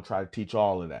we're gonna try to teach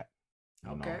all of that.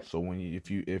 Okay. So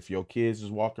if your kids is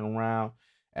walking around,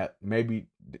 maybe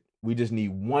we just need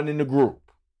one in the group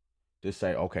to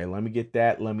say, okay, let me get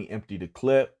that, let me empty the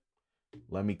clip,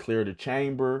 let me clear the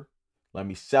chamber, let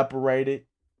me separate it,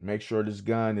 make sure this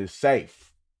gun is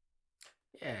safe.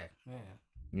 Yeah.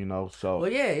 So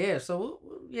well, yeah. So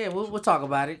we'll talk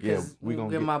about it. Cause we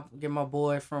gonna get my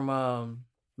boy from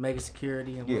Mega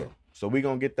Security and So we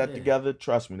gonna get that together.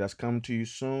 Trust me, that's coming to you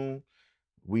soon.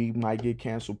 We might get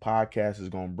canceled. Podcast is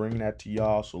gonna bring that to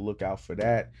y'all, so look out for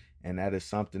that. And that is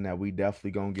something that we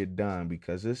definitely gonna get done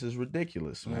because this is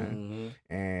ridiculous, man.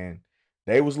 And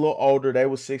they was a little older. They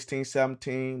was 16,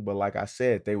 17. But like I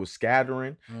said, they was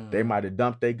scattering. They might have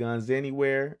dumped their guns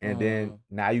anywhere. And then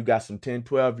now you got some 10,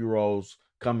 12-year-olds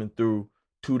coming through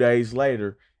 2 days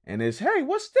later. And it's, hey,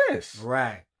 what's this?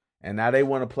 Right. And now they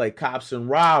want to play cops and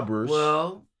robbers.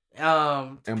 Well, to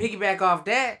piggyback off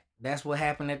that, that's what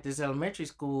happened at this elementary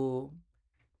school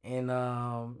in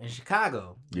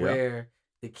Chicago. Where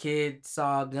the kid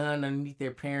saw a gun underneath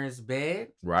their parents' bed.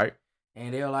 Right.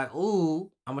 And they were like,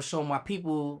 ooh, I'm going to show my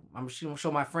people, I'm going to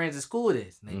show my friends at school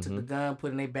this. And they took the gun, put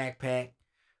it in their backpack,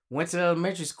 went to the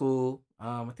elementary school.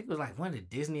 I think it was like one of the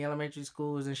Disney elementary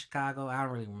schools in Chicago. I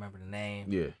don't really remember the name.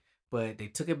 Yeah. But they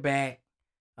took it back.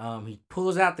 He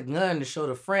pulls out the gun to show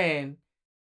the friend,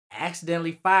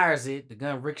 accidentally fires it. The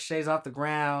gun ricochets off the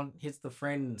ground, hits the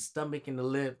friend in the stomach and the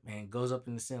lip, and goes up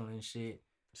in the ceiling and shit.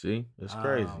 See? That's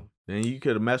crazy. Then you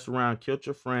could have messed around, killed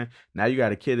your friend. Now you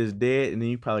got a kid that's dead, and then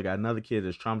you probably got another kid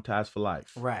that's traumatized for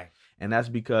life. Right. And that's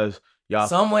because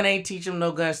someone ain't teach them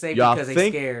no gun safety because they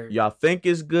scared. Y'all think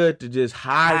it's good to just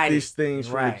hide these things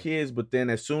from the kids, but then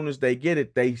as soon as they get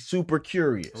it, they super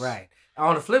curious. Right.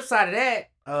 On the flip side of that,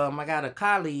 I got a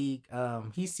colleague.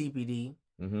 He's CPD.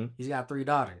 He's got 3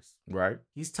 daughters. Right.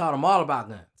 He's taught them all about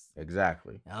guns.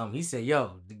 Exactly. He said,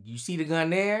 yo, you see the gun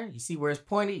there? You see where it's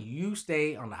pointed? You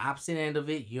stay on the opposite end of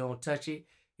it. You don't touch it.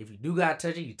 If you do got to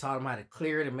touch it, you taught them how to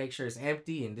clear it and make sure it's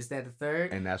empty and this, that, the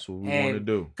third. And that's what we want to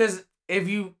do. Because if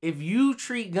you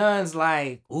treat guns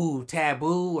like,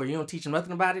 taboo, or you don't teach them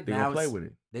nothing about it, they're going to play with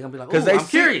it. They're going to be like, I'm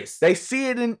curious. They see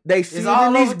it in these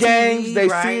games. TV, they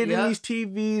see it in these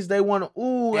TVs. They want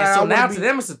to, And so now to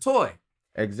them, it's a toy.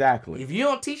 Exactly. If you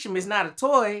don't teach them it's not a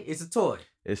toy, it's a toy.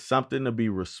 It's something to be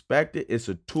respected. It's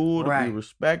a tool to be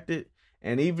respected.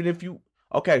 And even if you,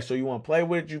 so you want to play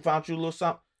with it, you found you a little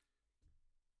something,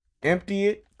 empty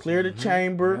it, clear the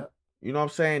chamber. Yep. You know what I'm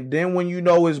saying? Then when you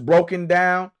know it's broken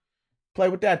down, play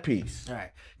with that piece. All right.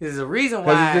 There's a reason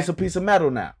why. Because it's just a piece of metal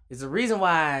now. It's a reason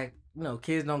why,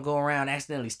 kids don't go around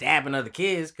accidentally stabbing other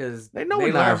kids because they know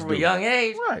they learn from a young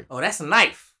age. Right. Oh, that's a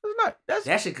knife.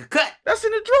 That shit could cut. That's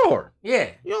in the drawer. Yeah.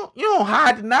 You don't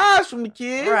hide the knives from the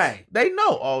kids. Right. They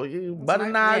know. Oh, butter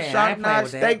knives, sharp knives,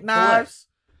 steak knives.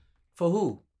 For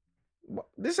who?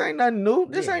 This ain't nothing new.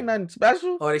 This ain't nothing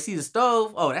special. Or they see the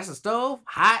stove. Oh, that's a stove.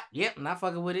 Hot. Yep, not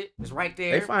fucking with it. It's right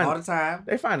there all the time.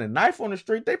 They find a knife on the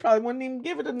street. They probably wouldn't even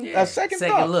give it a second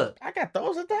thought. Look. I got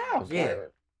those at the house. Yeah.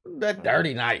 That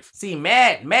dirty knife. See,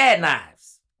 mad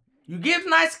knives. You give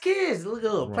nice kids. Look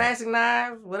at little plastic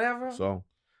knives, whatever. So,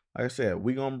 like I said,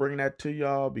 we going to bring that to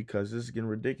y'all because this is getting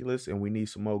ridiculous and we need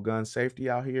some more gun safety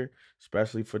out here,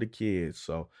 especially for the kids.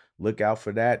 So, look out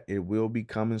for that. It will be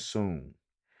coming soon.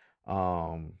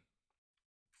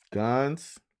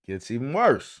 Guns gets even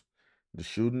worse. The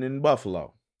shooting in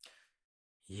Buffalo.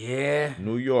 Yeah.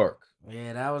 New York.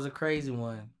 Yeah, that was a crazy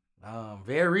one.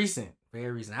 Very recent.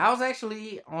 Very recent. I was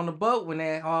actually on the boat when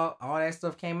all that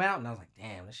stuff came out, and I was like,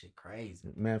 "Damn, this shit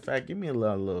crazy." Man, in fact, give me a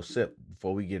little sip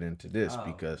before we get into this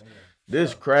because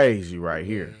this crazy right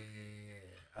here.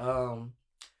 Yeah.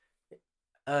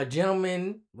 a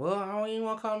gentleman. Well, I don't even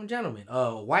want to call him a gentleman.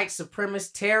 White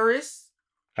supremacist terrorist,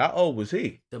 How old was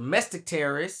he? domestic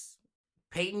terrorist,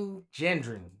 Peyton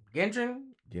Gendron.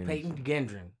 Peyton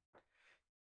Gendron.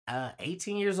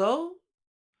 18 years old.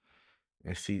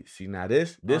 And see now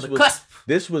this On the was cusp.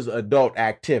 this was adult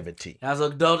activity. That was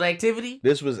adult activity.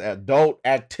 This was adult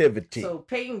activity. So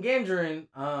Peyton Gendron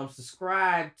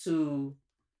subscribed to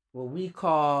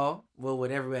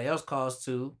what everybody else calls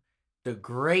to, the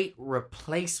Great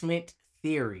Replacement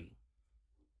Theory.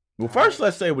 Well, first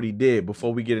let's say what he did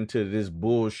before we get into this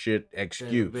bullshit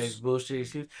excuse. Bullshit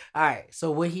excuse. All right.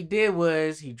 So what he did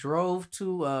was he drove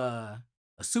to a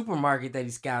supermarket that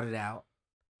he scouted out.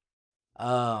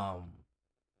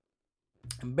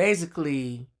 And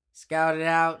basically scouted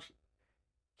out.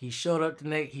 He showed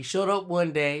up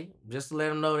one day just to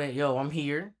let him know that, yo, I'm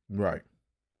here. Right.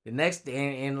 The next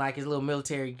day, in like his little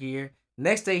military gear.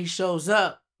 Next day he shows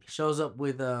up. He shows up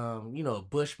with a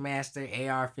Bushmaster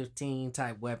AR-15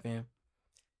 type weapon.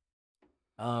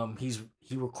 He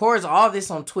records all this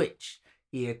on Twitch.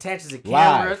 He attaches a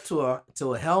camera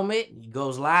to a helmet. He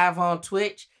goes live on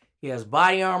Twitch. He has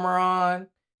body armor on,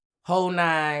 whole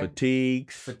nine.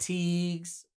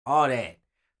 Fatigues, all that.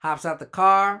 Hops out the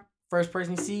car. First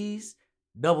person he sees,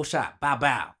 double shot.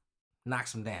 Bow.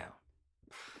 Knocks him down.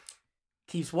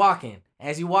 Keeps walking.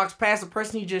 As he walks past the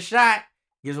person he just shot,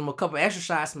 gives him a couple extra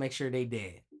shots to make sure they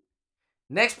dead.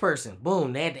 Next person,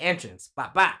 boom, they at the entrance.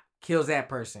 Bop. Kills that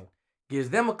person. Gives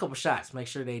them a couple shots, make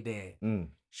sure they dead.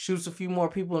 Shoots a few more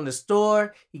people in the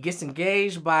store. He gets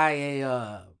engaged by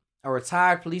a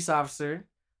retired police officer,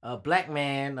 a black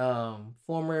man,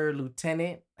 former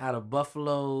lieutenant out of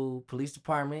Buffalo Police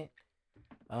Department.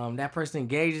 That person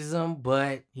engages him,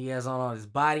 but he has on all his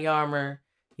body armor.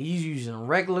 He's using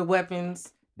regular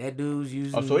weapons. That dude's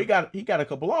using. Oh, so he got a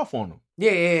couple off on him.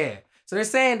 Yeah. So they're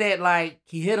saying that like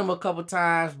he hit him a couple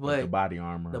times, but with the body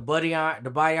armor, the body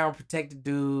armor protected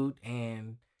dude,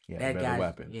 and that guy.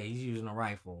 Weapon. Yeah, he's using a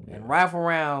rifle and rifle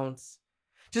rounds.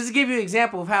 Just to give you an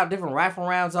example of how different rifle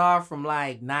rounds are from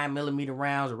like 9mm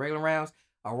rounds or regular rounds,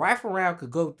 a rifle round could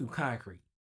go through concrete.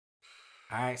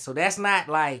 All right, so that's not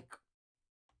like.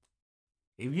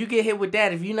 If you get hit with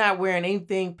that, if you're not wearing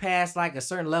anything past like a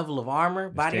certain level of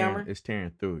armor, armor, it's tearing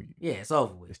through you. Yeah, it's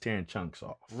over with. It's tearing chunks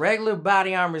off. Regular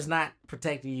body armor is not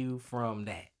protecting you from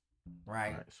that,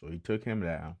 right? So he took him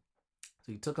down.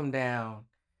 He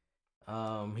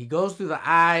goes through the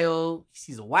aisle. He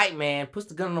sees a white man, puts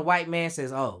the gun on the white man,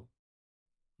 says, "Oh,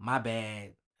 my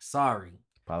bad, sorry."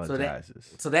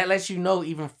 Apologizes. So that lets you know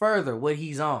even further what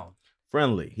he's on.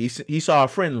 Friendly. He saw a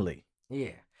friendly.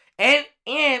 Yeah. And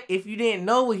if you didn't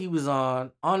know what he was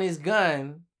on his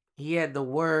gun, he had the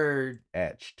word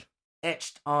etched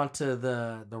onto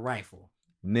the rifle.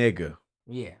 Nigga.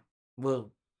 Yeah.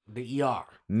 Well, the ER.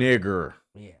 Nigger.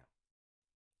 Yeah.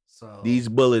 So these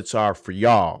bullets are for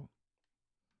y'all.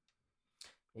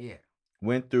 Yeah.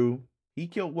 Went through. He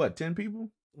killed what? 10 people?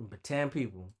 But 10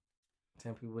 people.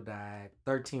 10 people died.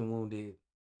 13 wounded.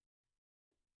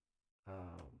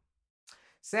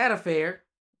 Sad affair.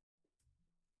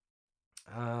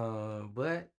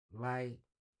 But like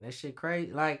that shit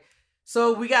crazy. Like,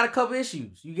 so we got a couple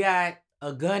issues. You got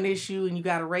a gun issue and you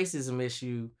got a racism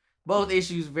issue. Both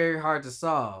issues very hard to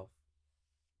solve.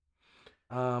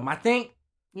 I think,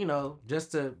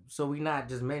 so we not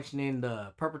just mentioning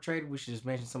the perpetrator, we should just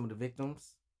mention some of the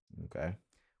victims. Okay.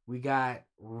 We got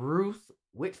Ruth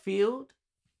Whitfield,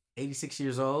 86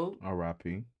 years old.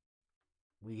 R.I.P.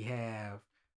 We have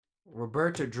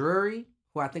Roberta Drury,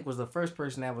 who I think was the first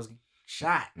person that was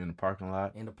shot in the parking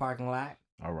lot.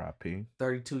 R.I.P.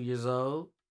 32 years old.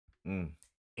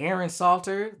 Aaron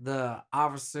Salter, the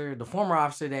former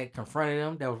officer that confronted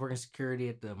him, that was working security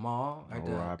at the mall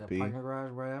or the parking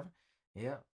garage, whatever.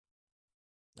 Yep.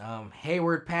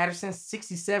 Hayward Patterson,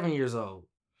 67 years old.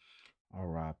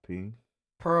 R.I.P.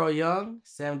 Pearl Young,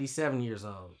 77 years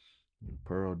old.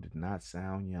 Pearl did not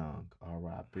sound young.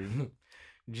 R.I.P.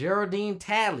 Geraldine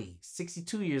Talley,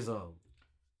 62 years old.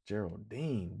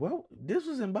 Geraldine. Well, this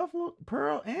was in Buffalo.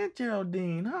 Pearl and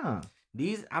Geraldine, huh?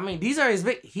 These are his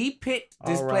he picked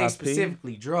this place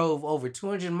specifically, drove over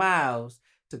 200 miles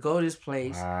to go to this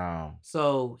place. Wow.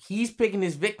 So he's picking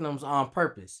his victims on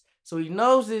purpose. So he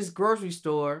knows this grocery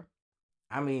store,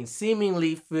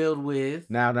 seemingly filled with.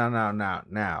 Now,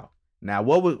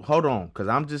 what was, hold on, because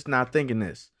I'm just not thinking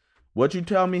this. What you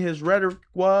tell me his rhetoric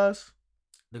was?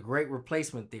 The Great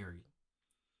Replacement Theory.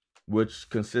 Which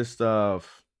consists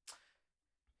of.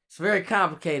 It's very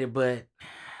complicated, but.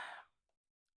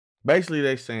 Basically,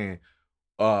 they saying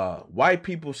white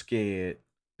people scared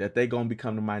that they going to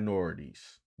become the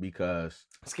minorities because.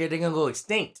 Scared they're going to go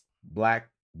extinct. Black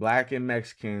Black and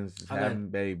Mexicans is Okay. having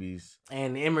babies.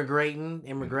 And immigration,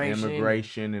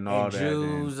 And all and that.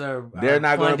 Jews They're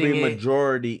not going to be funding it.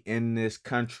 majority in this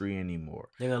country anymore.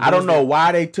 They're gonna I don't lose know their-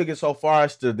 why they took it so far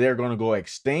as to they're going to go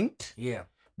extinct. Yeah,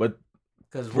 But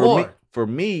because for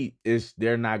me,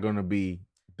 they're not going to be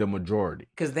the majority.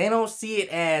 Because they don't see it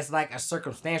as like a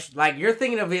circumstantial. Like you're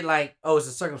thinking of it like, oh, it's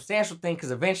a circumstantial thing.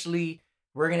 Because eventually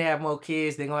we're gonna have more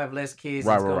kids. They're gonna have less kids.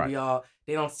 It's gonna be all.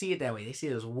 They don't see it that way. They see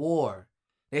it as war.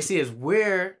 They see it as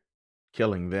we're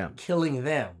killing them.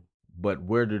 But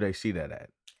where do they see that at?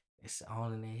 It's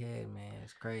all in their head, man.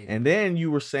 It's crazy. And then you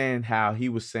were saying how he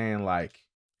was saying like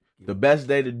the best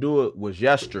day to do it was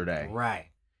yesterday. Right.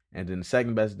 And then the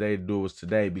second best day to do it was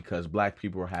today because black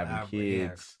people are having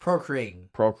kids.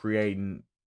 Procreating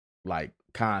like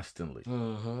constantly.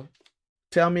 Mm-hmm.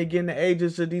 Tell me again the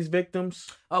ages of these victims.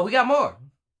 Oh, we got more.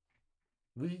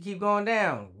 We can keep going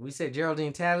down. We said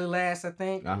Geraldine Talley last, I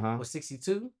think. Was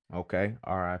 62. Okay.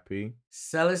 R.I.P.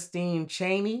 Celestine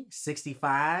Chaney,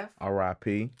 65.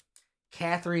 R.I.P.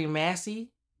 Catherine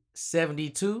Massey,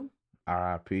 72.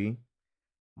 R.I.P.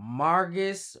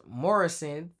 Margus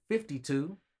Morrison,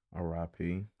 52.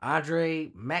 R.I.P. Andre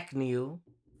McNeil,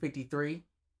 53.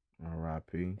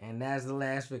 R.I.P. And that's the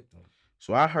last victim.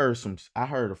 So I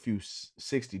heard a few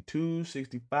 62,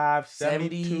 65,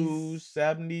 72,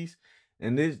 70s.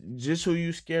 And this just who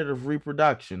you scared of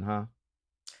reproduction, huh?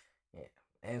 Yeah.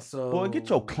 And so boy, get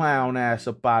your clown ass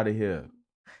up out of here.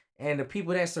 And the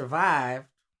people that survived,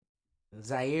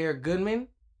 Zaire Goodman,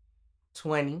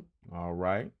 20. All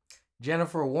right.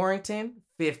 Jennifer Warrington,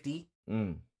 50.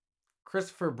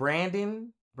 Christopher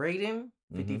Braden,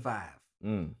 55.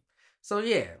 So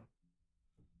yeah.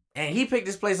 And he picked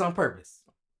this place on purpose.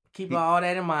 Keep all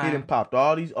that in mind. He done popped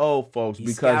all these old folks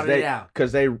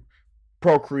because they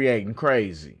procreating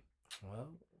crazy. Well,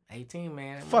 18,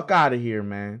 man. Fuck out of here,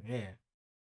 man. Yeah.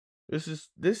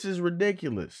 This is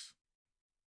ridiculous.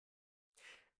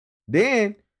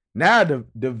 Then now the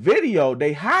video,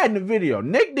 they hiding the video.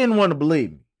 Nick didn't want to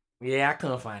believe me. Yeah, I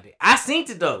couldn't find it. I seen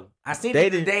it though. I seen it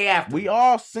the day after. We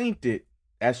all seen it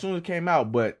as soon as it came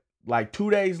out, but like 2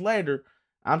 days later,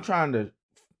 I'm trying to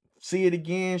see it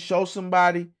again, show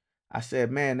somebody. I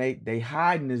said, man, they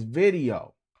hiding this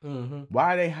video. Mm-hmm.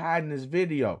 Why are they hiding this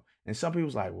video? And some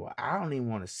people's like, well, I don't even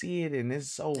want to see it, and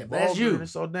it's so vulgar and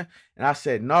so damn. And I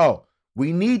said, no,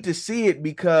 we need to see it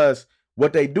because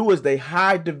what they do is they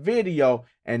hide the video,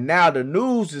 and now the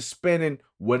news is spinning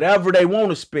whatever they want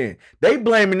to spin. They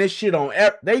blaming this shit on.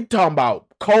 They talking about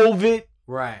COVID,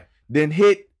 right? Then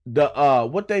hit the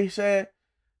what they said,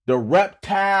 the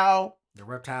reptile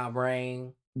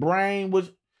brain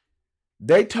was.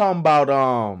 They talking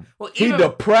about he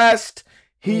depressed.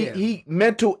 He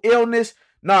mental illness.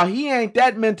 Nah, he ain't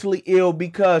that mentally ill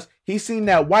because he seen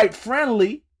that white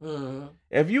friendly. Mm-hmm.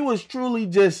 If you was truly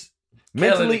just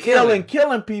mentally ill and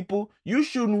killing people, you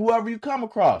shooting whoever you come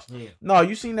across. Yeah. No,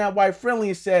 you seen that white friendly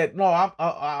and said, no,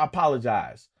 I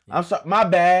apologize. Yeah. I'm sorry. My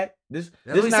bad. This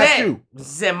not you. He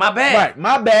said, my bad. Right.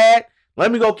 My bad.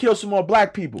 Let me go kill some more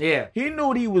black people. Yeah. He knew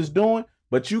what he was doing,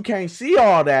 but you can't see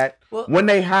all that when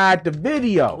they hide the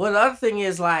video. Well, the other thing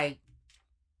is like,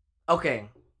 okay,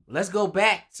 let's go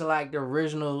back to like the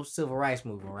original civil rights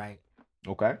movement, right?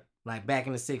 Okay. Like back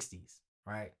in the 60s,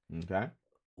 right? Okay.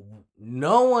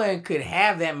 No one could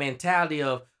have that mentality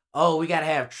of, oh, we got to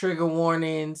have trigger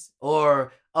warnings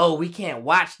or, oh, we can't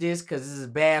watch this because this is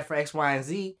bad for X, Y, and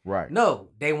Z. Right. No,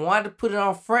 they wanted to put it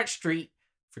on Front Street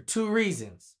for 2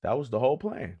 reasons. That was the whole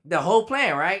plan. The whole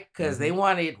plan, right? Because they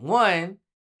wanted, one,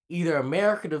 either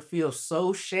America to feel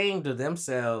so ashamed of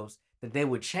themselves that they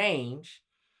would change.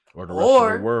 Or the rest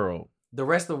of the world. The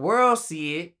rest of the world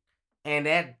see it, and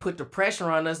that put the pressure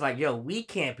on us like, yo, we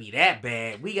can't be that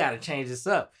bad. We got to change this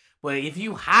up. But if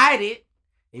you hide it,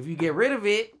 if you get rid of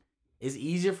it, it's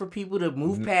easier for people to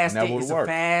move past it. It's a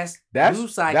fast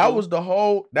news cycle. That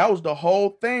was the whole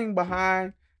thing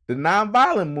behind the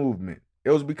nonviolent movement.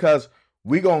 It was because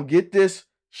we gonna get this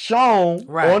shown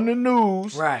on the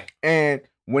news. Right. And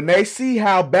when they see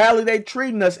how badly they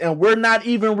treating us and we're not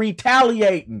even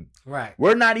retaliating. Right.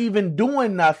 We're not even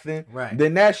doing nothing. Right.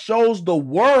 Then that shows the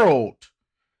world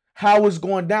how it's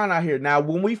going down out here. Now,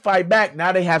 when we fight back,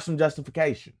 now they have some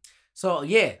justification. So,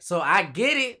 yeah. So, I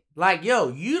get it. Like, yo,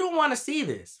 you don't want to see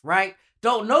this, right?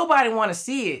 Don't nobody want to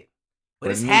see it.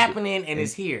 But it's happening and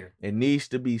it's here. It needs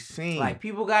to be seen. Like,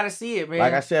 people got to see it, man.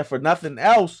 Like I said, for nothing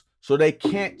else, so they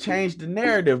can't change the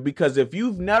narrative. Because if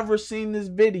you've never seen this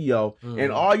video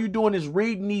and all you doing is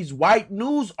reading these white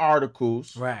news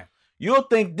articles, right, you'll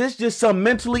think this just some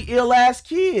mentally ill ass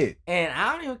kid. And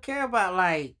I don't even care about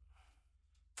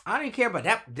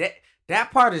that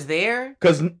that part is there.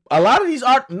 Because a lot of these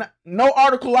no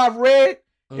article I've read,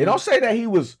 it don't say that he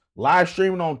was live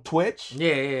streaming on Twitch.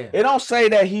 Yeah. It don't say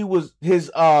that he was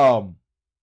his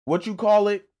what you call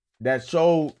it, that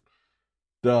showed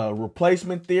the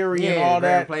replacement theory and all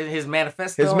that. His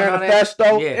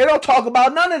manifesto. It don't talk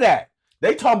about none of that.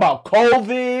 They talk about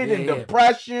COVID and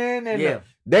depression and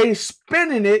they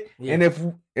spinning it.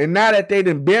 And now that they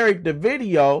done buried the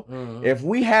video,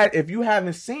 if you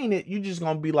haven't seen it, you just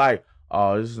gonna be like,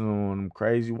 oh, this is one of them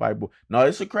crazy white boy. No,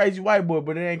 it's a crazy white boy,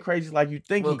 but it ain't crazy like you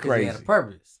think he crazy. He had a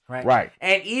purpose, right? Right.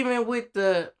 And even with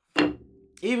the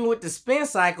spin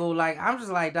cycle, like I'm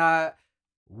just like, dog,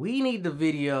 we need the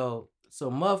video so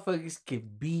motherfuckers can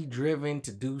be driven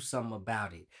to do something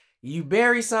about it. You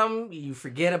bury something, you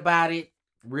forget about it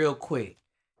real quick.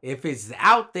 If it's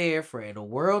out there for the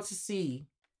world to see,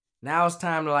 now it's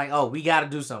time to like, oh, we got to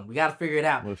do something. We got to figure it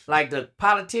out. Like the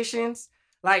politicians,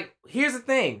 like here's the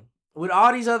thing. With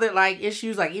all these other like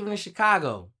issues, like even in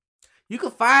Chicago, you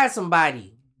could find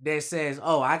somebody that says,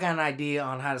 oh, I got an idea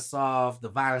on how to solve the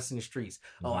violence in the streets.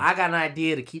 Oh, I got an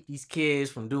idea to keep these kids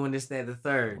from doing this, that, the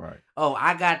third. Right. Oh,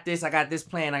 I got this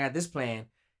plan.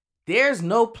 There's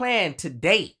no plan to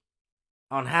date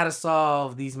on how to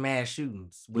solve these mass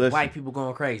shootings with white people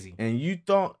going crazy. And you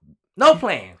thought... No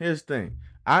plan. Here's the thing.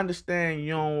 I understand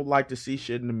you don't like to see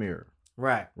shit in the mirror.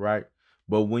 Right. Right?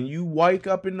 But when you wake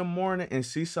up in the morning and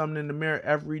see something in the mirror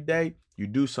every day, you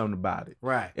do something about it.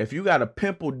 Right. If you got a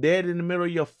pimple dead in the middle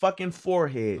of your fucking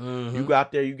forehead, you go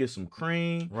out there, you get some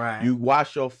cream, you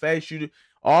wash your face, you do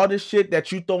all this shit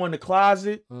that you throw in the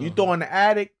closet, you throw in the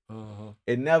attic,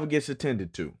 it never gets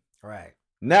attended to. Right.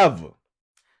 Never.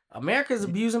 America's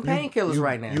abusing painkillers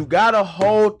right now. You gotta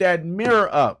hold that mirror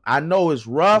up. I know it's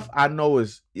rough. I know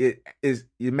it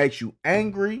makes you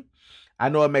angry. I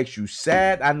know it makes you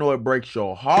sad. I know it breaks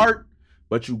your heart.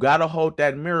 But you gotta hold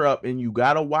that mirror up and you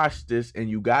gotta watch this and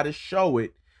you gotta show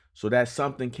it so that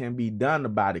something can be done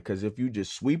about it. Because if you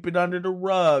just sweep it under the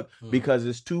rug because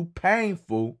it's too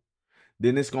painful,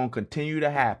 then it's gonna continue to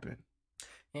happen.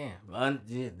 Yeah.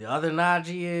 The other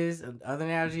analogy is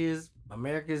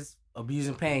America's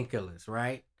abusing painkillers,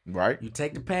 right? Right. You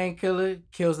take the painkiller,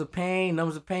 kills the pain,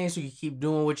 numbs the pain, so you keep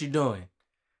doing what you're doing.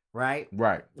 Right?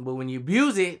 Right. But when you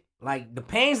abuse it, like the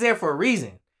pain's there for a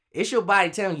reason. It's your body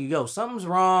telling you, yo, something's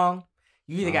wrong.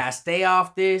 You either gotta stay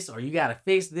off this or you gotta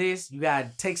fix this. You gotta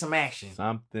take some action.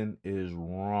 Something is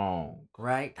wrong.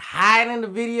 Right? Hiding the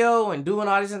video and doing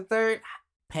all this and third,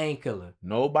 painkiller.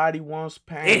 Nobody wants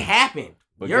pain. It happened.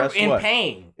 But you're in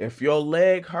pain. If your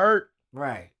leg hurt,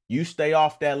 right, you stay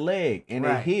off that leg and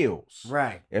it heals.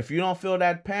 Right. If you don't feel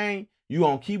that pain, you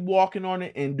gonna keep walking on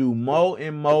it and do more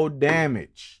and more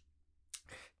damage.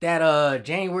 That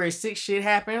January 6th shit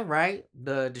happened, right?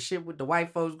 The shit with the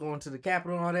white folks going to the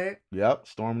Capitol and all that. Yep,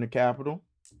 storming the Capitol.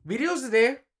 Videos are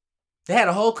there. They had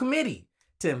a whole committee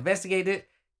to investigate it.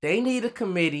 They need a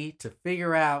committee to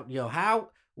figure out,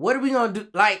 what are we gonna do?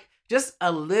 Like, just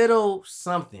a little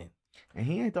something. And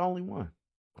he ain't the only one.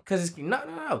 Cause it's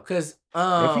no. Cause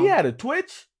if he had a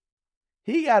Twitch,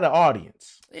 he got an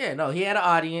audience. Yeah, no, he had an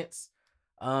audience.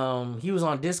 He was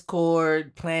on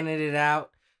Discord planning it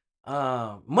out.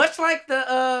 Much like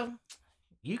the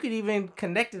you could even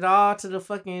connect it all to the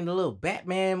little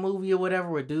Batman movie or whatever,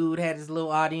 where dude had his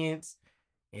little audience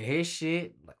and his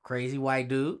shit, like crazy white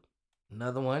dude.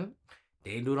 Another one.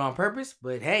 They didn't do it on purpose,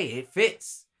 but hey, it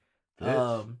fits.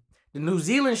 The New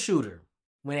Zealand shooter,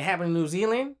 when it happened in New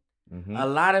Zealand, a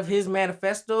lot of his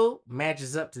manifesto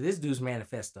matches up to this dude's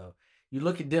manifesto. You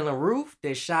look at Dylan Roof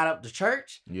that shot up the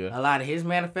church. Yeah. A lot of his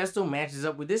manifesto matches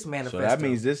up with this manifesto. So that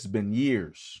means this has been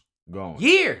years going.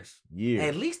 Years. Years.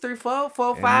 At least 3, 4,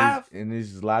 5. And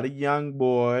there's a lot of young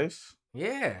boys.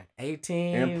 Yeah.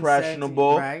 18.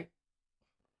 Impressionable. 17, right.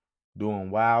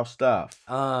 Doing wild stuff.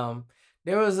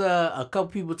 There was a couple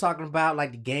people talking about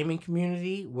like the gaming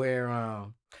community where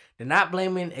they're not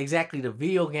blaming exactly the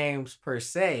video games per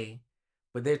se,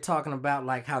 but they're talking about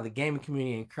like how the gaming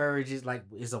community encourages, like,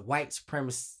 is a white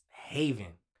supremacist haven.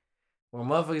 Where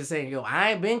motherfuckers saying, yo,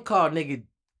 I ain't been called nigga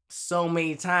so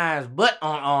many times, but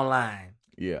on online.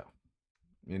 Yeah.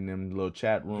 In them little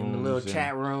chat rooms. In the little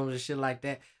chat rooms and shit like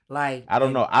that. Like, I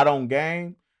don't know. I don't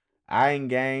game. I ain't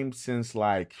gamed since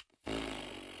like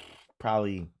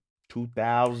probably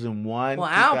 2001. Well,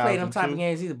 I don't play them type of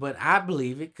games either, but I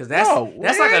believe it because that's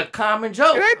like a common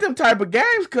joke. It ain't them type of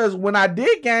games because when I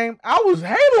did game, I was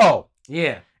Halo.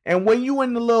 Yeah. And when you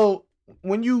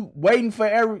when you waiting for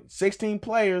every 16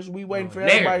 players, we waiting for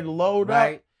everybody to load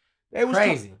up. They was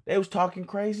crazy. They was talking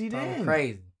crazy then.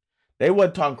 Crazy. They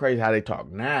wasn't talking crazy how they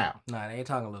talk now. Nah, they ain't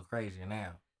talking a little crazier now.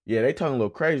 Yeah, they talking a little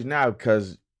crazy now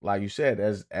because like you said,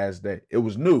 as that it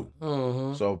was new.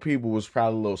 Mm-hmm. So people was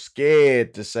probably a little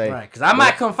scared to say, right, because I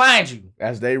might come find you.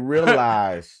 as they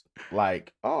realized,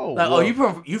 like, oh, Like, well,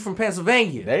 you from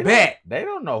Pennsylvania? they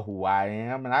don't know who I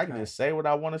am, and I can Right. just say what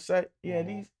I want to say. Yeah,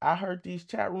 Mhm. I heard these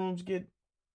chat rooms get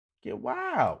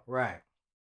wild. Right.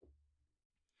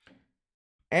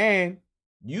 And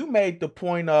you made the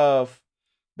point of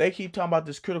they keep talking about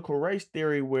this critical race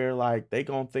theory where like they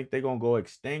gonna think they gonna go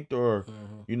extinct or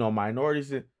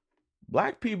minorities.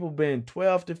 Black people been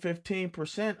 12 to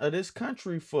 15% of this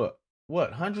country for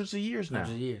what, hundreds of years now.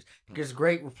 Hundreds of years. There's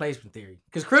great replacement theory.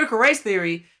 Because critical race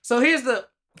theory. So here's the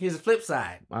flip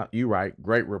side. You right.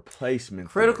 Great replacement.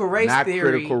 Critical theory, race not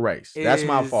theory. Critical race. That's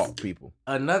my fault, people.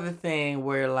 Another thing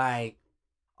where like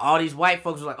all these white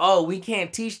folks are like, oh, we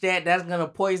can't teach that. That's gonna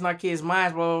poison our kids'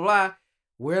 minds. Blah blah blah.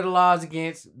 Where are the laws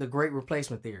against the great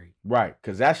replacement theory? Right,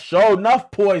 because that's sure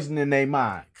enough poison in their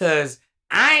mind. Because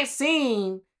I ain't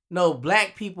seen no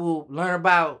black people learn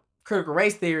about critical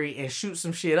race theory and shoot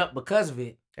some shit up because of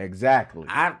it. Exactly.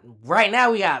 Right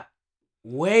now we got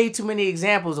way too many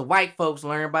examples of white folks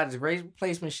learning about this great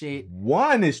replacement shit.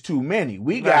 One is too many.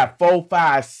 We got 4,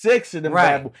 5, 6 of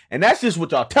them, and that's just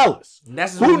what y'all tell us.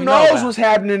 Who knows what's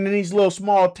happening in these little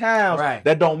small towns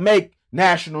that don't make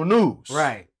national news?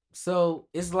 Right. So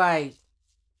it's like,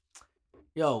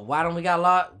 yo, why don't we got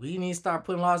law? We need to start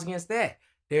putting laws against that.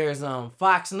 There's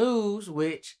Fox News,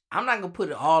 which I'm not gonna put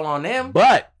it all on them.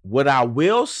 But what I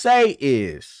will say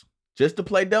is, just to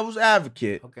play devil's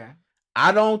advocate, okay,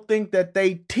 I don't think that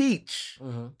they teach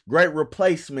great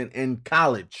replacement in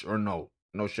college or no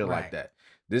shit like that.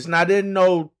 This not in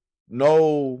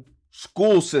no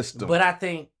school system. But I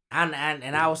think, and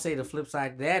I would say the flip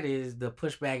side to that is the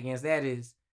pushback against that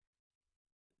is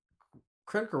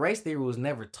critical race theory was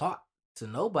never taught to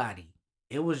nobody.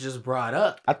 It was just brought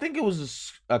up. I think it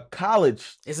was a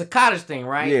college. It's a college thing,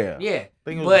 right? Yeah. I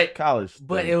think it was a college thing.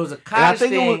 But it was a college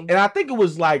thing. And I think it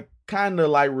was like kind of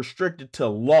like restricted to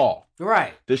law.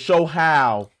 Right. To show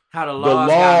how the laws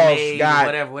got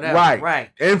made, whatever. Right.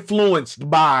 Influenced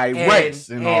by race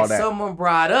and all that. And someone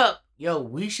brought up, yo,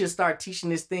 we should start teaching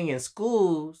this thing in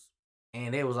schools.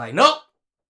 And they was like, nope.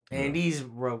 And these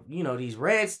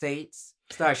red states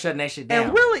start shutting that shit down.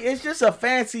 And really, it's just a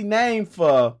fancy name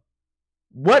for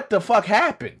what the fuck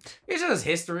happened. It's just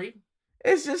history.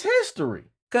 It's just history.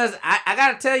 Because I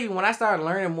got to tell you, when I started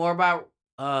learning more about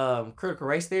critical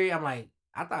race theory, I'm like,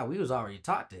 I thought we was already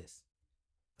taught this.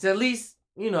 So at least,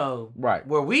 right,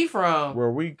 where we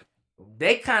from,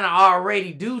 they kind of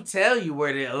already do tell you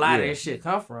where a lot of this shit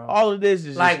come from. All of this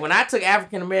is like when I took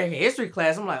African American history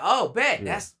class, I'm like, oh, bet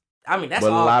that's but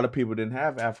all. A lot of people didn't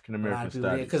have African American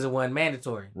studies because it wasn't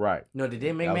mandatory. Right. They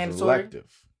didn't make that mandatory.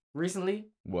 Elective. Recently.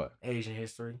 What? Asian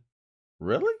history.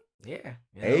 Really? Yeah.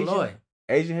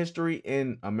 Asian history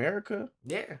in America?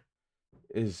 Yeah.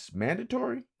 Is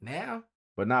mandatory? Now.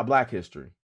 But not Black history.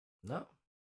 No.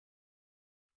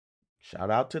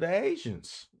 Shout out to the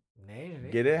Asians.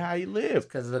 Get it how you live.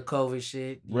 Because of the COVID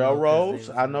shit. Railroads.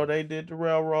 I know they did the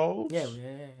railroads. Yeah.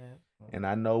 And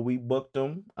I know we booked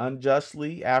them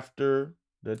unjustly after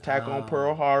the attack on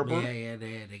Pearl Harbor. Yeah,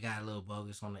 they got a little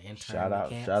bogus on the intern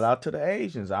camps. Shout out to the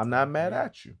Asians. I'm not mad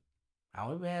at you. I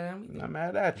wasn't mad at them. I'm not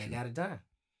mad at you. They got it done.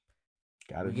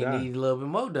 We need a little bit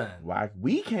more done. Why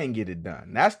we can't get it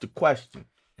done? That's the question.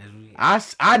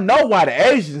 I know why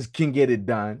the Asians can get it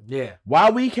done. Yeah. Why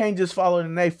we can't just follow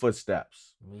in their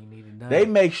footsteps? We need it done. They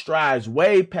make strides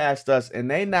way past us, and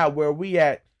they not where we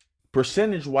at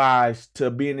percentage-wise to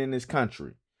being in this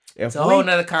country. It's a whole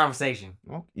nother conversation.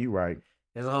 Oh, you're right.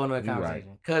 There's a whole nother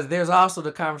conversation. Because there's also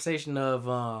the conversation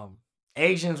of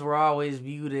Asians were always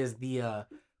viewed as the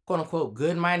quote-unquote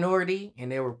good minority,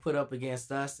 and they were put up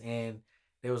against us, and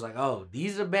they was like, oh,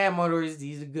 these are bad minorities,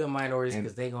 these are good minorities,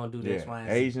 because they gonna do this.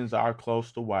 Asians are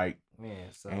close to white.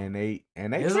 Yeah, so and they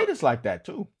treat us like that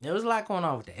too. There was a lot going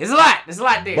on with that. There's a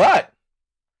lot there. But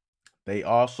they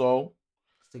also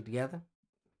stick together.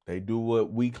 They do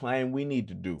what we claim we need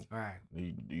to do. Right.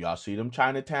 Y'all see them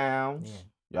Chinatowns.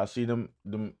 Yeah. Y'all see them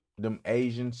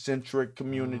Asian centric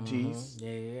communities.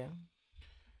 Yeah.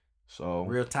 So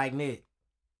real tight knit.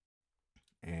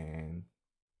 And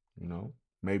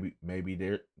maybe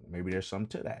there's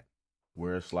something to that,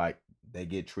 where it's like they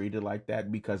get treated like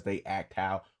that because they act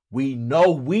how we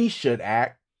know we should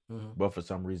act, but for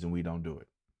some reason we don't do it.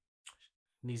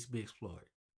 Needs to be explored.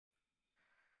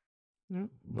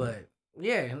 But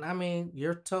yeah, and I mean,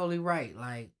 you're totally right.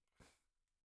 Like,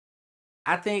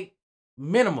 I think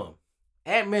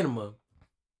at minimum,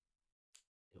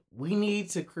 we need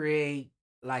to create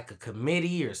like a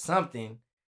committee or something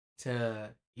to,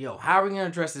 how are we going to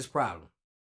address this problem?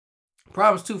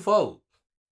 Problem's twofold.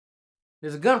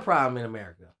 There's a gun problem in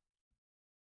America.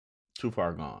 Too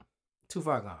far gone. Too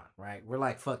far gone, right? We're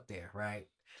like, fuck there, right?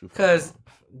 Too far Because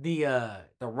gone.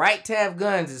 the right to have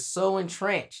guns is so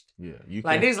entrenched. Yeah, you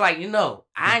Like, can't. it's like,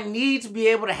 I need to be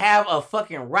able to have a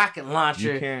fucking rocket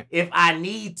launcher can't. if I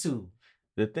need to.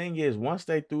 The thing is, once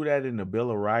they threw that in the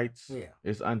Bill of Rights, Yeah.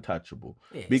 it's untouchable.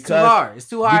 Yeah, Because it's too hard. It's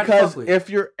too hard to fuck with. if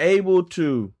you're able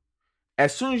to,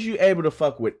 as soon as you're able to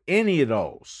fuck with any of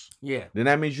those, yeah, then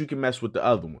that means you can mess with the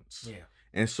other ones. yeah.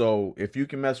 And so if you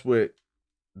can mess with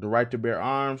the right to bear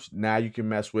arms, now you can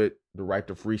mess with the right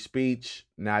to free speech.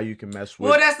 Now you can mess with.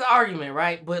 Well, that's the argument,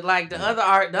 right? But like the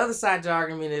Yeah. other side of the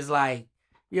argument is like,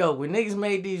 yo, when niggas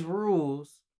made these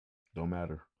rules, Don't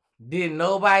matter. did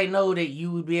nobody know that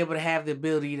you would be able to have the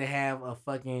ability to have a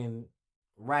fucking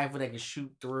rifle that can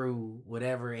shoot through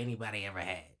whatever anybody ever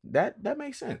had? That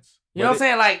makes sense. You know what I'm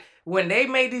saying? Like when they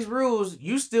made these rules,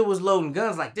 you still was loading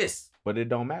guns like this. But it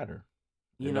don't matter.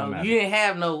 You know, you didn't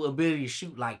have no ability to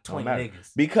shoot like 20 niggas.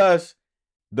 Because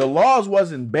the laws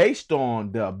wasn't based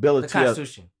on the ability The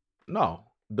Constitution. No.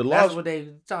 The laws. That's what they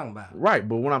talking about. Right.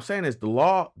 But what I'm saying is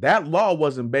that law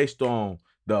wasn't based on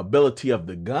the ability of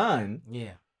the gun.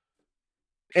 Yeah.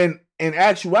 And in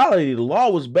actuality, the law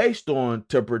was based on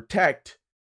to protect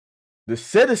the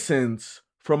citizens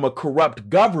from a corrupt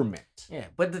government. Yeah,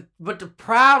 but the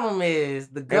problem is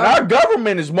the And our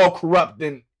government is more corrupt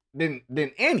than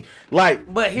any.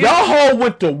 Like, but y'all hold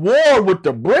with the war with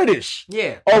the British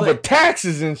over but,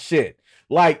 taxes and shit.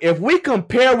 Like, if we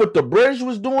compare what the British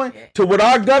was doing to what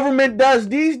our government does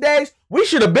these days, we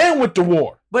should have been with the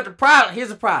war. But here's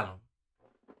the problem.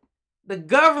 The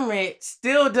government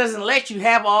still doesn't let you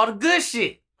have all the good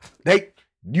shit.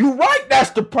 You right, that's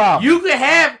the problem. You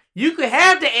could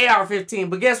have the AR-15,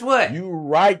 but guess what? You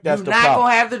right, that's the problem. You're not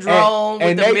gonna have the drone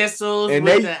with the missiles,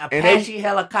 with the Apache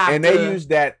helicopter. And they use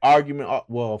that argument,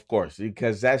 well, of course,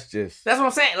 because that's what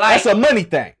I'm saying. Like, that's a money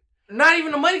thing. Not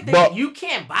even a money thing. But, you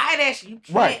can't buy that shit. You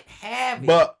can't have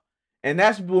it. And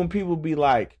that's when people be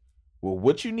like, well,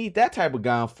 what you need that type of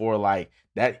gun for? Like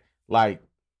that, like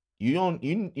you don't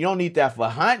need that for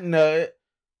hunting.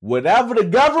 Whatever the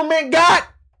government got,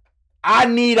 I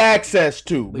need access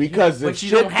to because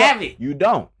you don't have it. You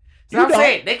don't. So I'm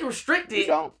saying they can restrict it. You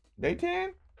don't. They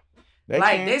can.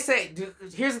 They say,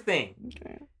 here's the thing.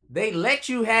 They let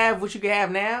you have what you can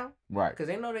have now. Right. Because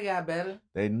they know they got better.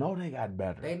 They know they got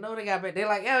better. They're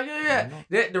like, yeah.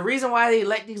 The reason why they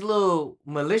let these little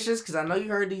militias, because I know you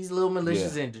heard these little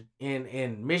militias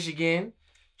in Michigan.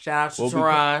 Shout out to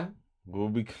Tehran.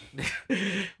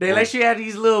 They let you have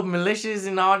these little militias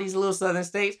in all these little southern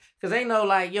states because they know,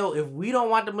 like, yo, if we don't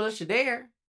want the militia there,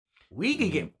 we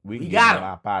got them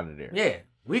out of there. Yeah,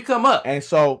 we come up. And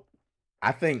so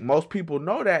I think most people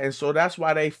know that, and so that's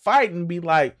why they fight and be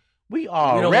like, we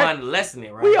don't want to lessen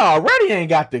it, right? We already ain't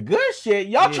got the good shit.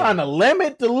 Y'all trying to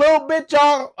limit the little bit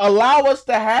y'all allow us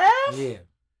to have? Yeah.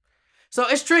 So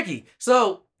it's tricky.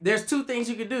 So there's two things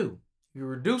you can do. You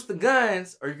reduce the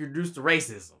guns or you reduce the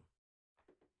racism.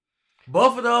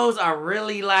 Both of those are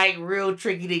really like real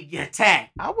tricky to get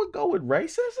attacked. I would go with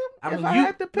racism. I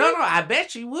had to pick. No, I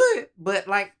bet you would. But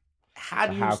like, how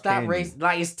do you stop racism?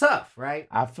 Like, it's tough, right?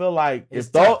 I feel like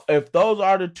if those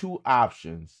are the two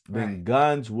options, then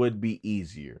guns would be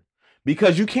easier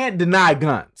because you can't deny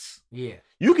guns. Yeah,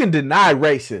 you can deny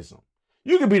racism.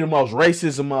 You can be the most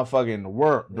racist motherfucker in the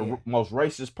world, the most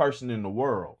racist person in the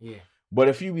world. Yeah, but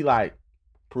if you be like,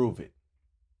 prove it.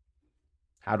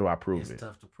 How do I prove it? It's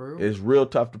tough to prove. It's real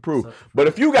tough to prove. But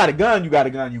if you got a gun, you got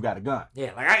a gun, you got a gun.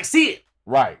 Yeah, like I can see it.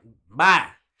 Right. Bye.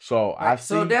 So I see.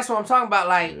 So that's what I'm talking about.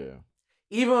 Like,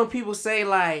 even when people say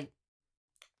like,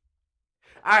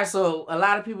 all right, so a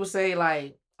lot of people say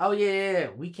like, oh yeah,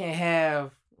 we can't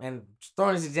have, and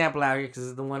throwing this example out here because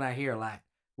it's the one I hear a lot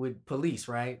with police,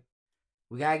 right?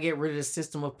 We gotta get rid of the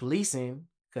system of policing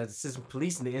because the system of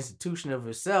policing, the institution of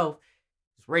itself,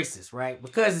 racist, right?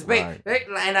 Because it's based,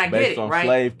 and I get it, on right?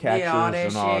 Slave catchers all that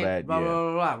and shit, all that, blah, blah,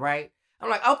 blah, blah, right? I'm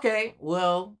like, okay,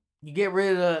 well, you get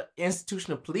rid of the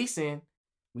institution of policing,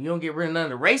 you don't get rid of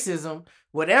none of the racism.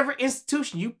 Whatever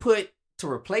institution you put to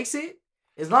replace it,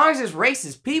 as long as it's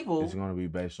racist people, it's gonna be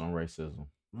based on racism.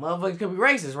 Motherfuckers could be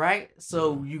racist, right?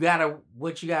 So what you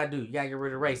gotta do? You gotta get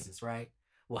rid of racists, right?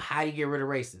 Well, how do you get rid of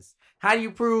racists? How do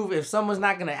you prove if someone's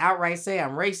not gonna outright say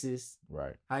I'm racist?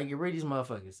 Right. How you get rid of these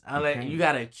motherfuckers? You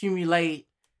gotta accumulate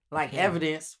like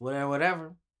evidence,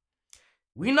 whatever.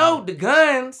 We know the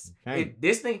guns.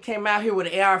 This thing came out here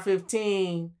with an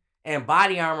AR-15 and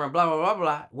body armor and blah blah blah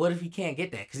blah. What if he can't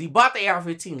get that? Because he bought the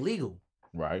AR-15 legal.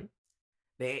 Right.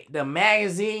 The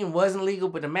magazine wasn't legal,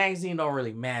 but the magazine don't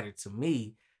really matter to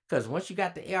me because once you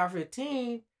got the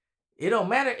AR-15, It don't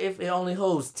matter if it only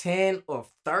holds 10 or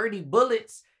 30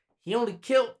 bullets. He only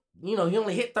killed, he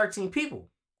only hit 13 people.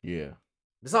 Yeah.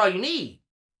 That's all you need.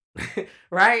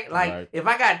 Right? Like, Right. if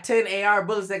I got 10 AR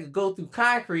bullets that could go through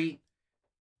concrete,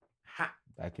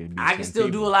 That could be I 10 can still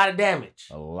do people. a lot of damage.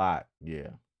 A lot, yeah.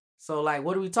 So, like,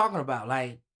 what are we talking about?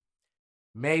 Like,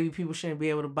 maybe people shouldn't be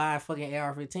able to buy fucking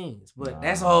AR-15s. But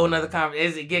that's a whole nother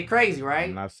conversation. It get crazy, right?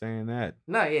 I'm not saying that.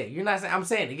 No, yeah, you're not saying. I'm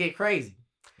saying it get crazy.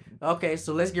 Okay,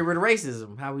 so let's get rid of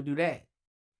racism. How we do that?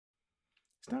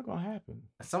 It's not gonna happen.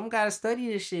 Someone gotta study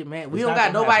this shit, man. We It's don't not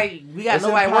got gonna nobody. happen. We got It's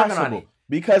nobody working on impossible, it.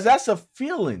 because that's a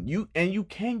feeling. You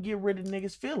can't get rid of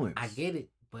niggas' feelings. I get it,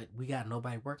 but we got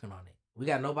nobody working on it. We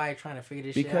got nobody trying to figure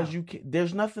this shit out. Because you can,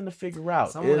 there's nothing to figure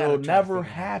out. Someone gotta It'll try to never figure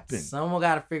it out. happen. Someone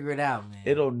got to figure it out, man.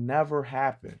 It'll never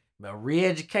happen. A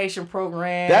re-education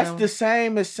program. That's the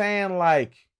same as saying,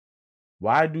 like,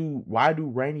 why do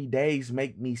rainy days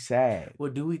make me sad?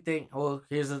 Well, do we think? Well,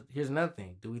 here's another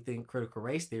thing. Do we think critical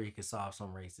race theory could solve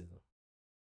some racism?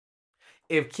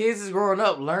 If kids is growing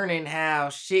up learning how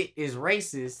shit is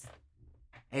racist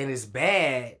and it's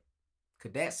bad,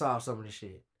 could that solve some of the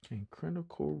shit? Can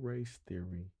critical race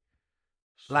theory?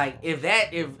 Like, if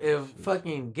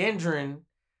fucking Gendron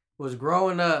was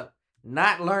growing up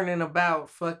not learning about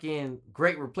fucking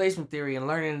Great Replacement Theory and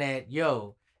learning that,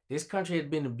 yo, this country has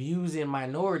been abusing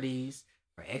minorities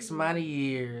for X amount of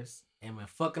years and been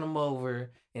fucking them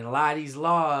over, and a lot of these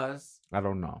laws I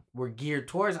don't know. were geared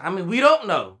towards. I mean, we don't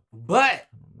know, but I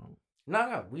don't know.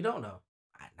 no, we don't know.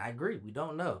 I agree, we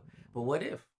don't know. But what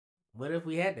if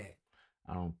we had that?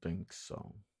 I don't think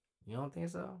so. You don't think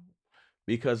so?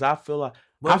 Because I feel like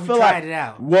What if we tried it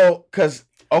out? Well, because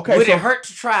okay, Would it hurt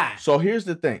to try? So here's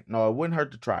the thing. No, it wouldn't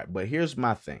hurt to try. But here's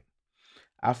my thing.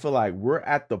 I feel like we're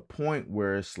at the point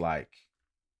where it's like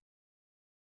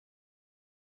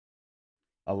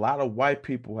a lot of white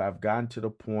people have gotten to the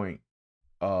point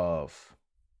of,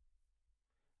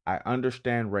 I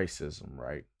understand racism,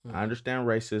 right? Mhm. I understand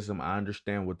racism. I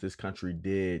understand what this country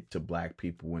did to black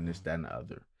people and this, that, and the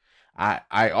other.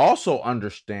 I also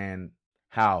understand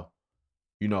how,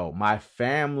 my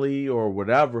family or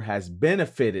whatever has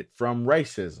benefited from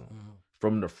racism,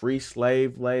 from the free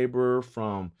slave labor,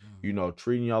 from,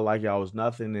 treating y'all like y'all was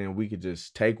nothing and we could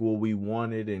just take what we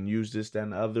wanted and use this, that,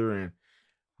 and the other.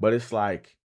 But it's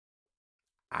like,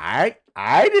 I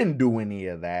didn't do any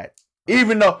of that.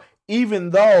 Even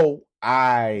though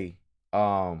I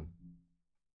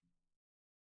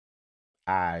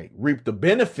reaped the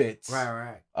benefits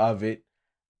of it,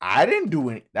 I didn't do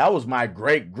any. That was my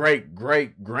great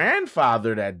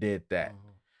grandfather that did that.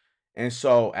 And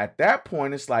so at that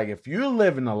point, it's like, if you're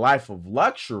living a life of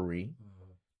luxury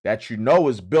that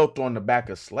is built on the back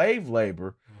of slave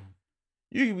labor,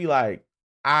 you can be like,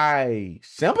 I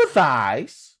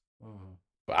sympathize,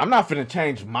 but I'm not finna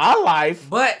change my life.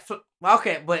 But all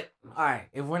right,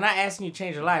 if we're not asking you to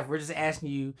change your life, we're just asking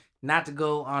you not to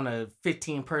go on a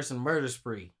 15-person murder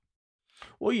spree.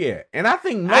 Well, yeah, and I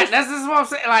think most. That's just what I'm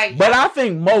saying. Like, but I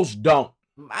think most don't.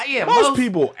 Yeah, most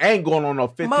people ain't going on a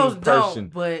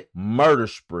 15-person murder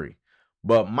spree.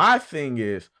 But my thing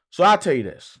is, so I'll tell you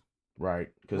this, right?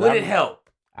 Would it help?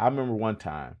 I remember one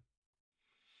time,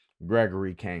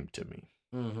 Gregory came to me,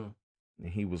 and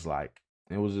he was like,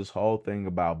 it was this whole thing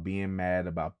about being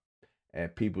mad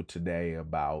at people today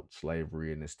about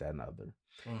slavery and this, that, and other.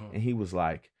 And he was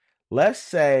like, let's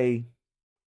say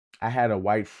I had a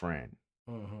white friend,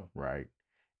 right?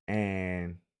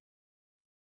 And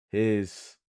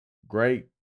his great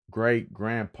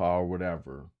grandpa or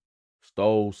whatever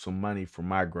stole some money from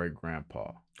my great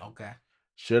grandpa. Okay.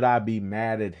 Should I be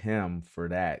mad at him for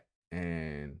that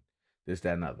and this,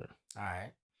 that, and other? All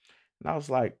right. And I was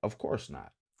like, of course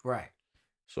not. Right.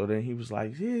 So then he was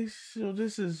like, yeah, so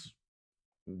this is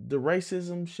the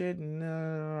racism shit.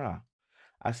 Nah.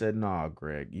 I said, nah,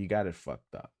 Greg, you got it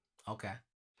fucked up. Okay.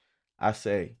 I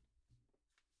say,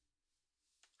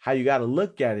 how you got to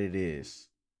look at it is,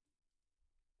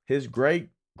 his great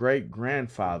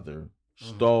grandfather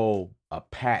stole a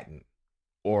patent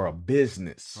or a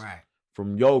business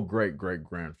from your great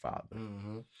grandfather.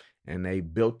 And they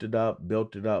built it up.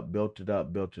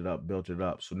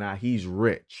 So now he's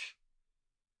rich.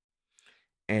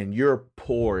 And you're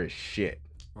poor as shit.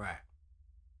 Right.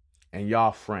 And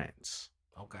y'all friends.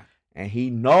 Okay. And he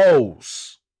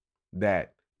knows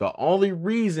that the only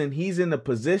reason he's in the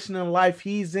position in life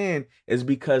he's in is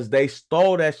because they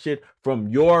stole that shit from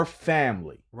your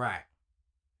family. Right.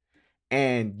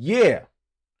 And yeah,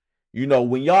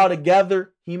 when y'all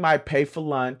together, he might pay for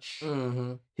lunch.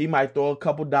 He might throw a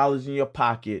couple dollars in your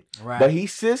pocket. Right. But he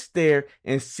sits there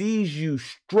and sees you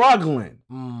struggling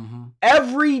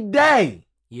every day.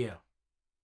 Yeah.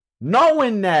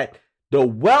 knowing that the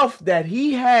wealth that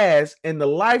he has and the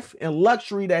life and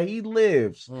luxury that he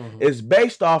lives is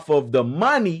based off of the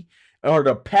money or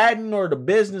the patent or the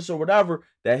business or whatever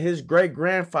that his great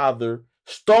grandfather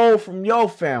stole from your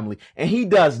family, and he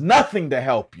does nothing to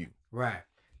help you. Right.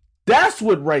 That's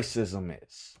what racism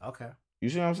is. Okay. You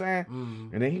see what I'm saying?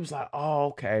 And then he was like, "Oh,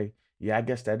 okay, yeah, I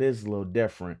guess that is a little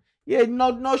different." Yeah,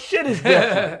 no shit is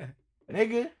different,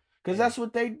 nigga, because that's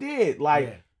what they did.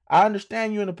 Like, I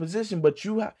understand you in a position, but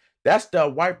that's the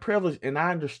white privilege, and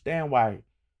I understand why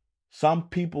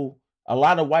a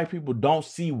lot of white people don't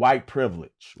see white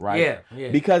privilege, right? Yeah.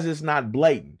 Because it's not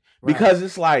blatant. Right. Because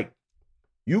it's like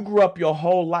you grew up your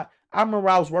whole life. I remember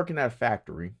I was working at a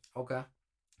factory,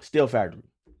 steel factory.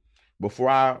 Before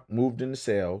I moved into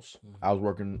sales, I was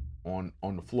working on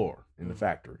the floor in the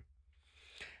factory.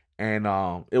 And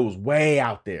it was way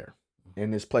out there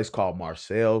in this place called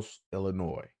Marseilles,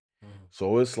 Illinois.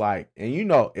 So it's like, and you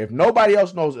know, if nobody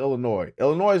else knows Illinois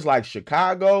is like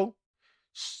Chicago,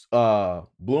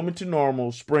 Bloomington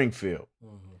Normal, Springfield.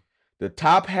 The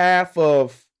top half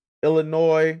of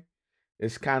Illinois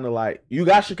is kind of like, you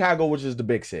got Chicago, which is the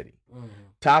big city.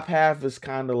 Top half is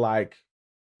kind of like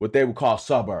what they would call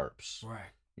suburbs. Right.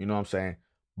 You know what I'm saying?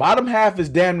 Bottom half is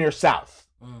damn near south.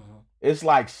 It's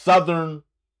like southern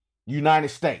United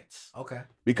States. Okay.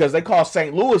 Because they call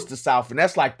St. Louis the South, and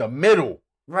that's like the middle.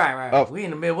 Right. We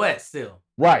in the Midwest still.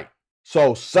 Right.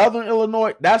 So southern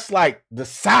Illinois, that's like the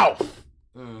South.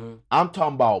 I'm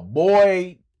talking about,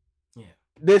 boy,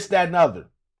 this, that, and other.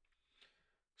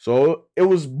 So it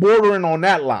was bordering on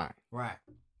that line. Right.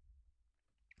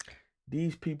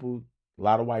 These people, a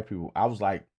lot of white people, I was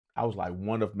like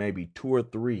one of maybe 2 or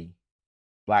 3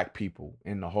 black people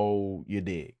in the whole, you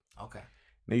dig. Okay.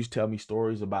 They used to tell me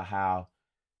stories about how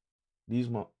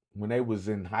when they was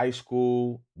in high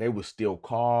school, they would steal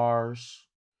cars,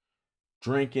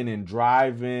 drinking and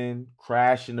driving,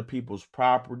 crashing to people's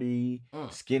property,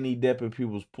 skinny dipping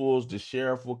people's pools. The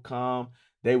sheriff would come.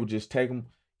 They would just take them.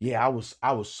 Yeah,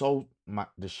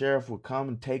 the sheriff would come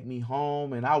and take me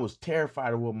home, and I was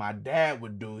terrified of what my dad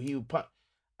would do. He would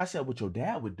I said, what your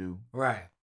dad would do? Right.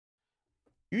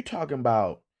 You talking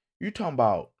about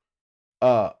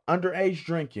underage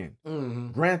drinking,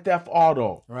 grand theft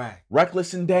auto, right,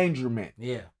 reckless endangerment,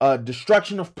 yeah,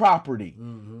 destruction of property.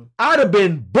 I'd have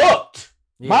been booked.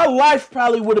 Yeah. My life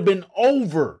probably would have been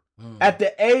over at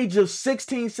the age of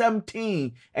 16,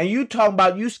 17. And you talking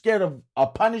about you scared of a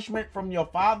punishment from your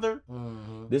father?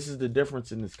 This is the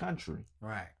difference in this country.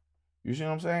 Right. You see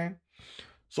what I'm saying?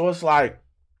 So it's like,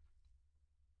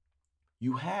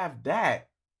 you have that,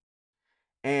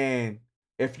 and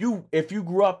if you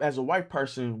grew up as a white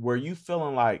person where you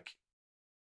feeling like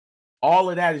all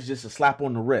of that is just a slap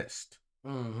on the wrist,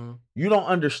 you don't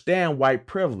understand white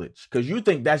privilege because you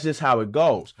think that's just how it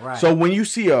goes. Right. So when you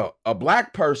see a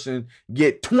black person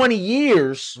get 20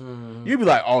 years, you be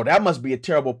like, oh, that must be a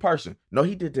terrible person. No,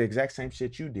 he did the exact same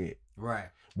shit you did. Right.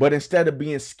 But instead of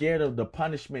being scared of the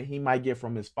punishment he might get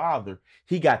from his father,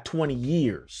 he got 20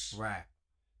 years. Right.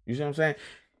 You see what I'm saying?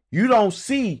 You don't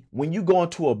see when you go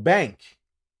into a bank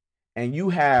and you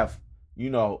have,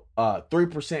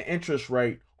 3% interest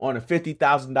rate on a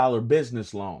 $50,000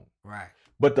 business loan. Right.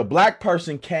 But the black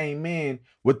person came in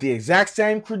with the exact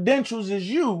same credentials as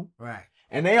you. Right.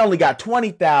 And they only got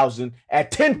 $20,000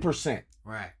 at 10%.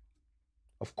 Right.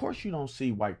 Of course you don't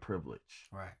see white privilege.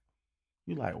 Right.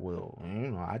 You're like, well,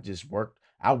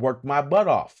 I worked my butt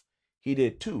off. He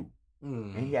did too.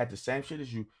 And he had the same shit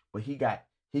as you, but he got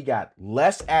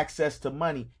less access to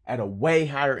money at a way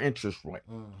higher interest rate.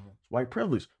 It's white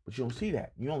privilege, but you don't see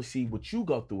that. You only see what you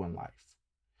go through in life.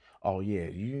 Oh yeah,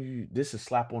 this is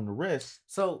slap on the wrist.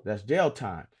 So that's jail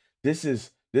time. This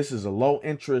is a low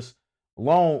interest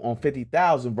loan on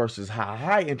 50,000 versus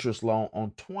high interest loan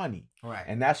on 20. Right.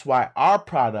 And that's why our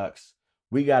products,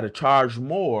 we got to charge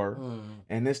more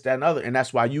and this, that, and other. And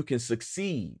that's why you can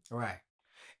succeed. Right.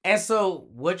 And so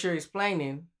what you're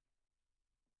explaining,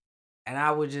 and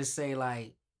I would just say,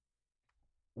 like,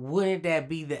 wouldn't that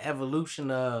be the evolution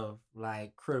of,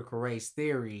 like, critical race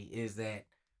theory, is that,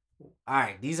 all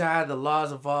right, these are how the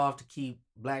laws evolve to keep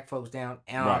black folks down.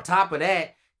 And on top of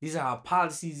that, these are how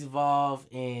policies evolve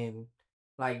in,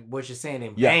 like, what you're saying,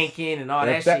 in banking and all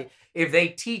that shit. If they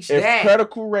teach that. If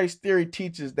critical race theory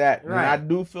teaches that, then I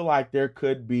do feel like there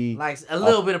could be like a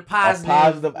little bit of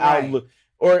positive outlook.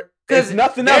 Or if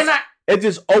nothing else, it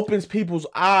just opens people's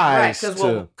eyes.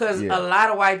 Right, because a lot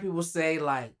of white people say,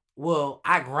 like, well,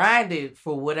 I grinded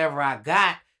for whatever I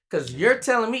got. Because you're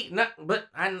telling me, but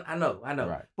I know.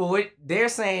 Right. But what they're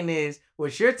saying is,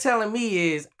 what you're telling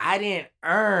me is, I didn't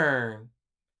earn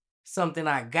something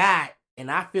I got.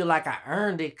 and I feel like I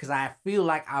earned it because I feel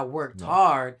like I worked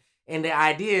hard. And the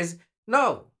idea is,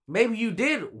 no, maybe you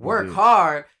did work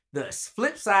hard. The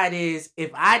flip side is,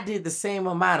 if I did the same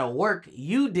amount of work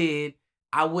you did,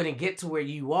 I wouldn't get to where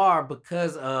you are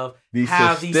because of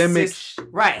how the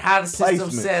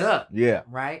system's set up. Yeah.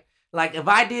 Right? Like, if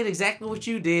I did exactly what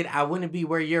you did, I wouldn't be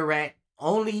where you're at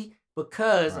only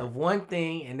because of one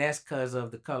thing, and that's because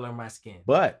of the color of my skin.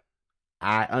 But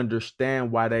I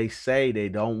understand why they say they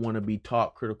don't want to be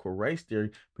taught critical race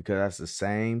theory, because that's the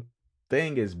same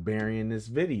thing as burying this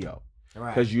video.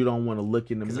 Right. Because you don't want to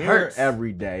look in the mirror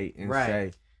every day and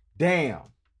say, damn.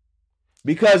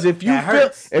 Because if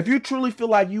you truly feel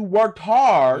like you worked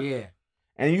hard,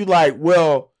 and you like,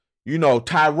 well, you know,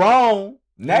 Tyrone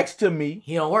next to me,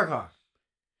 he don't work hard.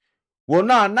 Well,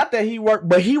 no, not that he worked,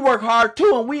 but he worked hard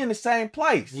too, and we in the same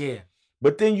place. Yeah.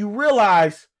 But then you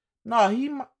realize, no, he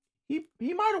might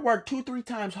have worked 2-3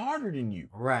 times harder than you.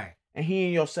 Right. And he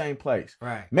in your same place.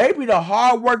 Right. Maybe the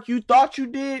hard work you thought you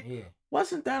did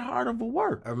wasn't that hard of a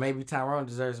work. Or maybe Tyrone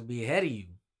deserves to be ahead of you,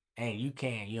 and you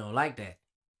don't like that.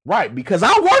 Right, because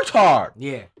I worked hard.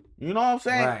 Yeah. You know what I'm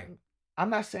saying? Right. I'm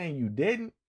not saying you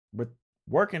didn't, but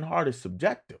working hard is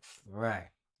subjective. Right.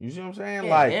 You see what I'm saying?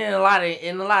 Yeah, like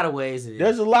in a lot of ways it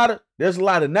there's is. a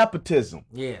lot of nepotism.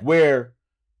 Yeah. Where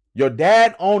your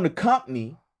dad owned the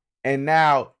company and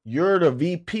now you're the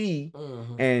VP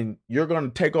and you're going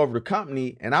to take over the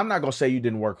company, and I'm not going to say you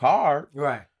didn't work hard.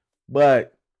 Right.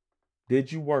 But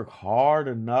did you work hard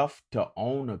enough to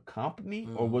own a company,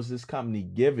 or was this company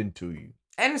given to you?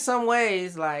 And in some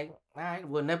ways, like, all right,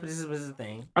 well, nepotism is a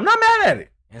thing. I'm not mad at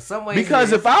it. In some ways,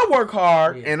 because if I work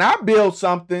hard and I build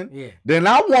something, then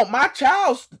I want my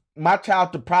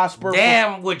child to prosper.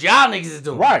 Damn, what y'all niggas is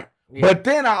doing. Right. Yeah. But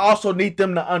then I also need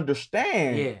them to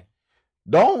understand. Yeah.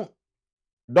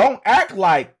 Don't act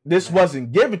like this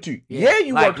wasn't given to you. Yeah,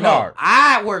 you worked hard.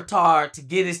 I worked hard to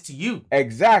get this to you.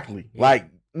 Exactly. Yeah. Like,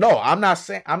 no, I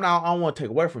don't want to take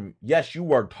away from you. Yes, you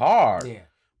worked hard. Yeah.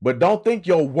 But don't think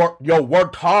your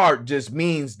worked hard just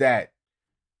means that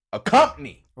a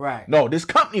company. Right. No, this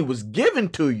company was given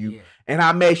to you, and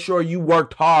I made sure you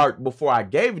worked hard before I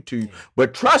gave it to you.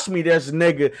 But trust me, there's a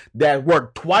nigga that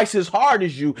worked twice as hard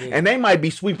as you, and they might be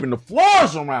sweeping the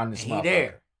floors around this motherfucker.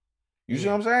 There. You see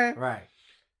what I'm saying? Right.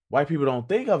 White people don't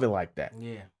think of it like that.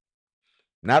 Yeah.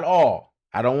 Not all.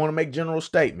 I don't want to make general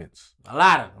statements. A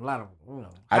lot of, you know,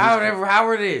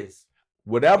 however it is.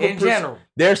 Whatever. In general.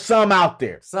 There's some out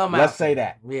there. Let's say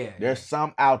that. Yeah. There's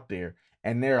some out there,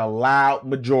 and they're a loud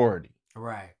majority.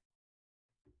 Right.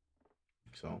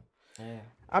 So,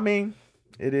 I mean,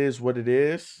 it is what it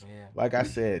is. Yeah. Like I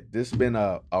said, this has been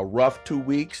a rough 2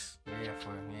 weeks.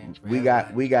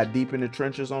 Yeah, we got deep in the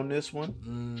trenches on this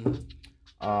one.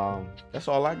 That's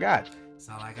all I got. That's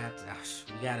all I got.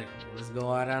 We got it. Let's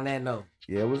go out on that note.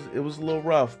 Yeah, it was a little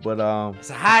rough, but it's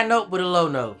a high note with a low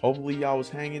note. Hopefully y'all was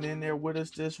hanging in there with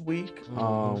us this week.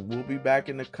 We'll be back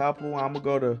in a couple. I'm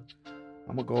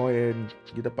gonna go ahead and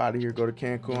get up out of here, go to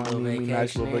Cancun,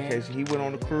 nice little vacation. He went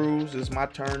on a cruise. It's my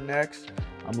turn next.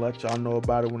 I'm gonna let y'all know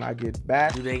about it when I get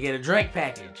back. Do they get a drink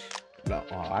package? No,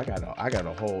 I got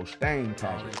a whole stain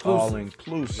package, all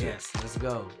inclusive. Yes, let's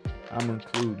go. I'm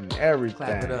including everything.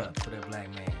 Clap it up for that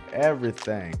black man.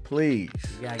 Everything, please.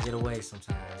 You gotta get away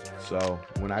sometimes, man. So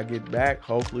when I get back,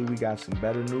 hopefully we got some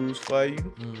better news for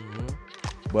you.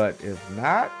 But if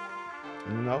not,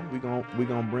 you know, we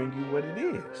gonna bring you what it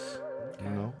is. You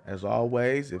know, as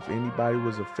always, if anybody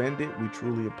was offended, we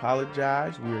truly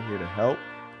apologize. We are here to help,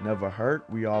 never hurt.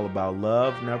 We all about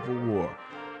love, never war.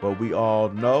 But we all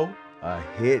know a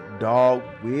hit dog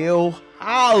will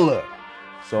holler.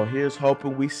 So here's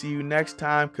hoping we see you next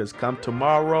time, because come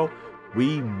tomorrow,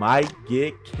 we might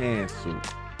get canceled.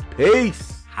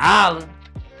 Peace. Holla.